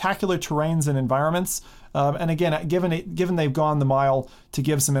 just spectacular terrains and environments. And again, given they've gone the mile to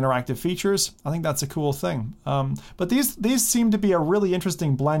give some interactive features, I think that's a cool thing. But these seem to be a really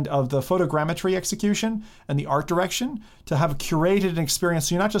interesting blend of the photogrammetry execution and the art direction to have curated an experience.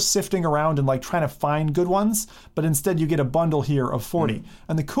 So you're not just sifting around and like trying to find good ones, but instead you get a bundle here of 40.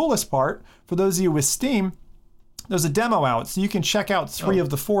 And the coolest part, for those of you with Steam, there's a demo out, so you can check out 3 of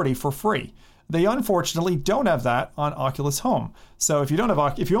the 40 for free. They unfortunately don't have that on Oculus Home. So if you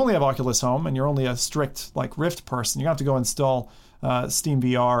only have Oculus Home and you're only a strict like Rift person, you have to go install Steam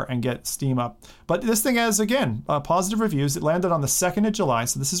VR and get Steam up. But this thing has, again, positive reviews. It landed on the 2nd of July,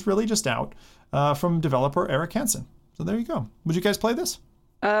 so this is really just out from developer Eric Hansen. So there you go. Would you guys play this?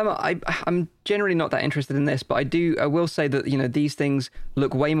 I'm generally not that interested in this, but I will say that these things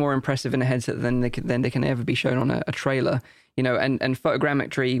look way more impressive in a headset than they can ever be shown on a trailer. And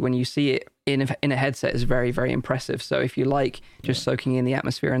photogrammetry, when you see it in a headset, is very, very impressive. So if you like just soaking in the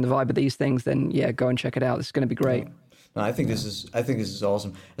atmosphere and the vibe of these things, then yeah, go and check it out. It's going to be great. No, I think this is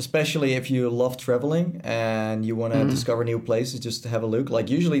awesome, especially if you love traveling and you want to discover new places. Just to have a look. Like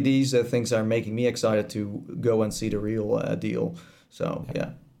usually these things are making me excited to go and see the real deal. So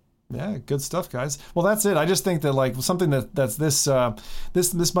yeah. Yeah, good stuff, guys. Well, that's it. I just think that like something that's this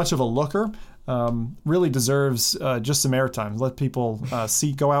much of a looker really deserves just some airtime. Let people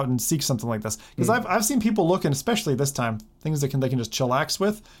go out and seek something like this, because I've seen people looking, especially this time, things they can just chillax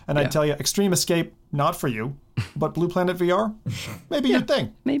with. And I tell you, Extreme Escape, not for you, but Blue Planet VR, maybe your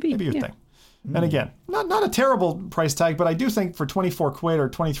thing. Maybe your thing. And again, not a terrible price tag, but I do think for 24 quid or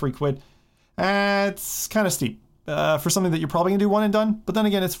 23 quid, it's kind of steep. For something that you're probably going to do one and done. But then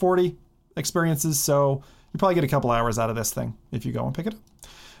again, it's 40 experiences, so you probably get a couple hours out of this thing if you go and pick it up.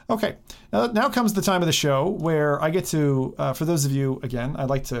 Okay, now comes the time of the show where I get to, for those of you, again, I'd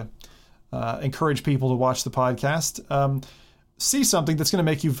like to encourage people to watch the podcast, see something that's going to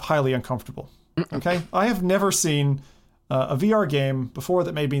make you highly uncomfortable. Okay? I have never seen a VR game before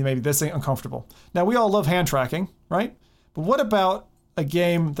that made me maybe this uncomfortable. Now, we all love hand tracking, right? But what about a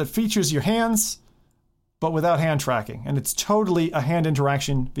game that features your hands but without hand tracking, and it's totally a hand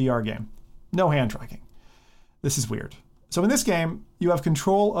interaction VR game? No hand tracking. This is weird. So in this game, you have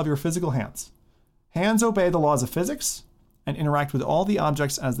control of your physical hands. Hands obey the laws of physics and interact with all the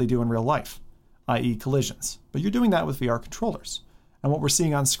objects as they do in real life, i.e. collisions. But you're doing that with VR controllers. And what we're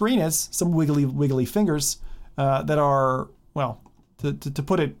seeing on screen is some wiggly fingers that are, well, to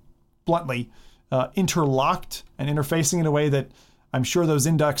put it bluntly, interlocked and interfacing in a way that I'm sure those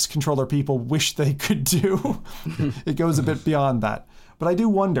index controller people wish they could do. It goes a bit beyond that. But I do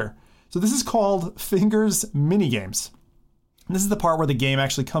wonder. So this is called Fingers Minigames. And this is the part where the game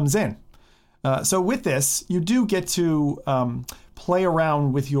actually comes in. So with this, you do get to play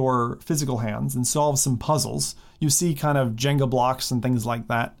around with your physical hands and solve some puzzles. You see kind of Jenga blocks and things like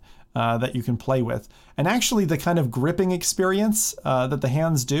that that you can play with. And actually the kind of gripping experience that the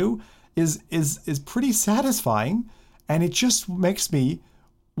hands do is pretty satisfying. And it just makes me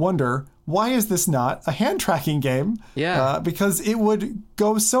wonder, why is this not a hand tracking game? Yeah. Because it would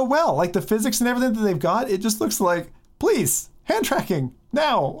go so well. Like the physics and everything that they've got, it just looks like, please, hand tracking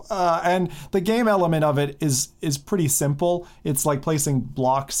now. And the game element of it is pretty simple. It's like placing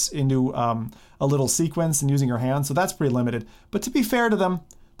blocks into a little sequence and using your hands. So that's pretty limited. But to be fair to them,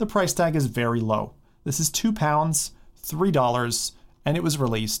 the price tag is very low. This is £2, $3. And it was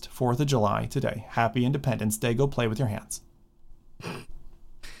released 4th of July today. Happy Independence Day. Go play with your hands.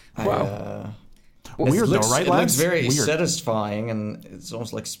 Wow. Weird though, right, lads? It looks very satisfying, and it's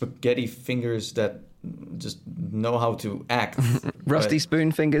almost like spaghetti fingers that just know how to act. Rusty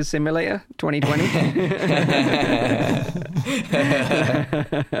Spoon Fingers Simulator 2020.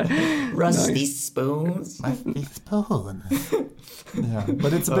 Rusty spoons. Rusty spoon. Yeah,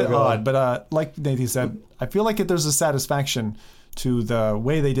 but it's a bit odd. But like Nathan said, I feel like there's a satisfaction to the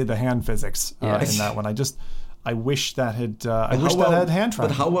way they did the hand physics in that one. I wish that had that had hand tracking.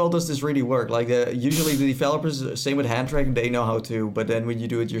 But how well does this really work? Like usually the developers, same with hand tracking, they know how to, but then when you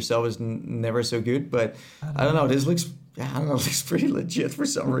do it yourself, it's never so good. But I don't know. This looks pretty legit for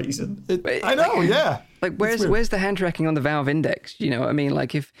some reason. I know, yeah. Like where's the hand tracking on the Valve Index? You know what I mean?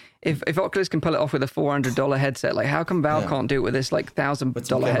 Like if Oculus can pull it off with a $400 headset, like how come Valve can't do it with this like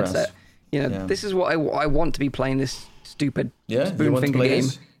 $1,000 headset? You know, this is what I want to be playing this stupid spoon finger game.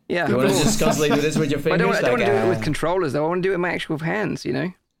 Yeah, you want to just constantly do this with your fingers? I don't want to do it with controllers, though. I want to do it with my actual hands, you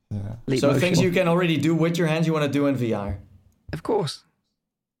know? Yeah. So things you can already do with your hands, you want to do in VR? Of course.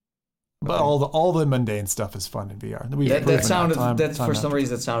 But all the mundane stuff is fun in VR. For some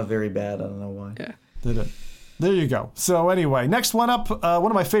reason, that sounded very bad. I don't know why. Yeah. Did it. There you go. So anyway, next one up, one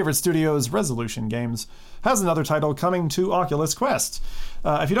of my favorite studios, Resolution Games, has another title coming to Oculus Quest.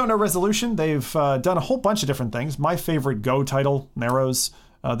 If you don't know Resolution, they've done a whole bunch of different things. My favorite Go title, Narrows.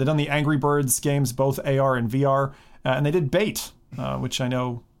 They've done the Angry Birds games, both AR and VR. And they did Bait, which I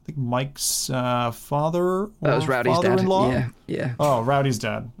think Mike's father that was Rowdy's father-in-law? Yeah. Oh, Rowdy's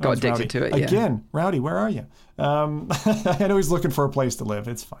dad. Got addicted to it, Again, Rowdy, where are you? I know he's looking for a place to live.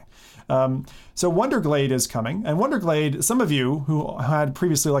 It's fine. So Wonderglade is coming. And Wonderglade, some of you who had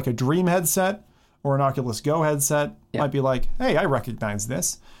previously like a Dream headset or an Oculus Go headset might be like, hey, I recognize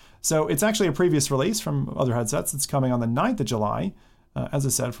this. So it's actually a previous release from other headsets. It's coming on the 9th of July. As I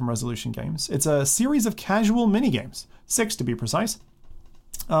said, from Resolution Games. It's a series of casual mini-games, 6 to be precise.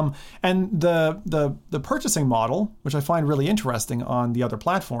 And the purchasing model, which I find really interesting on the other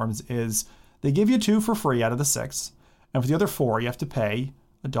platforms, is they give you 2 for free out of the 6. And for the other 4, you have to pay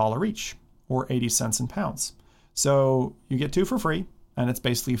 $1 each, or 80 cents in pounds. So you get 2 for free, and it's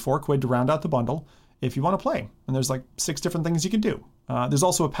basically £4 to round out the bundle if you want to play. And there's like 6 different things you can do. There's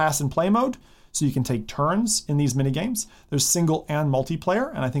also a pass and play mode, so you can take turns in these mini games. There's single and multiplayer,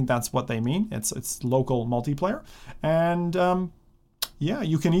 and I think that's what they mean. It's local multiplayer. And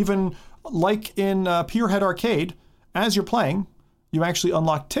you can even, like in Peerhead Arcade, as you're playing, you actually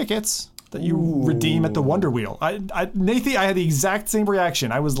unlock tickets that you redeem at the Wonder Wheel. Nathan, I had the exact same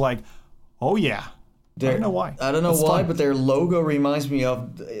reaction. I was like, oh yeah. I don't know why. I don't know why, but their logo reminds me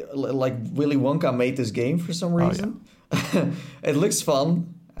of, like, Willy Wonka made this game for some reason. Oh, yeah. It looks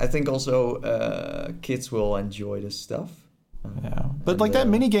fun. I think also kids will enjoy this stuff. Yeah, but like that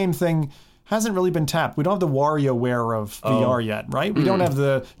minigame thing hasn't really been tapped. We don't have the WarioWare of VR yet, right? We don't have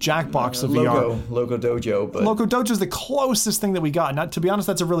the Jackbox of VR. Loco Dojo. But Loco Dojo is the closest thing that we got. Not, to be honest,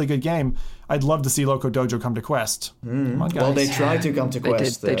 that's a really good game. I'd love to see Loco Dojo come to Quest. Come on, guys. Well, they tried to come to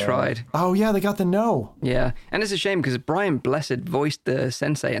Quest. They tried. Oh, yeah, they got the no. Yeah, and it's a shame because Brian Blessed voiced the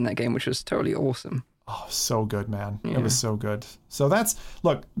sensei in that game, which was totally awesome. Oh, so good, man. Yeah. It was so good. So that's,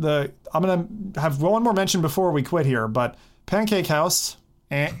 look, I'm going to have one more mention before we quit here, but Pancake House,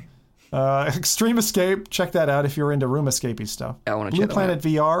 Extreme Escape, check that out if you're into room escapey stuff. I want to Blue check Planet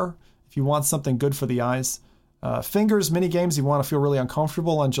VR, if you want something good for the eyes. Fingers mini games, you want to feel really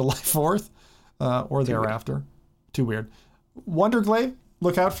uncomfortable on July 4th or thereafter. Too weird. Wonderglade,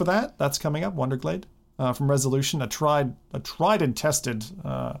 look out for that. That's coming up, Wonderglade. From Resolution, a tried and tested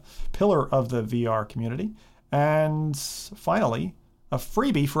pillar of the VR community. And finally, a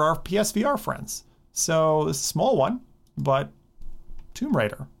freebie for our PSVR friends. So this is a small one, but Tomb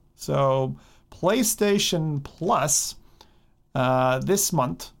Raider. So PlayStation Plus this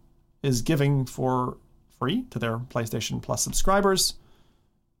month is giving for free to their PlayStation Plus subscribers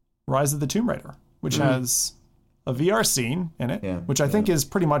Rise of the Tomb Raider, which has a VR scene in it, which I think is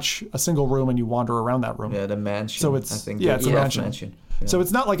pretty much a single room and you wander around that room. Yeah, the mansion. So it's, it's a mansion. Yeah. So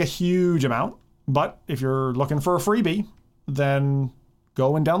it's not like a huge amount, but if you're looking for a freebie, then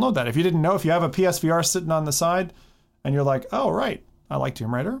go and download that. If you didn't know, if you have a PSVR sitting on the side and you're like, oh, right, I like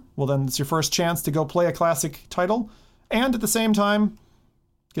Tomb Raider, well, then it's your first chance to go play a classic title and at the same time,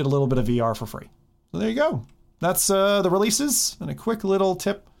 get a little bit of VR for free. So there you go. That's the releases and a quick little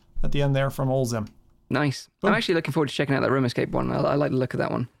tip at the end there from Old Zim. Nice. I'm actually looking forward to checking out that Room Escape one. I like the look of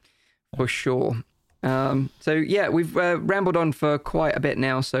that one for sure. So yeah, we've rambled on for quite a bit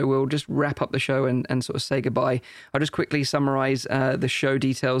now, so we'll just wrap up the show and sort of say goodbye. I'll just quickly summarize the show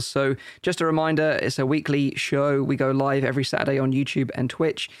details. So just a reminder, it's a weekly show. We go live every Saturday on YouTube and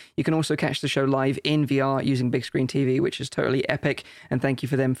Twitch. You can also catch the show live in VR using Big Screen TV, which is totally epic. And thank you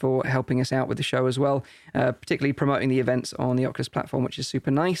for them for helping us out with the show as well, particularly promoting the events on the Oculus platform, which is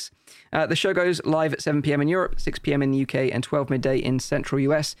super nice. The show goes live at 7 p.m. in Europe, 6 p.m. in the UK, and 12 midday in Central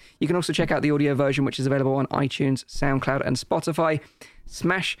US. You can also check out the audio version, which is available on iTunes, SoundCloud, and Spotify.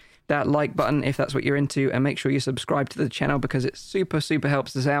 Smash that like button if that's what you're into, and make sure you subscribe to the channel because it super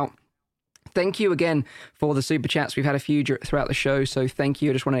helps us out. Thank you again for the super chats. We've had a few throughout the show, so thank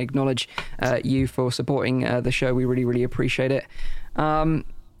you. I just want to acknowledge you for supporting the show. We really appreciate it.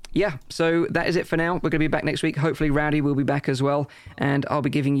 Yeah, so that is it for now. We're going to be back next week. Hopefully Rowdy will be back as well, and I'll be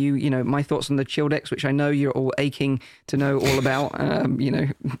giving you, my thoughts on the Chill Decks, which I know you're all aching to know all about.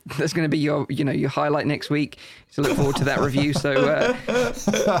 That's going to be your highlight next week. So look forward to that review. So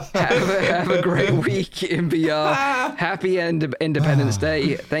have a great week in VR. Happy Independence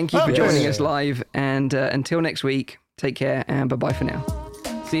Day. Thank you for joining us live, and until next week, take care and bye-bye for now.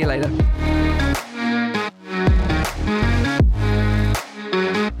 See you later.